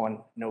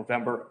on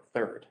November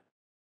 3rd.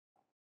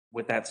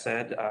 With that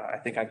said, I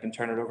think I can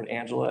turn it over to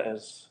Angela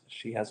as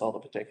she has all the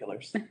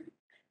particulars.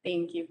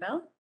 Thank you,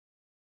 Bill.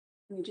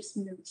 Let me just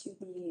move to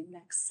the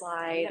next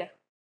slide.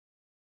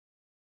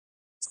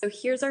 So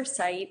here's our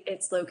site.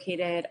 It's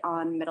located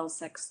on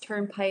Middlesex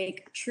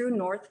Turnpike. True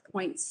north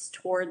points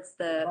towards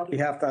the. You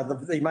have to,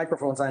 the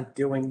microphones aren't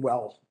doing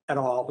well at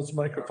all. Those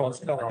microphones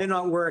don't They're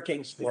not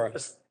working.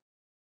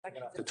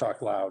 to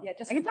talk loud. Yeah,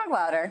 I can talk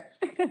louder.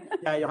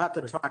 Yeah, you'll have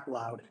to talk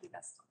loud.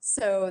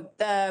 So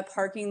the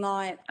parking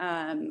lot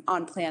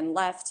on plan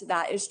left,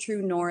 that is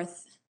true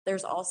north.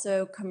 There's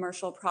also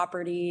commercial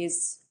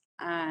properties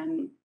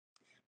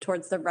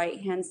towards the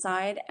right-hand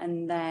side,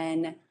 and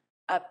then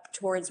up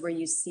towards where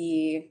you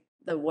see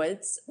the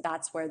woods,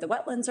 that's where the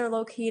wetlands are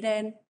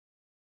located.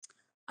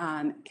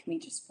 Can we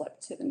just flip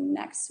to the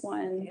next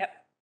one? Yep.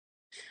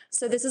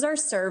 So this is our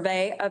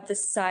survey of the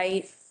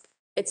site.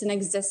 It's an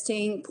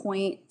existing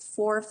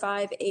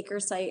 0.45 acre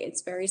site.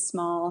 It's very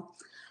small.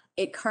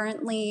 It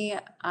currently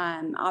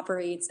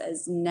operates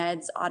as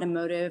Ned's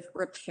Automotive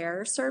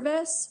Repair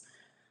Service.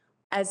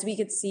 As we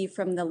could see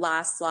from the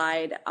last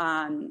slide,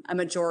 a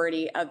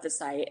majority of the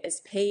site is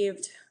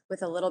paved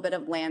with a little bit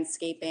of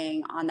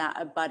landscaping on that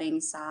abutting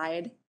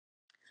side.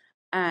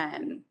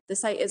 The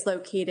site is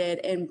located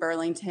in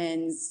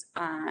Burlington's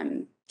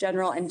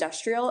General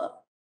Industrial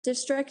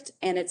District,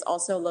 and it's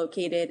also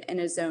located in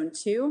a Zone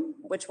 2,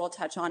 which we'll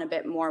touch on a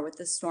bit more with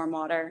the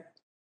stormwater.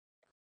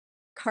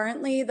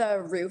 Currently,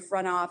 the roof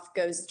runoff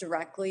goes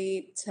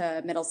directly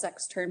to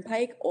Middlesex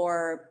Turnpike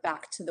or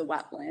back to the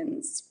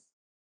wetlands.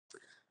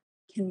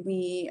 Can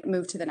we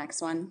move to the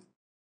next one?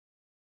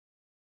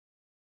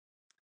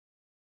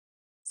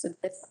 So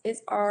this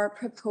is our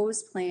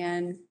proposed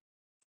plan.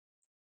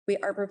 We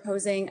are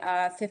proposing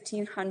a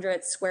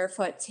 1,500 square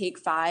foot Take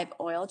 5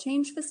 oil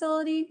change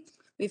facility.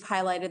 We've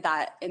highlighted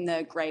that in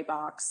the gray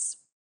box.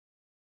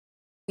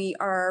 We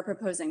are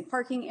proposing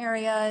parking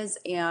areas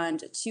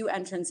and 2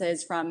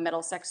 entrances from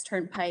Middlesex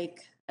Turnpike,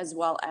 as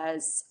well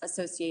as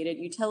associated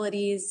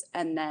utilities,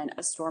 and then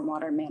a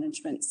stormwater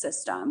management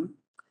system.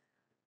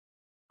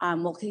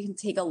 We'll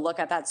take a look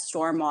at that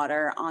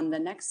stormwater on the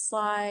next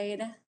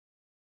slide.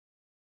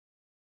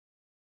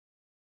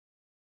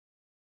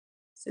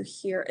 So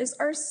here is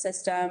our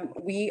system.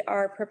 We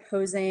are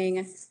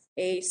proposing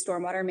a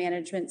stormwater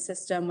management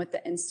system with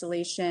the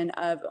installation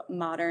of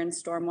modern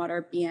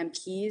stormwater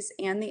BMPs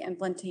and the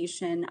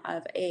implementation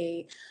of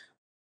a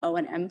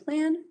O&M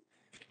plan.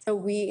 So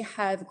we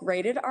have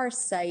graded our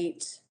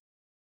site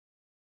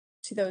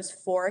to those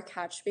 4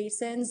 catch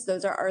basins.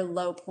 Those are our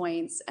low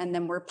points, and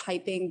then we're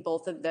piping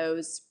both of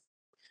those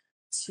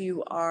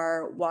to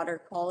our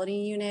water quality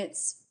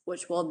units,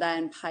 which will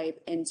then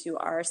pipe into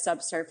our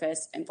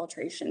subsurface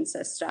infiltration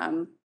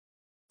system.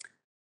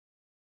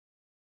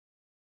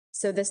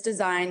 So this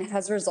design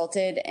has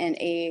resulted in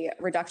a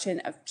reduction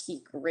of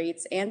peak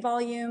rates and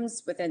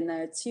volumes within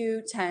the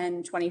 2,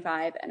 10,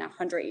 25, and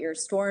 100-year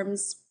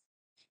storms.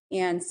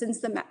 And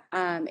since the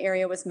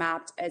area was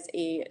mapped as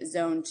a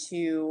Zone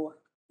 2,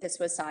 this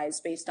was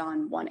sized based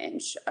on 1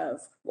 inch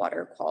of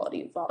water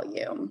quality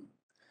volume.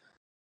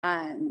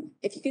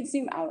 If you could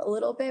zoom out a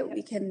little bit,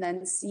 we can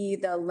then see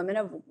the limit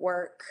of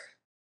work.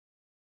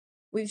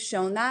 We've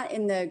shown that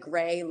in the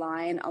gray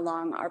line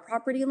along our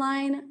property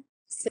line.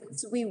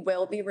 Since we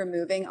will be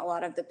removing a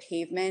lot of the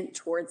pavement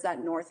towards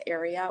that north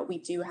area, we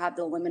do have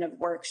the limit of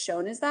work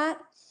shown as that.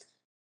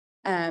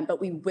 But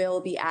we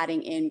will be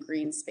adding in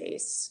green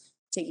space,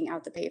 taking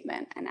out the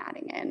pavement and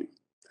adding in.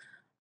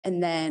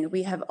 And then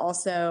we have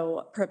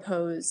also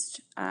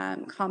proposed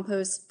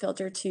compost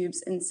filter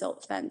tubes and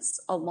silt fence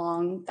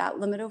along that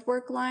limit of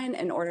work line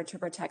in order to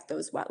protect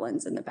those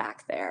wetlands in the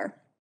back there.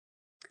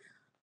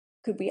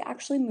 Could we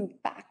actually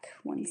move back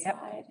one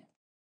slide?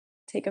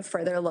 Take a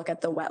further look at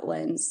the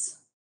wetlands.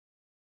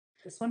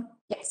 This one?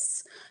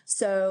 Yes.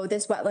 So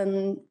this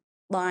wetland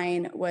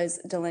line was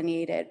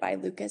delineated by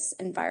Lucas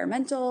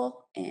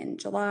Environmental in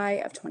July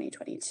of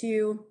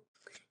 2022,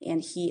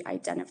 and he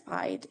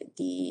identified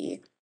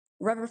the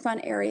riverfront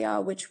area,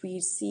 which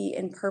we see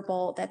in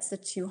purple. That's the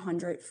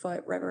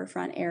 200-foot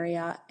riverfront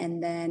area,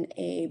 and then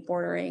a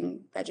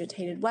bordering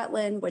vegetated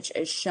wetland, which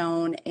is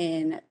shown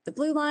in the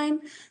blue line.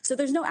 So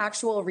there's no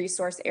actual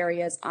resource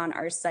areas on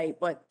our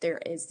site, but there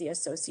is the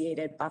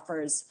associated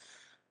buffers,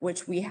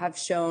 which we have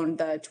shown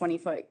the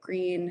 20-foot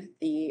green,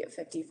 the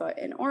 50-foot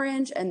in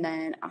orange, and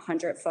then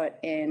 100-foot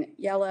in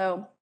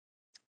yellow.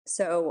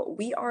 So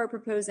we are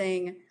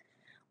proposing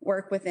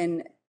work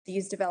within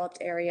these developed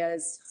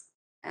areas,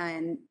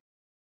 and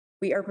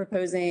we are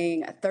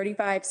proposing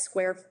 35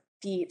 square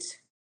feet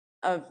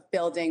of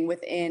building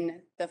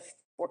within the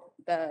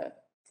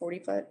 40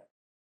 foot,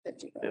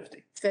 50 foot,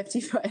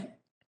 50 foot,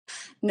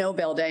 no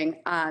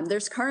building.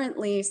 There's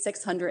currently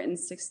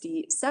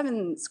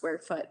 667 square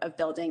foot of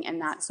building in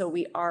that, so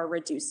we are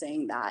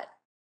reducing that.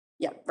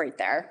 Yep, right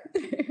there.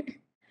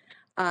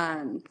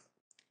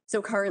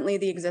 So currently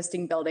the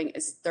existing building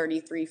is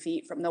 33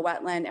 feet from the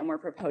wetland, and we're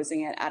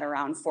proposing it at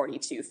around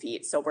 42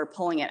 feet. So we're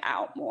pulling it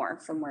out more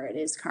from where it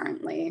is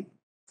currently.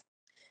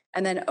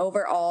 And then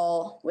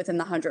overall, within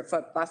the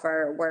 100-foot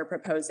buffer, we're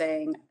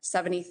proposing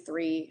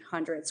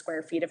 7,300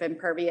 square feet of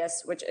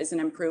impervious, which is an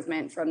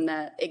improvement from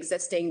the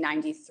existing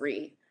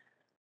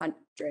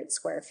 9,300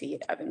 square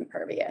feet of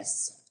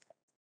impervious.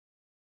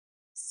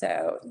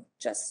 So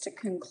just to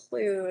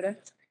conclude,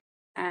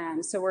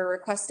 so we're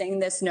requesting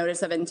this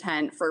notice of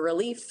intent for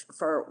relief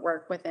for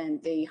work within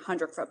the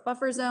 100-foot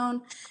buffer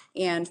zone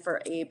and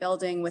for a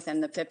building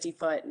within the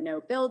 50-foot no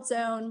build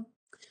zone.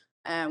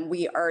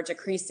 We are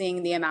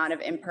decreasing the amount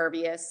of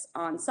impervious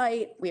on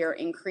site. We are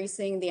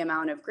increasing the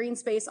amount of green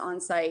space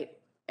on site,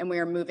 and we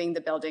are moving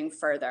the building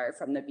further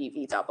from the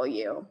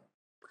BVW.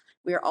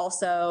 We are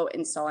also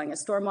installing a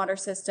stormwater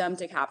system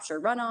to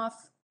capture runoff,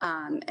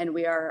 and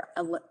we are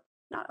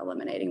not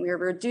eliminating, we are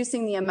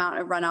reducing the amount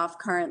of runoff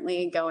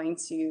currently going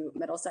to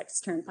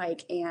Middlesex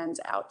Turnpike and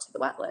out to the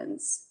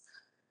wetlands.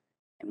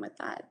 And with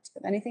that, do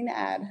you have anything to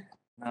add?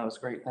 That was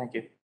great. Thank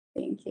you.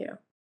 Thank you.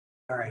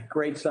 All right,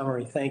 great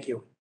summary. Thank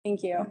you.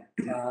 Thank you.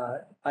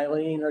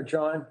 Eileen or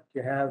John,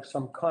 do you have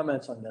some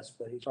comments on this,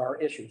 please,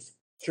 or issues?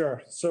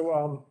 Sure.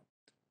 So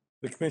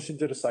the commission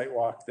did a site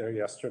walk there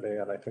yesterday,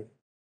 and I think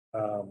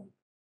it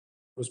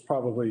was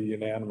probably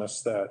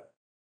unanimous that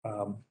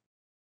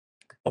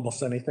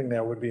almost anything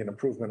there would be an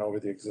improvement over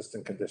the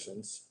existing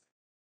conditions.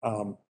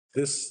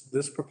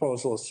 This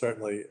proposal is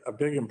certainly a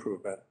big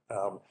improvement,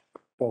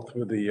 both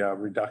with the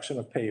reduction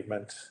of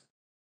pavement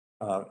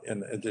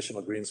and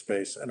additional green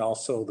space, and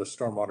also the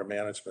stormwater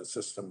management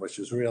system, which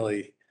is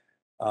really,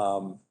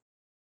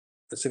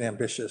 it's an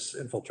ambitious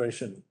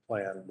infiltration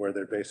plan where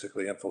they're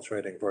basically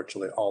infiltrating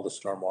virtually all the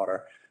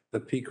stormwater. The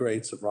peak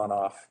rates of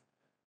runoff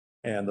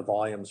and the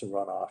volumes of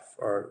runoff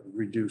are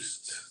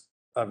reduced,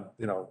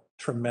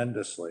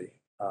 tremendously.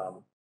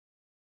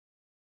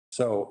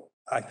 So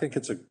I think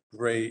it's a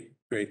great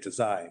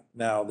design.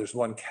 Now, there's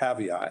one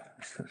caveat.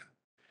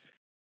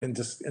 In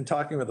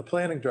talking with the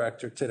planning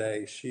director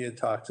today, she had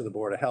talked to the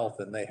Board of Health,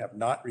 and they have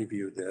not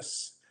reviewed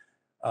this.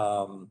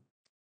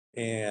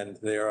 And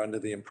they're under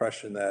the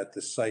impression that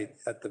the site,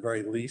 at the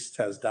very least,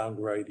 has down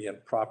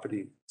gradient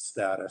property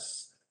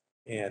status,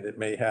 and it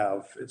may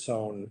have its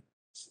own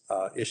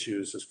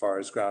issues as far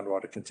as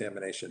groundwater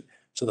contamination.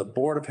 So the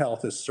Board of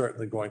Health is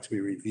certainly going to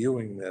be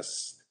reviewing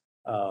this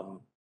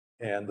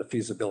and the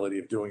feasibility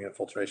of doing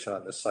infiltration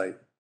on this site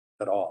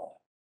at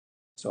all.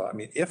 So, I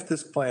mean, if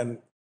this plan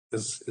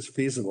is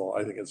feasible,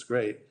 I think it's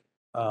great.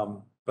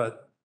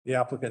 But the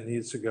applicant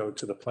needs to go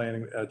to the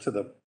planning, to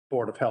the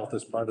Board of Health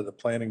as part of the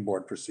planning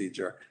board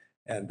procedure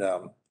and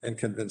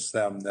convince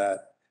them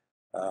that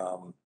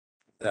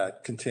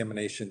that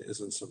contamination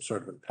isn't some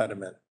sort of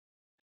impediment,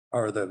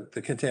 or the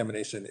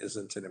contamination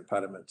isn't an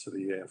impediment to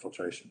the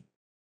infiltration.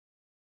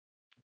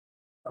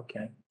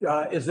 Okay.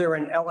 Is there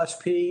an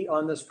LSP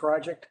on this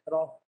project at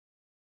all?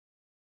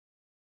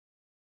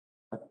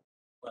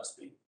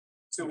 LSP.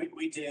 So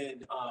we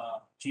did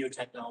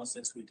geotech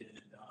analysis. We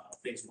did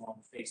phase 1,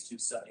 phase 2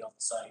 study on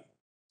the site.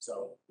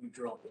 So we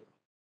drilled it.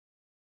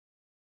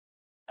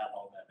 Have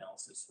all that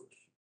analysis.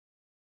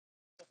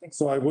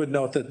 So I would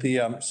note that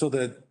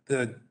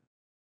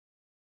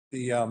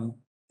the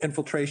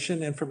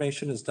infiltration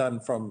information is done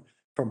from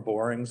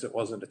borings. It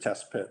wasn't a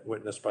test pit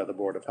witnessed by the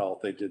Board of Health.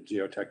 They did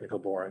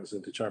geotechnical borings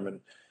and determined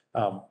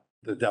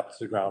the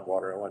depth of the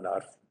groundwater and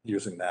whatnot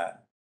using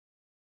that.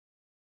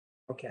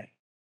 Okay.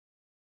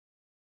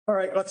 All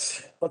right,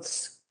 let's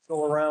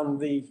go around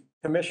the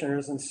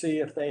commissioners and see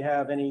if they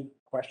have any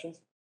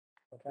questions.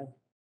 Okay.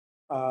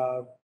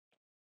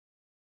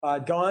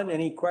 Don,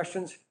 any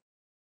questions?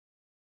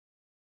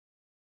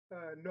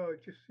 No,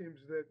 it just seems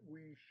that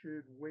we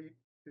should wait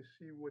to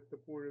see what the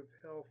Board of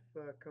Health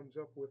comes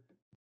up with.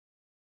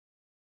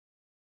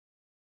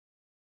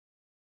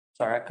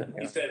 Sorry, I couldn't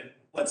hear. You said,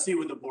 let's see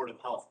what the Board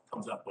of Health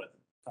comes up with.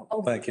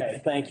 Oh, thank you.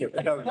 Okay, thank you.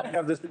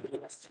 Have this.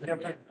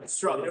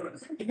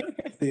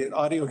 The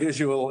audio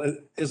visual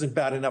isn't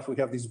bad enough. We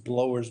have these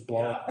blowers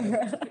blowing.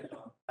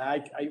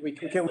 We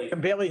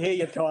can barely hear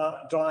you,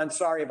 Don.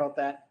 Sorry about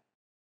that.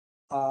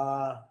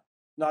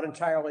 Not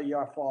entirely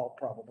your fault,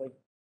 probably.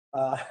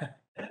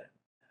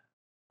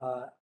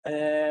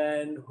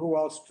 And who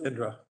else?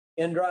 Indra,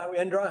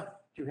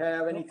 do you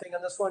have anything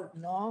on this one?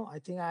 No, I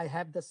think I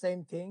have the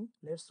same thing.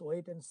 Let's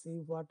wait and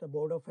see what the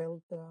Board of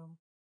Health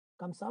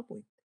comes up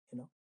with,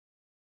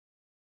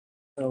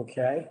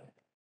 Okay.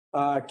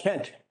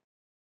 Kent.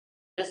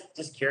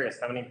 Just curious,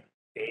 how many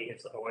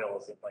days of oil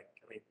is it, like,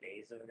 how many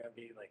days are there gonna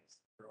be, like,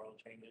 for oil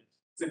changes?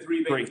 It's a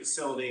three-bay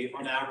facility,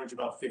 on average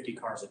about 50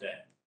 cars a day.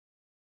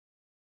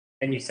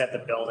 And you said the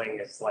building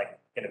is like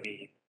gonna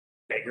be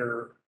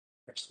bigger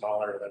or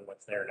smaller than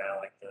what's there now,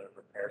 like the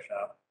repair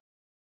shop?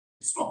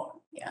 Smaller.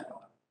 Yeah.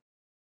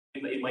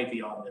 It might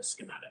be on the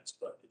schematics,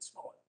 but it's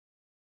smaller.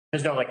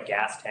 There's no like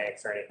gas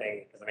tanks or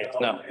anything, because I mean,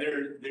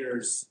 it's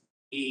There's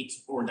 8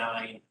 or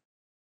 9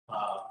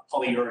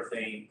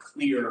 polyurethane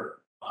clear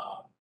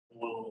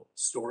oil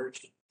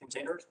storage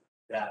containers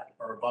that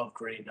are above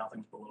grade,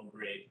 nothing's below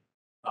grade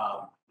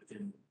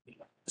within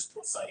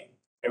the site.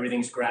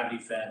 Everything's gravity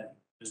fed.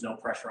 There's no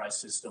pressurized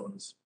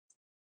systems.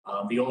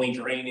 The only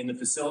drain in the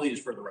facility is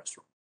for the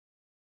restroom.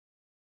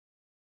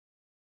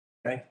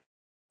 Okay.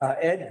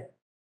 Ed?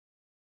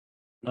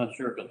 Not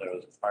sure because I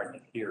was hard to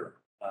hear.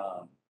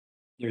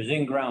 There's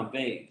in-ground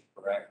bays,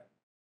 correct?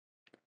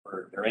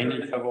 For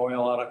drainage of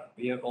oil out of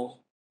vehicles?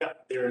 Yeah,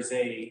 there's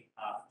a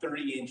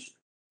 30-inch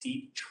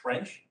deep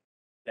trench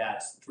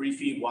that's 3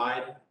 feet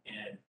wide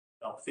and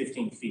about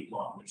 15 feet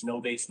long. There's no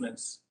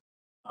basements,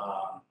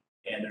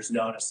 and there's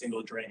not a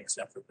single drain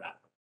except for that.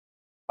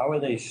 How are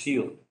they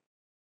sealed?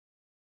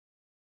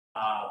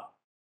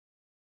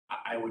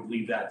 I would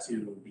leave that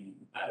to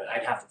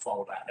I'd have to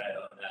follow that. I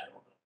don't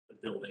know the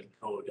building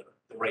code,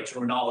 the right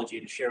terminology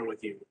to share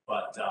with you,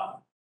 but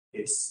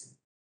it's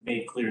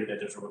made clear that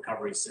there's a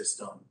recovery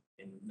system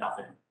and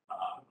nothing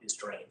is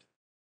drained.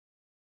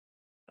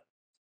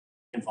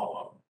 Can follow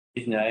up.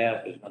 The reason I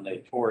ask is when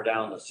they tore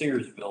down the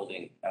Sears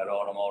building at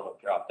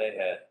Automotive Shop, they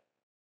had,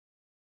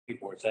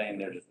 people were saying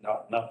there's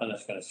nothing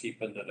that's gonna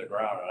seep into the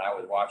ground, and I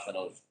was watching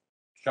those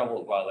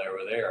shovels while they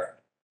were there.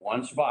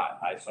 One spot,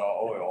 I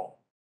saw oil,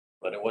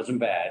 but it wasn't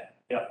bad.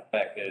 Yeah. The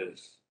fact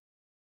is,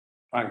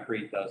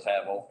 concrete does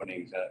have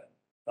openings that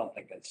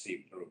something can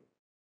seep through.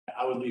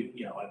 I would leave,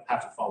 I'd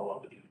have to follow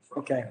up with you.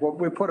 Okay, well,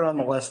 we put it on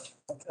the list.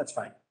 That's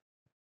fine.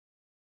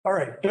 All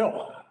right,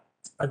 Bill.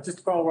 Just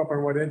to follow up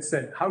on what Ed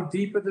said, how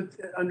deep are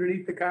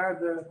underneath the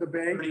car, the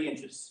bay? 30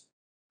 inches.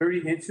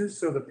 30 inches,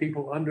 so the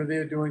people under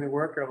there doing the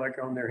work are like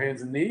on their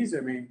hands and knees?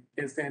 I mean,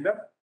 can't stand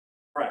up?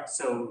 Correct.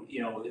 So,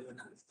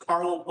 the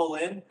car will pull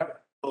in,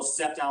 they'll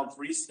step down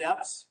 3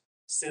 steps,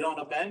 sit on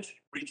a bench,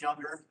 reach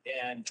under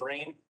and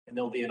drain, and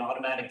there'll be an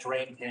automatic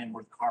drain pan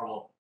where the car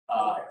will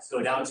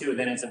go down to. And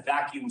then it's a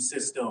vacuum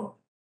system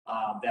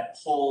that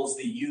pulls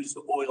the used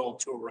oil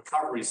to a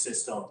recovery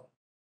system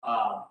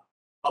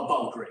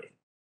above grade.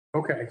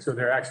 Okay, so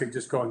they're actually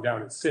just going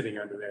down and sitting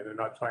under there. They're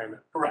not trying to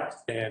Correct.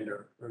 stand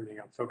or anything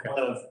else. Okay.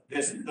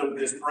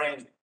 This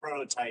brand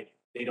prototype,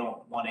 they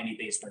don't want any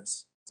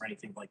basements or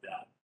anything like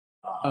that.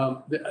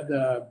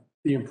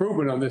 The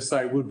improvement on this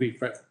site would be,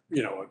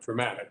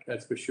 dramatic,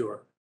 that's for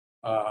sure.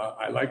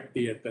 I like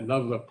the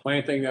level of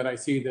planting that I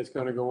see that's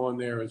going to go on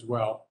there as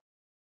well.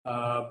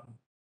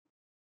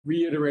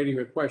 Reiterating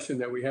the question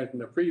that we had from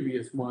the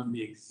previous one,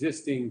 the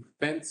existing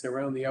fence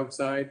around the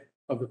outside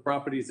of the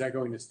property, is that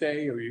going to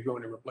stay or are you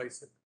going to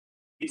replace it?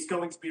 It's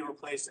going to be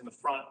replaced. In the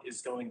front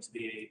is going to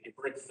be a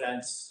brick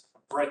fence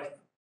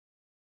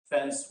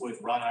with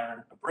wrought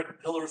iron,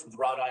 brick pillars with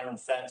wrought iron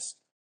fence.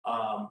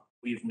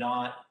 We've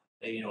not,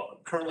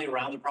 currently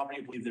around the property,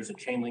 I believe there's a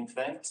chain link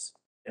fence,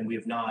 and we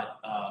have not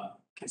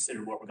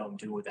considered what we're going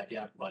to do with that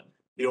yet. But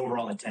the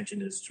overall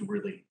intention is to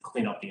really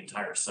clean up the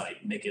entire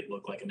site, make it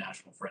look like a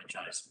national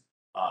franchise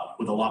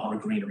with a lot more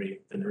greenery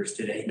than there is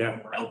today. Yeah.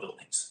 More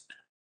outbuildings.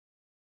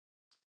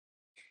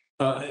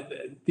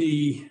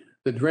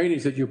 The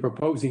drainage that you're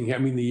proposing, I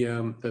mean,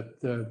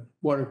 the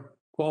water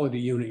quality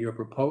unit you're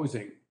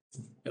proposing,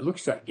 it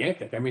looks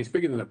gigantic. I mean, it's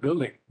bigger than a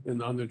building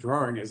on the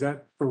drawing. Is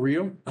that for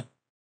real? Is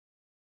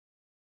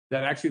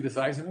that actually the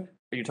size of it?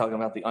 Are you talking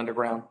about the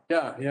underground?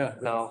 Yeah.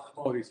 No.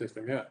 Quality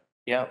system, yeah.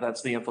 Yeah,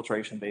 that's the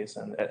infiltration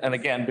basin. And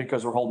again,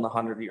 because we're holding a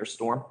 100-year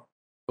storm.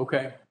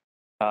 Okay.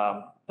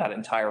 That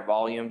entire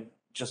volume,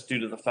 just due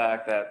to the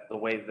fact that the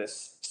way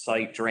this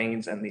site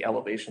drains and the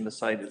elevation of the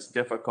site is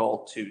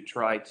difficult to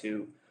try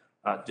to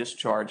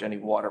discharge any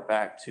water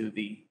back to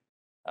the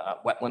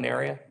wetland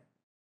area.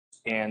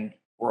 And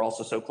we're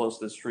also so close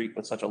to the street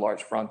with such a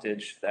large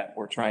frontage that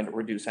we're trying to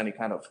reduce any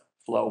kind of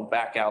flow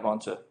back out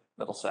onto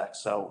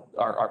Middlesex. So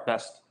our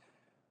best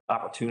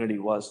opportunity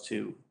was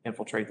to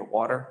infiltrate the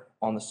water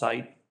on the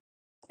site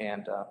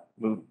and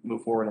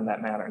move forward in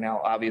that manner.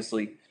 Now,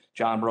 obviously,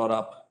 John brought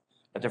up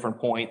a different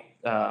point,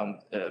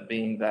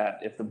 being that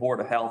if the Board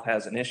of Health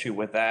has an issue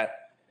with that,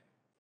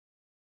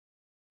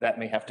 that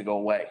may have to go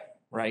away,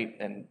 right?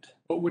 And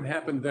what would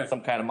happen then?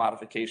 Some kind of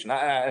modification.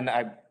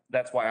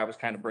 That's why I was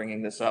kind of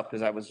bringing this up,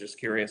 because I was just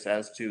curious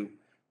as to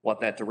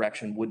what that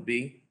direction would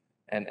be,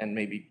 and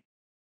maybe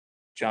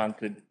John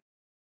could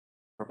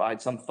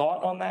provide some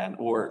thought on that,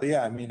 or?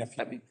 Yeah, I mean, if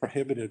you'd be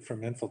prohibited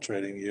from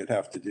infiltrating, you'd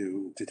have to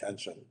do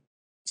detention,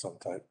 some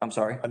type. I'm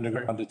sorry?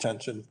 Underground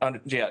detention.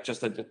 Yeah,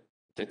 just a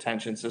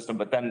detention system,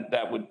 but then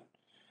that would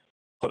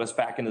put us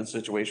back into the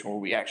situation where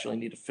we actually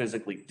need to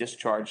physically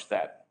discharge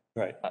that.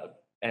 Right.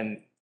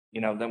 And,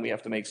 then we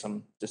have to make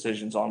some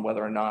decisions on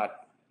whether or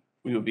not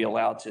we would be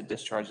allowed to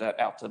discharge that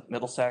out to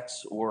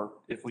Middlesex, or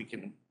if we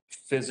can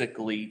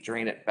physically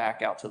drain it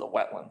back out to the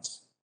wetlands.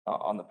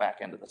 on the back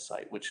end of the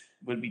site, which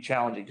would be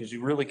challenging because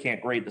you really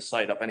can't grade the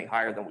site up any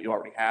higher than we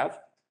already have,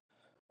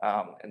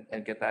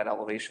 and get that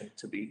elevation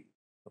to be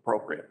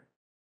appropriate.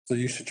 So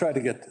you should try to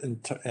get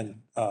in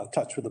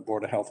touch with the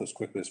Board of Health as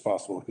quickly as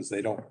possible because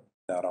they don't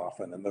that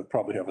often, and they'll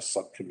probably have a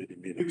subcommittee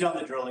meeting. We've done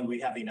the drilling, we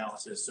have the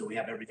analysis, so we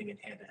have everything in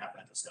hand to have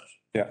that discussion.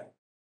 Yeah.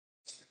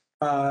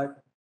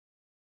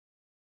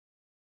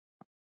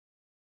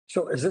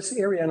 So is this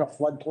area in a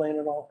floodplain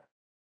at all?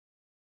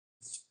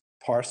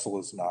 Parcel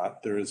is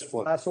not, there is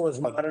flood. Parcel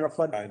is not in a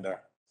flood? Kinda.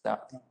 No.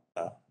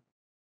 All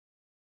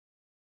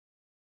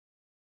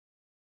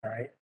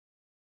right.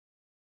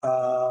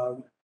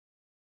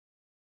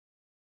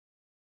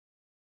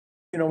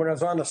 You know, when I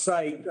was on the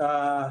site,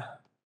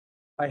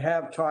 I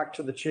have talked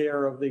to the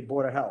chair of the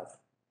Board of Health,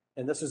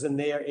 and this is in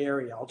their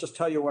area. I'll just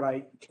tell you what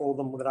I told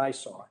them that I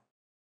saw.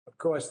 Of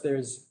course,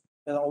 there's,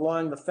 and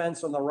along the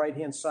fence on the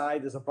right-hand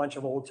side, there's a bunch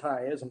of old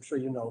tires. I'm sure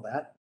you know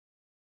that.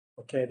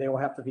 Okay, they will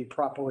have to be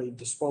properly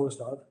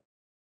disposed of.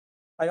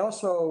 I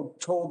also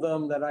told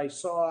them that I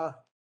saw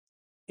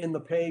in the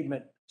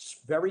pavement,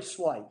 very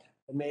slight,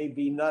 it may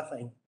be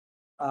nothing,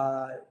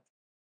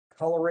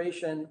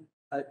 coloration,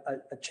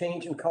 a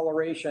change in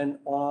coloration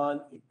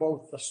on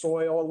both the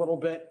soil a little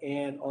bit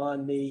and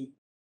on the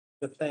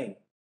thing.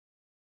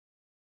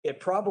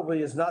 It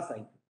probably is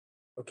nothing,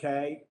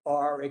 okay?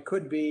 Or it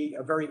could be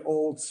a very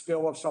old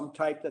spill of some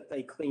type that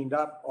they cleaned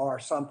up or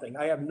something.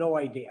 I have no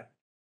idea.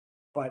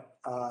 But,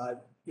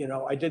 you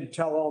know, I did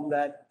tell them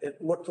that it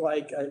looked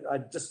like a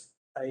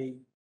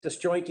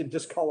disjointed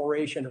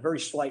discoloration, a very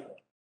slight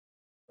one,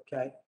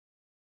 okay?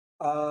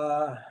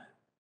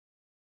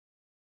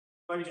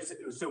 Let me just,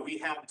 so we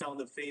have done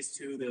the phase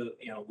 2, the,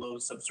 low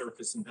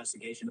subsurface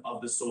investigation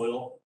of the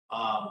soil.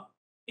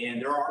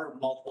 And there are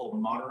multiple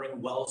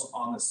monitoring wells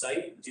on the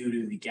site due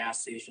to the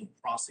gas station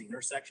across the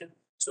intersection.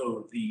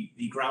 So the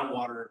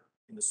groundwater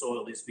in the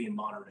soil is being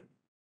monitored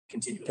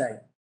continuously. Okay,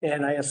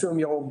 and I assume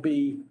you'll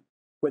be,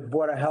 with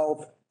Board of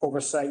Health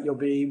oversight, you'll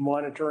be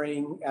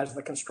monitoring as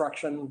the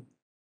construction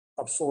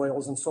of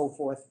soils and so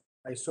forth.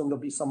 I assume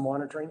there'll be some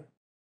monitoring.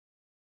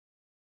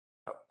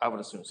 I would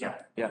assume so.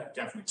 Yeah.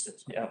 Definitely. So.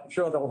 Yeah. I'm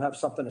sure they'll have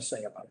something to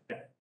say about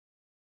it.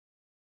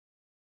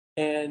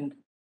 And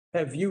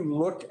have you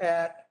looked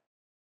at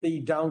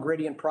the down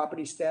gradient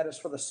property status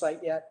for the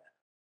site yet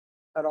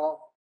at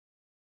all?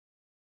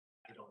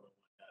 I don't know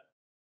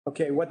about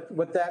Okay,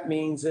 what that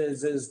means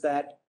is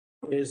that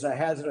is a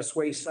hazardous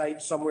waste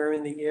site somewhere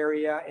in the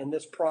area, and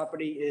this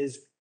property is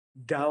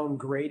down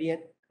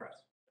gradient.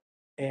 Correct.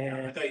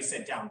 And I thought you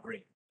said down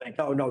grade. Thank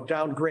you. no,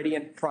 down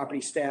gradient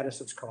property status,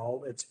 it's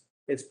called.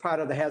 It's part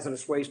of the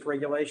hazardous waste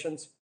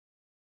regulations.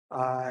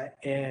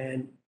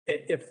 And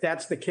if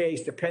that's the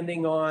case,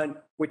 depending on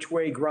which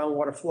way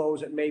groundwater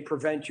flows, it may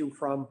prevent you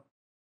from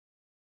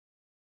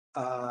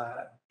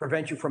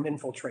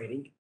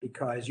infiltrating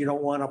because you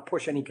don't want to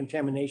push any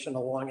contamination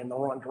along in the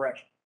wrong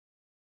direction.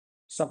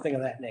 Something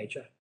of that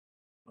nature.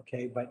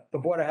 Okay, but the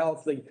Board of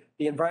Health, the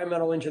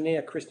environmental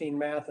engineer, Christine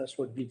Mathis,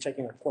 would be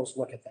taking a close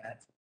look at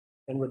that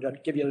and would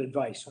give you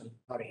advice on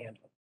how to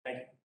handle it. Thank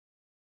you.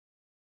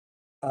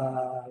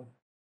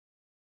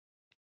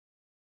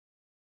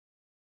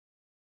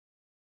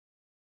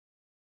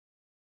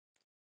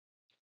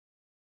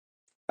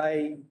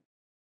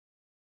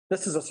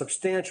 This is a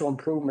substantial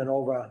improvement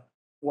over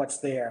what's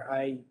there.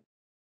 I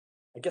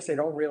guess I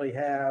don't really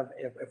have,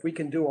 if we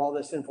can do all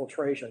this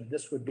infiltration,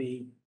 this would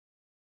be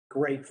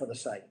great for the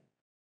site,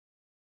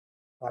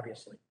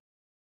 obviously.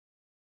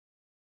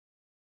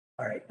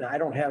 All right, now I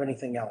don't have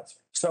anything else.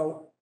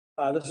 So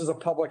this is a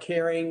public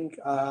hearing.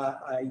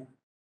 The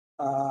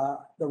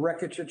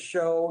record should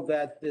show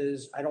that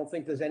I don't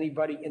think there's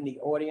anybody in the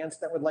audience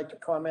that would like to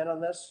comment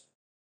on this,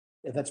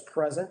 if that's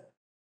present.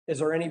 Is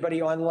there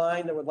anybody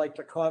online that would like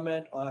to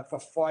comment for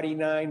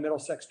 49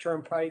 Middlesex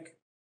Turnpike?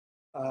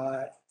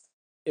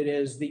 It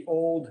is the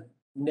old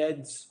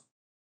Ned's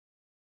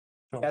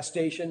gas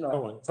station,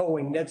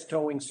 Ned's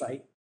towing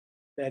site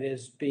that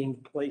is being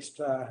placed,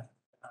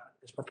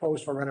 is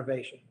proposed for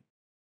renovation.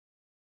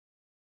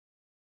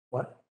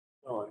 What?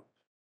 Oh,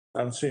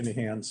 I don't see any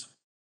hands.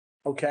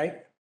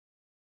 Okay.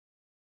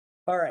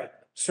 All right.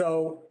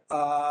 So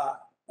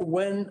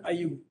when are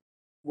you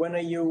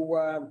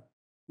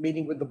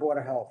meeting with the Board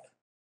of Health?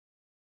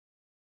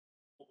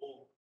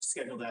 We'll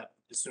schedule that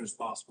as soon as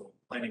possible.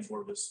 Planning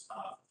board was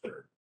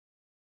 3rd.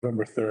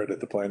 November 3rd at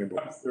the planning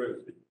board.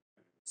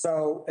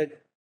 So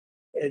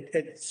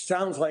it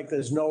sounds like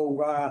there's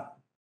no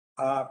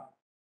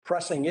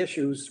pressing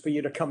issues for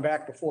you to come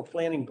back before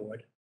planning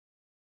board.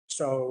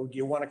 So do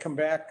you want to come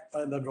back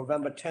on the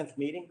November 10th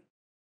meeting?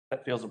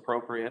 That feels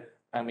appropriate.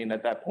 I mean,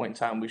 at that point in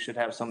time, we should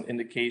have some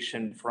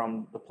indication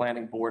from the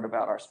planning board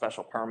about our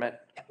special permit.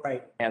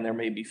 Right. And there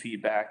may be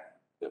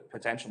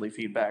potentially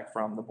feedback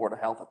from the Board of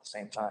Health at the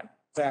same time.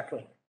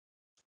 Exactly.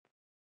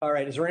 All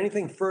right. Is there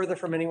anything further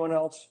from anyone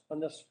else on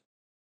this?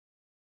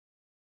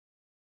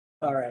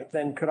 All right,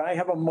 then could I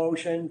have a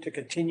motion to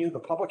continue the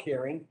public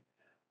hearing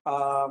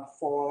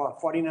for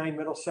 49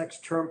 Middlesex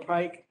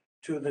Turnpike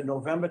to the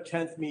November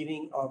 10th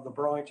meeting of the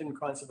Burlington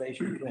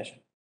Conservation Commission?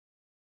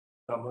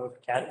 So move.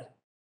 Ken?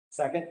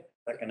 Second.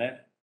 Second it.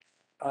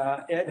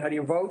 Ed, how do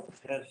you vote?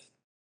 Yes.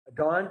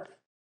 Don?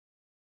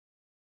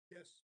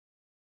 Yes.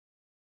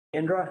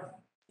 Indra?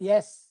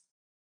 Yes.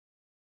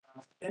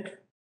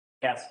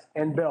 Yes.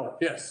 And Bill?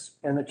 Yes.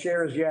 And the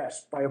chair is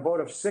yes. By a vote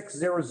of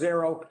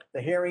 6-0,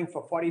 the hearing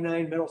for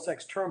 49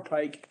 Middlesex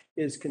Turnpike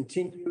is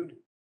continued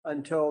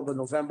until the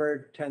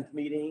November 10th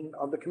meeting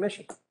of the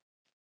commission.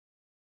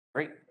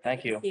 Great,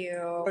 thank you. Thank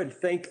you. Good.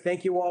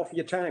 Thank you all for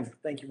your time.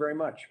 Thank you very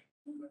much.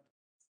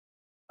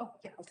 Oh,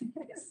 yeah, I'll take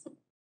that, yes.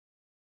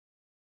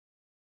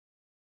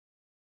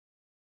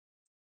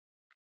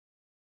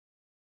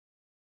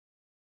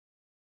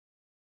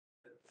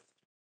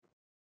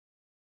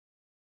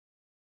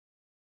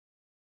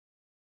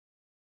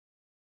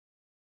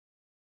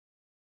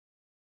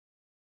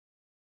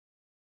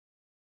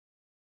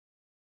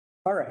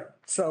 All right,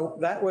 so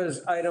that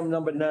was item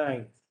number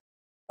 9.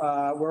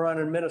 We're on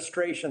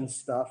administration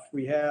stuff.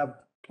 We have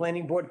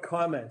planning board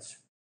comments.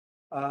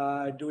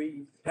 Do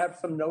we have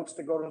some notes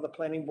to go to the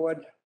planning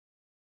board,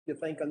 you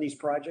think, on these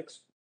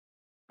projects?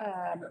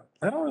 I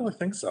don't really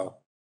think so.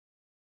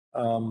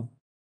 They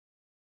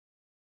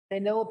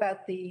know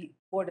about the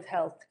Board of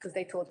Health because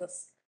they told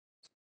us.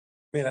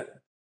 I mean,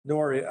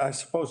 Nori, I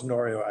suppose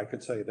Norio, I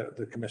could say that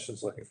the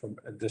commission's looking for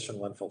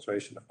additional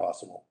infiltration if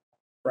possible.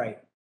 Right.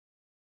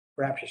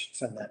 Perhaps you should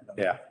send that note.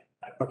 Yeah.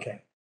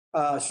 Okay.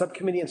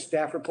 Subcommittee and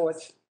staff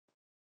reports.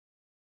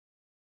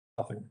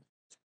 Nothing.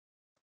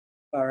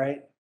 All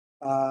right.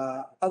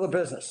 Other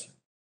business.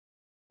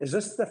 Is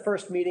this the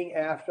first meeting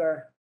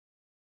after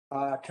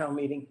town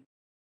meeting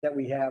that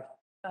we have?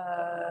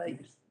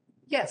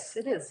 Yes,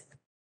 it is.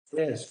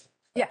 It is.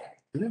 Yeah.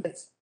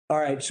 All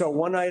right, so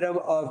one item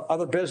of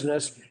other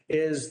business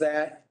is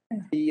that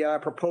the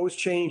proposed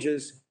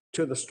changes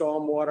to the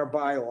stormwater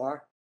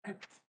bylaw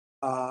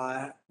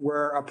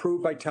were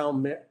approved by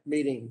town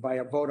meeting by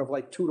a vote of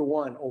like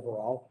 2-1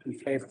 overall in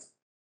favor.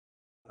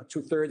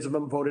 2/3 of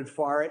them voted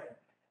for it.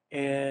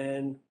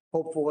 And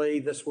hopefully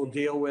this will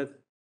deal with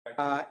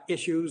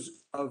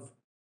issues of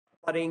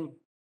flooding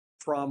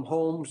from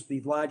homes,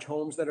 the large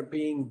homes that are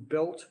being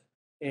built.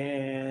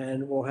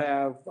 And we'll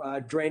have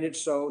drainage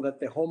so that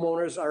the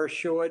homeowners are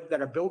assured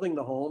that are building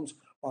the homes,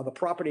 or the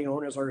property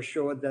owners are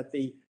assured that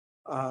the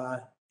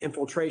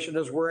infiltration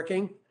is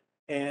working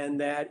and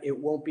that it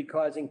won't be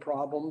causing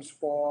problems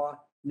for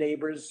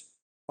neighbors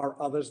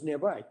or others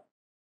nearby.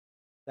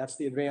 That's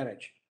the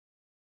advantage.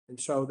 And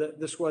so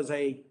this was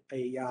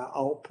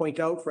I'll point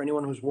out for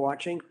anyone who's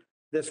watching,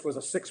 this was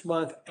a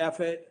 6-month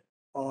effort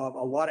of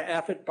a lot of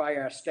effort by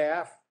our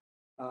staff.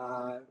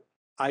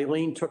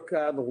 Eileen took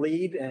the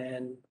lead,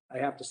 and I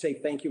have to say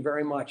thank you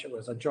very much. It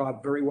was a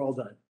job very well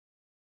done.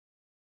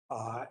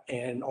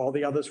 And all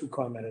the others who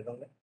commented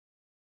on it.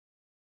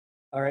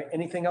 All right,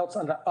 anything else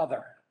under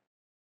other?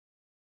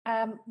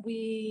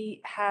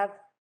 We have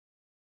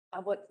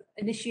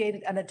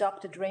initiated an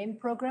adopted rain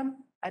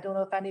program. I don't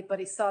know if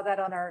anybody saw that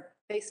on our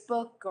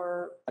Facebook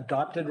or.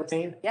 Adopted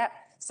rain? Yeah,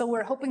 so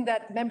we're hoping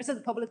that members of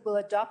the public will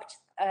adopt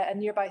a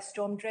nearby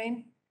storm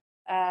drain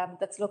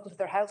that's local to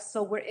their house.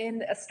 So we're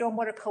in a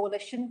stormwater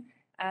coalition,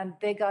 and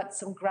they got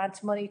some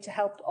grant money to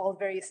help all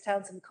various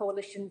towns in the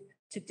coalition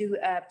to do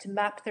to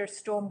map their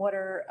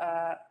stormwater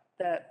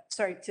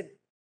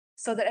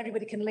so that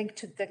everybody can link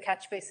to the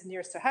catch basin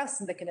nearest their house,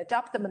 and they can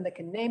adopt them and they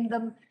can name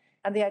them.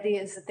 And the idea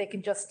is that they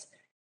can just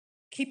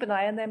keep an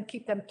eye on them,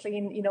 keep them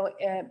clean,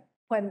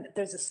 when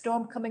there's a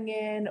storm coming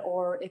in,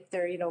 or if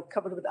they're,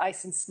 covered with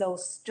ice and snow,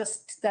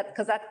 just that,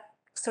 because that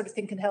sort of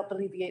thing can help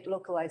alleviate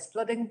localized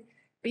flooding.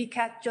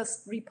 BCAT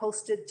just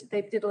reposted,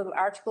 they did a little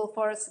article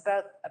for us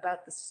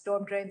about the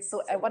storm drains.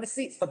 So I want to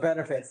see the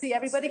benefit. See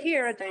everybody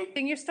here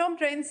adopting your storm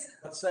drains.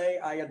 Let's say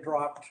I had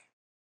dropped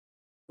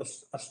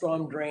a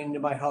storm drain to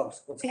my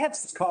house.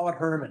 Let's call it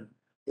Herman.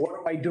 What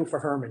do I do for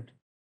Herman?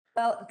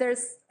 Well,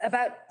 there's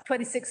about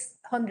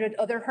 2,600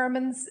 other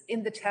Hermans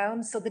in the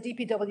town. So the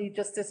DPW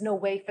there's no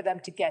way for them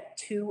to get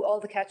to all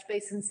the catch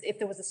basins if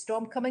there was a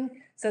storm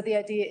coming. So the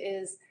idea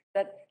is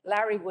that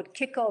Larry would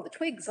kick all the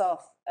twigs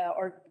off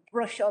or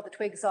brush all the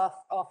twigs off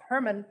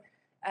Herman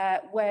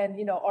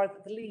when, or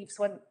the leaves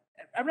when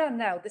around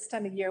now, this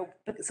time of year,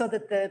 so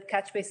that the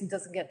catch basin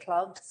doesn't get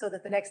clogged, so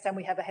that the next time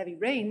we have a heavy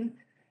rain,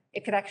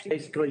 it can actually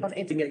basically run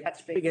into the catch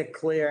basin. keeping it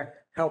clear,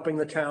 helping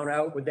the town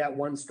out with that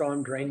one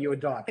storm drain you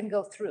adopt. Can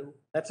go through.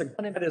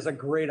 That is a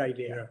great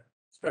idea.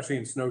 Especially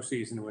in snow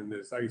season when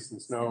there's ice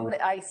and snow.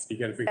 The ice. You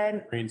get a big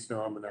And-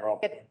 rainstorm and they're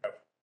all.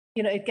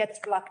 It gets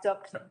blocked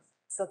up,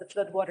 so the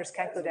flood waters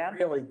can't go down.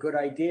 Really good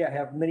idea.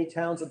 Have many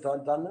towns have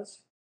done this?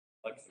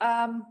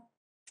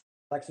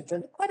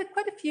 Lexington?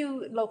 Quite a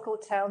few local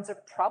towns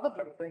are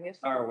probably doing it.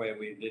 Our way,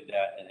 we did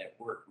that and it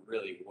worked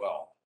really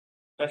well.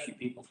 Especially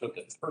people took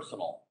it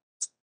personal.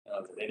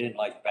 They didn't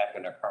like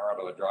backing their car out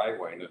of a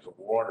driveway and there's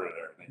water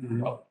there. And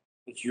they, well,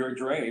 it's your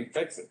drain,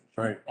 fix it.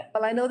 Right.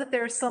 Well, I know that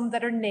there are some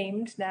that are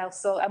named now,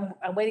 so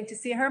I'm waiting to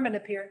see a Herman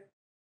appear.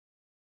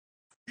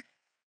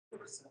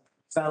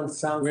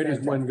 Sounds. Where does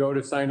one go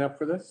to sign up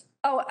for this?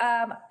 Oh,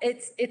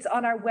 it's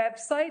on our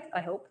website,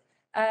 I hope.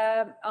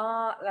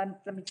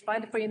 Let me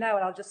find it for you now,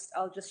 and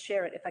I'll just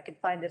share it if I can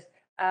find it.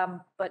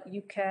 But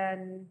you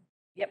can,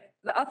 yep,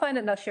 I'll find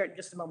it and I'll share it in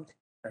just a moment.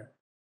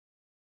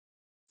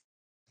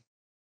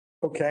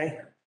 Okay,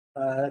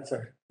 that's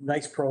a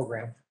nice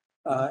program.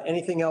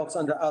 Anything else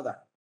under other?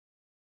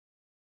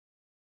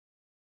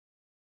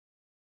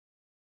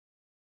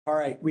 All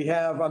right, we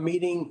have a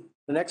meeting,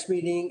 the next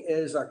meeting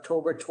is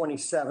October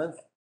 27th.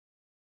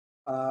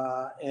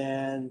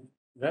 And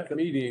That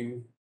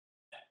meeting,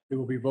 we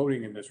will be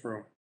voting in this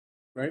room,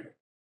 right?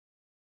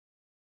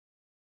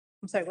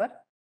 I'm sorry,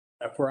 what?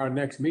 For our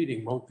next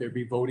meeting, won't there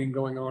be voting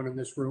going on in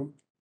this room?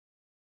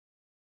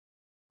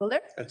 Will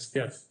there? It's,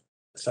 Yes.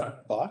 it's 7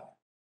 o'clock.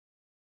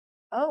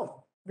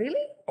 Oh,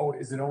 really? Oh,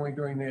 is it only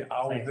during the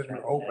hours that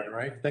are open,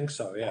 right? I think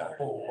so, yeah.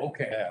 Oh,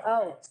 okay. Yeah.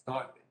 Oh, It's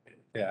not.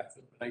 Yeah. It's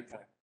nighttime.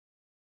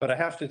 But I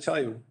have to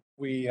tell you,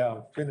 we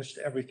finished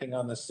everything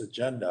on this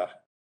agenda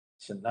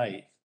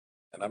tonight,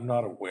 and I'm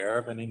not aware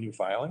of any new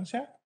filings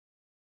yet.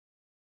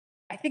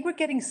 I think we're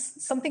getting,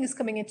 something is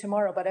coming in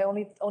tomorrow, but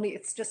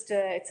it's just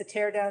it's a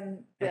tear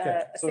down, Okay,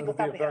 a so it'll single be a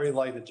family very house.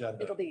 light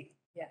agenda. It'll be,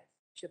 yeah,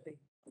 should be,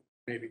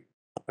 Maybe.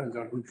 Depends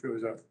on who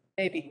shows up.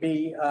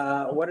 maybe.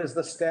 what is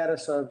the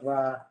status of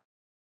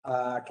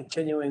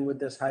continuing with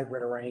this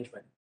hybrid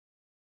arrangement?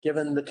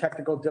 Given the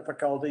technical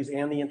difficulties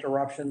and the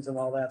interruptions and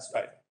all that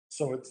stuff. Right,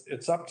 so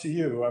it's up to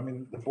you. I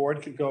mean, the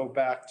board could go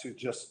back to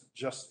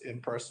just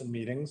in-person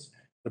meetings.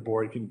 The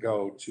board can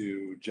go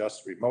to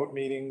just remote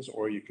meetings,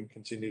 or you can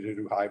continue to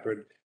do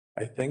hybrid.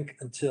 I think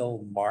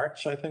until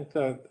March, I think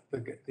the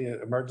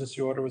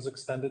emergency order was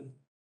extended.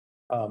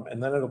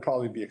 And then it'll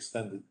probably be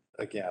extended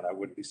again. I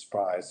wouldn't be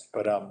surprised,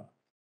 but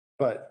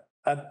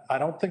I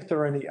don't think there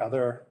are any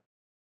other.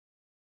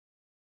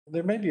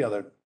 There may be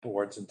other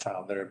boards in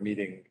town that are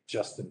meeting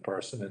just in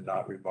person and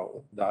not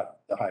remote, not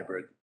the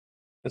hybrid.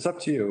 It's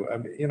up to you. I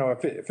mean, you know,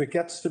 if it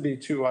gets to be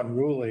too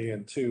unruly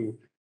and too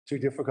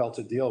difficult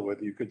to deal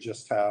with, you could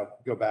just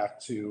go back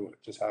to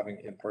just having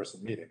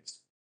in-person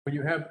meetings. When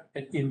you have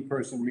an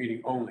in-person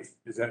meeting only,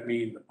 does that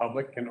mean the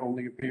public can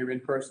only appear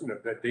in person,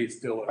 or that they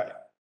still,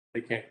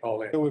 they can't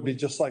call in? It would be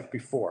just like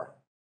before.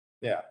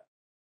 Yeah.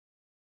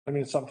 I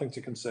mean, it's something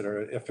to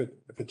consider if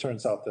it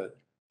turns out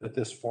that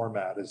this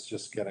format is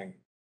just getting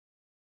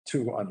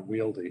too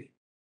unwieldy.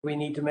 We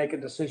need to make a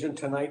decision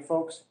tonight,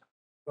 folks?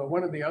 But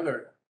one of the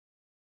other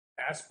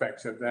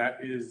aspects of that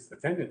is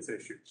attendance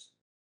issues.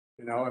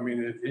 You know, I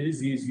mean, it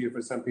is easier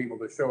for some people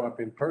to show up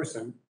in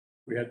person.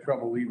 We had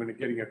trouble even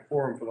getting a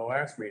quorum for the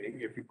last meeting.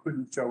 If you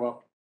couldn't show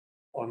up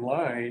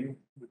online,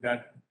 would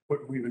that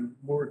put even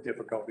more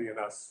difficulty in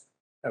us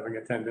having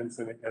attendance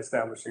and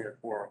establishing a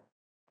quorum?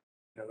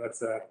 You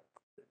know,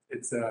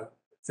 it's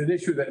an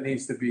issue that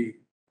needs to be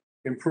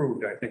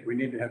improved. I think we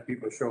need to have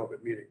people show up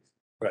at meetings.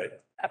 Right.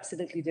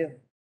 Absolutely do.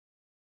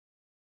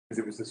 Because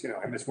it was just, you know,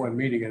 I missed one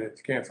meeting and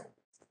it's canceled.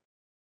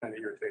 Kind of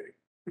irritating.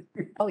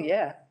 Oh,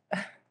 yeah.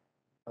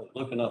 I was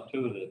looking up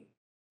too that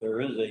there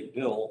is a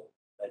bill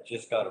that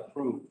just got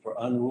approved for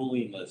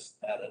unruliness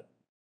at a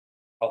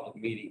public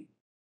meeting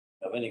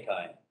of any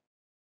kind.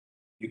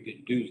 You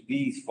could do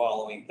these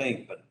following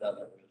things, but it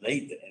doesn't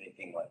relate to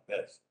anything like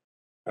this.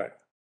 Right.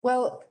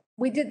 Well,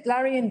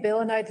 Larry and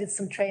Bill and I did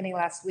some training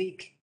last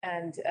week,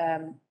 and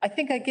I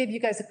think I gave you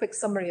guys a quick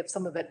summary of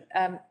some of it.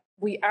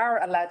 We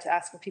are allowed to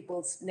ask for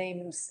people's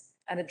names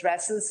and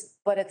addresses,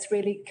 but it's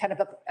really kind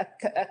of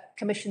a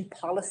commission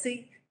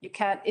policy. You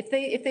can't, if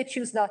they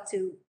choose not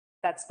to,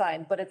 that's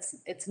fine, but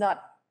it's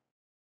not,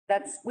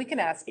 we can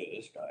ask.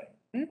 This guy.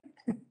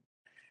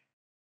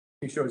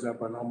 He shows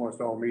up on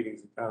almost all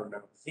meetings in town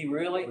now. He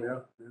really?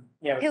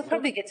 Yeah. He'll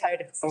probably get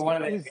tired of it.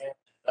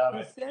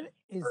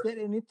 Is there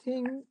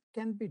anything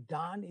can be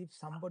done if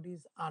somebody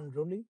is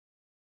unruly?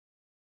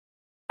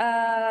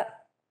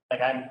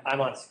 Like I'm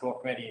on school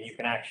committee, and you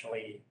can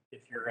actually,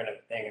 if you're gonna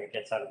thing and it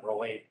gets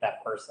unruly,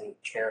 that person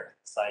chair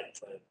decide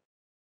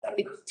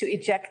to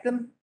eject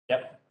them.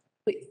 Yep.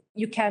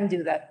 You can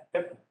do that.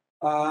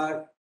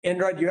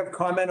 Indra, do you have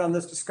comment on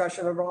this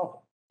discussion at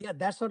all? Yeah,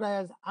 that's what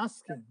I was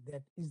asking.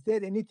 That is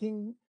there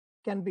anything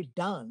can be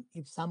done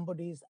if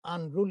somebody is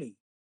unruly?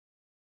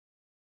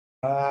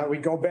 We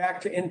go back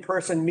to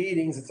in-person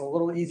meetings. It's a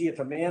little easier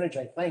to manage,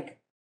 I think.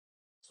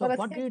 So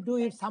what do you do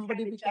if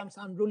somebody becomes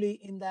unruly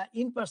in the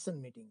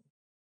in-person meeting?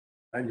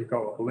 And you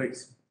call the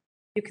police.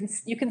 You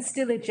can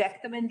still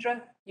eject them,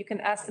 Indra. You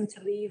can ask them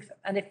to leave,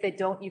 and if they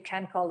don't, you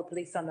can call the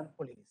police on them.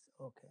 Police,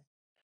 okay.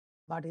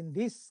 But in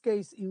this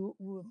case,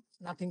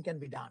 nothing can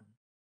be done.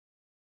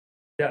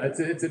 Yeah, it's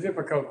a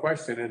difficult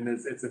question, and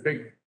it's a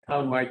big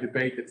town-wide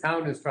debate. The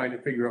town is trying to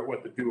figure out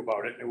what to do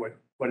about it and what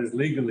is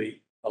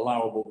legally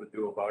allowable to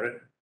do about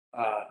it.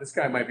 This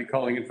guy might be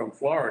calling in from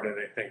Florida,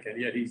 they think, and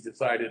yet he's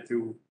decided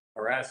to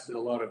harass a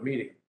lot of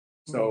meetings.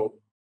 So,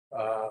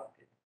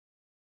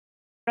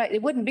 right,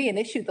 it wouldn't be an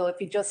issue though if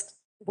he just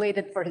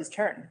waited for his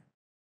turn.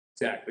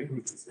 exactly, he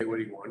can say what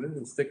he wanted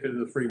and stick to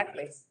the 3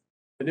 minutes.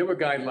 And there were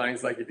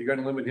guidelines, like if you're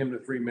gonna limit him to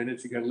 3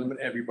 minutes, you gotta limit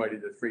everybody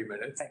to 3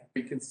 minutes.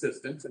 Be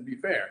consistent and be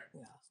fair.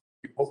 Yeah.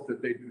 You hope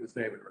that they do the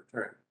same in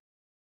return.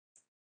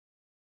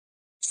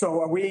 So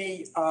are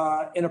we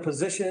in a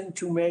position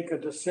to make a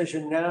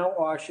decision now,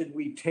 or should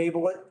we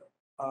table it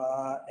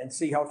and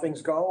see how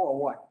things go,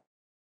 or what?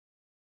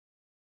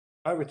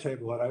 I would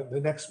table it. The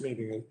next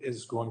meeting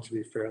is going to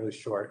be fairly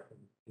short,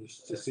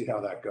 just to see how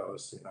that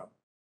goes, you know.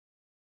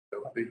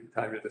 It'll be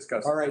time to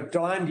discuss. All right,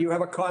 Don, do you have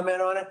a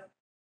comment on it?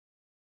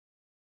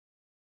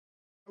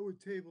 I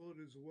would table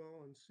it as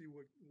well and see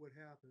what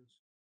happens.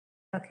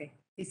 Okay,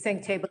 he's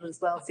saying table it as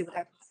well, see what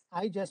happens.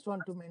 I just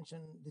want to mention,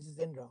 this is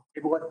Indra.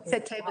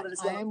 Said table it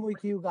as I well. am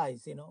with you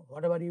guys, you know,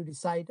 whatever you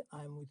decide,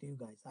 I'm with you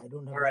guys. I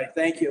don't have. All right,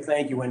 thank you,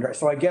 Indra.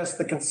 So I guess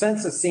the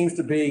consensus seems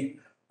to be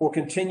we'll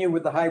continue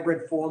with the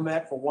hybrid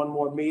format for one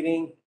more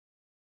meeting.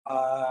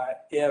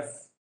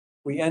 If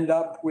we end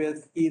up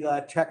with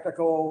either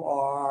technical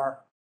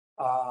or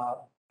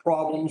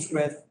problems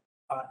with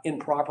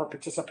improper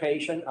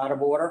participation out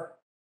of order,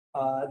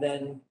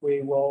 then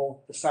we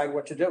will decide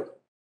what to do.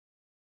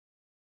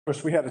 Of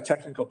course, we had a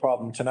technical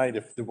problem tonight.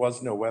 If there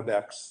was no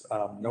WebEx,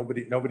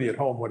 nobody at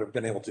home would have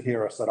been able to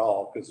hear us at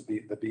all because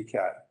the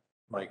BCAT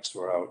mics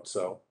were out,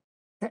 so.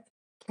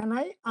 Can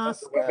I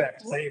ask? The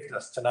WebEx saved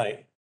us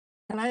tonight.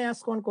 Can I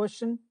ask one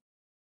question?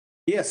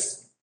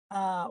 Yes.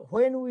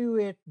 When we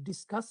were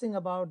discussing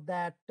about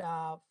that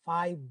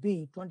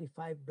 5B,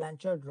 25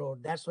 Blanchard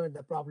Road, that's where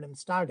the problem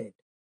started.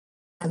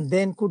 And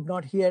then could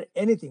not hear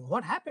anything.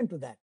 What happened to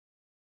that?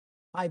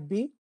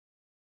 5B?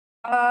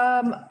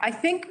 I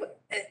think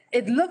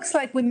it looks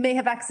like we may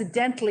have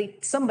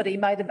somebody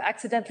might have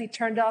accidentally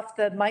turned off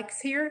the mics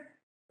here.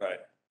 Right.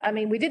 I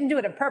mean, we didn't do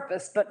it on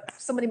purpose, but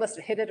somebody must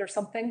have hit it or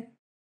something.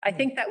 I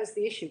think that was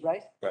the issue,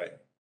 right? Right.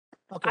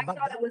 Okay,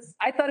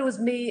 I thought it was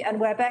me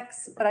and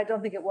WebEx, but I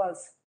don't think it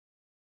was.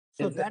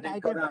 So Is that it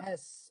item gonna-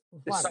 has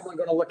Is what? someone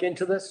going to look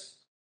into this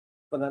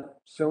for that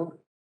soon?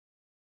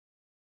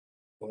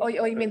 Oh,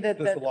 you mean the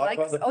There's a lot of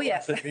likes? other Oh, yeah.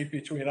 points that meet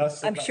between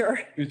us. I'm and sure.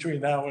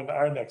 Between now and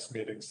our next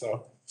meeting,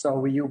 so. So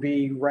will you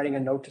be writing a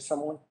note to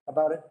someone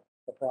about it,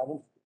 the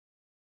problem?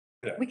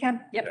 We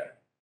can,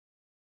 yep.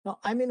 No,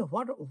 I mean,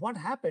 what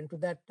happened to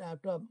that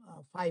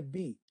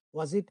 5B?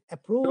 Was it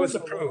approved? It was or-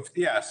 approved,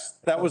 yes.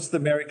 That was the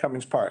Mary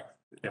Cummings Park.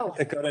 Oh.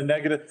 It got a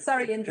negative.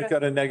 Sorry, Indra. It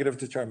got a negative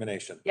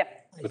determination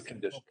Yep. with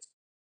conditions.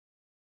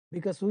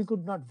 Because we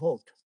could not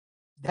vote.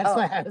 That's Oh.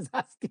 why I was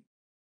asking.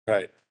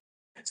 Right.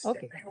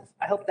 Okay.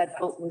 I hope that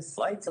vote was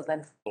so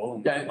then.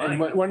 Yeah, and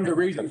one of the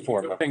reasons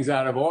we took things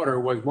out of order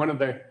was one of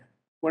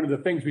the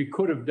things we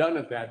could have done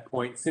at that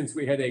point, since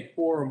we had a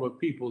quorum of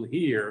people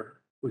here,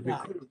 was we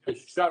could have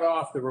just shut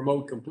off the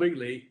remote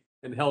completely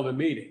and held a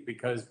meeting,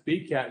 because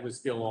BCAT was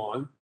still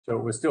on, so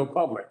it was still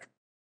public.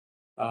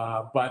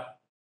 But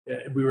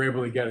we were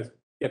able to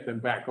get them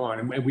back on,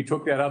 and we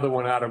took that other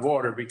one out of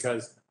order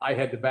because I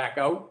had to back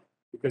out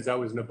because I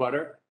was in a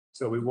butter.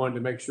 So we wanted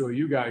to make sure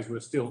you guys were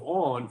still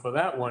on for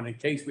that one in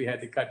case we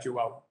had to cut you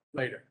out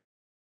later.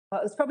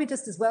 Well, it was probably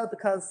just as well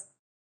because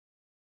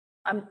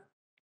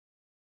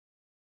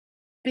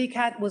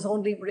BCAT was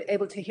only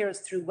able to hear us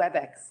through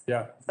WebEx.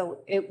 Yeah. So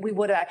we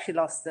would have actually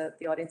lost the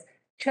audience.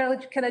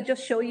 Cheryl, can I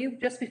just show you,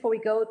 just before we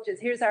go,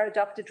 here's our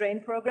Adopt a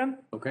Drain program.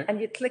 Okay. And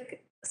you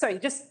click,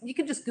 you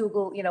can just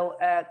Google,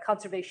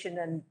 conservation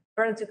and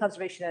Burlington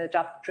Conservation and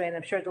Adopt a Drain.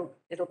 I'm sure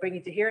it'll bring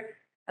you to here.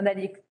 And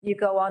then you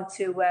go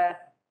onto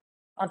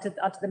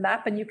the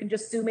map, and you can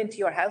just zoom into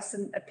your house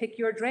and pick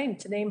your drain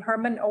to name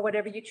Herman or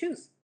whatever you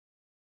choose.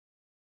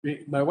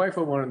 My wife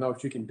will want to know if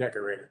she can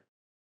decorate it.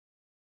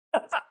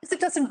 If it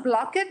doesn't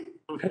block it,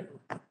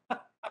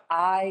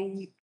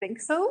 I think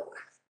so.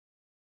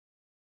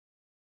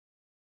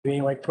 You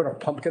mean like put a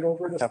pumpkin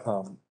over it? I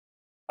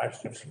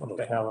just wanted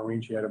the Halloween,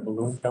 she had a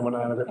balloon coming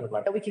out of it with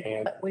like We a can,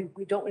 hand. we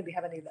don't really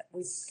have any of that.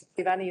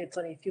 If any, it's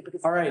only a few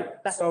because. All right,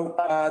 so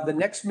the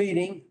next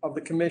meeting of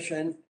the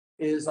commission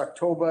is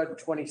October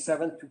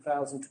 27th,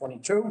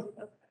 2022.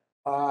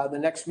 The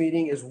next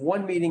meeting is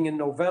one meeting in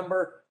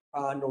November,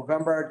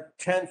 November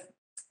 10th,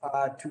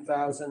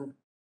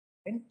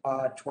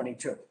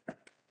 2022.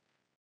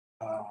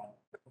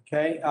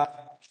 Okay. Is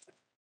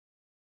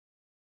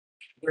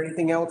there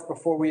anything else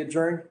before we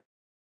adjourn?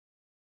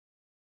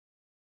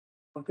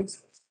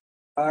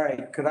 All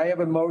right, could I have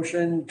a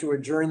motion to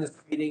adjourn this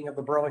meeting of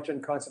the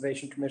Burlington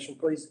Conservation Commission,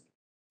 please?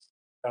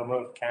 So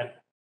moved, Ken.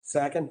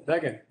 Second?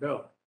 Second,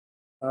 Bill.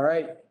 All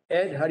right,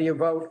 Ed, how do you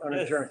vote on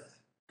adjourn?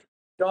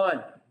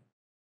 Don?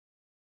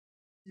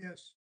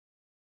 Yes.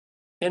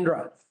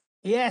 Indra?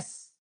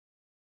 Yes.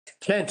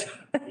 Kent?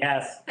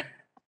 Yes.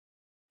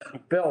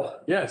 Bill?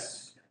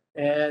 Yes.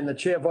 And the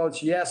chair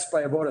votes yes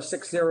by a vote of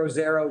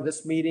 6-0-0.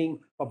 This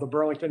meeting of the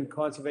Burlington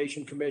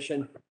Conservation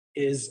Commission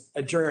is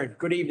adjourned.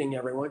 Good evening,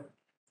 everyone.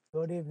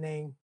 Good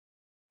evening.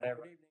 Good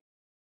evening.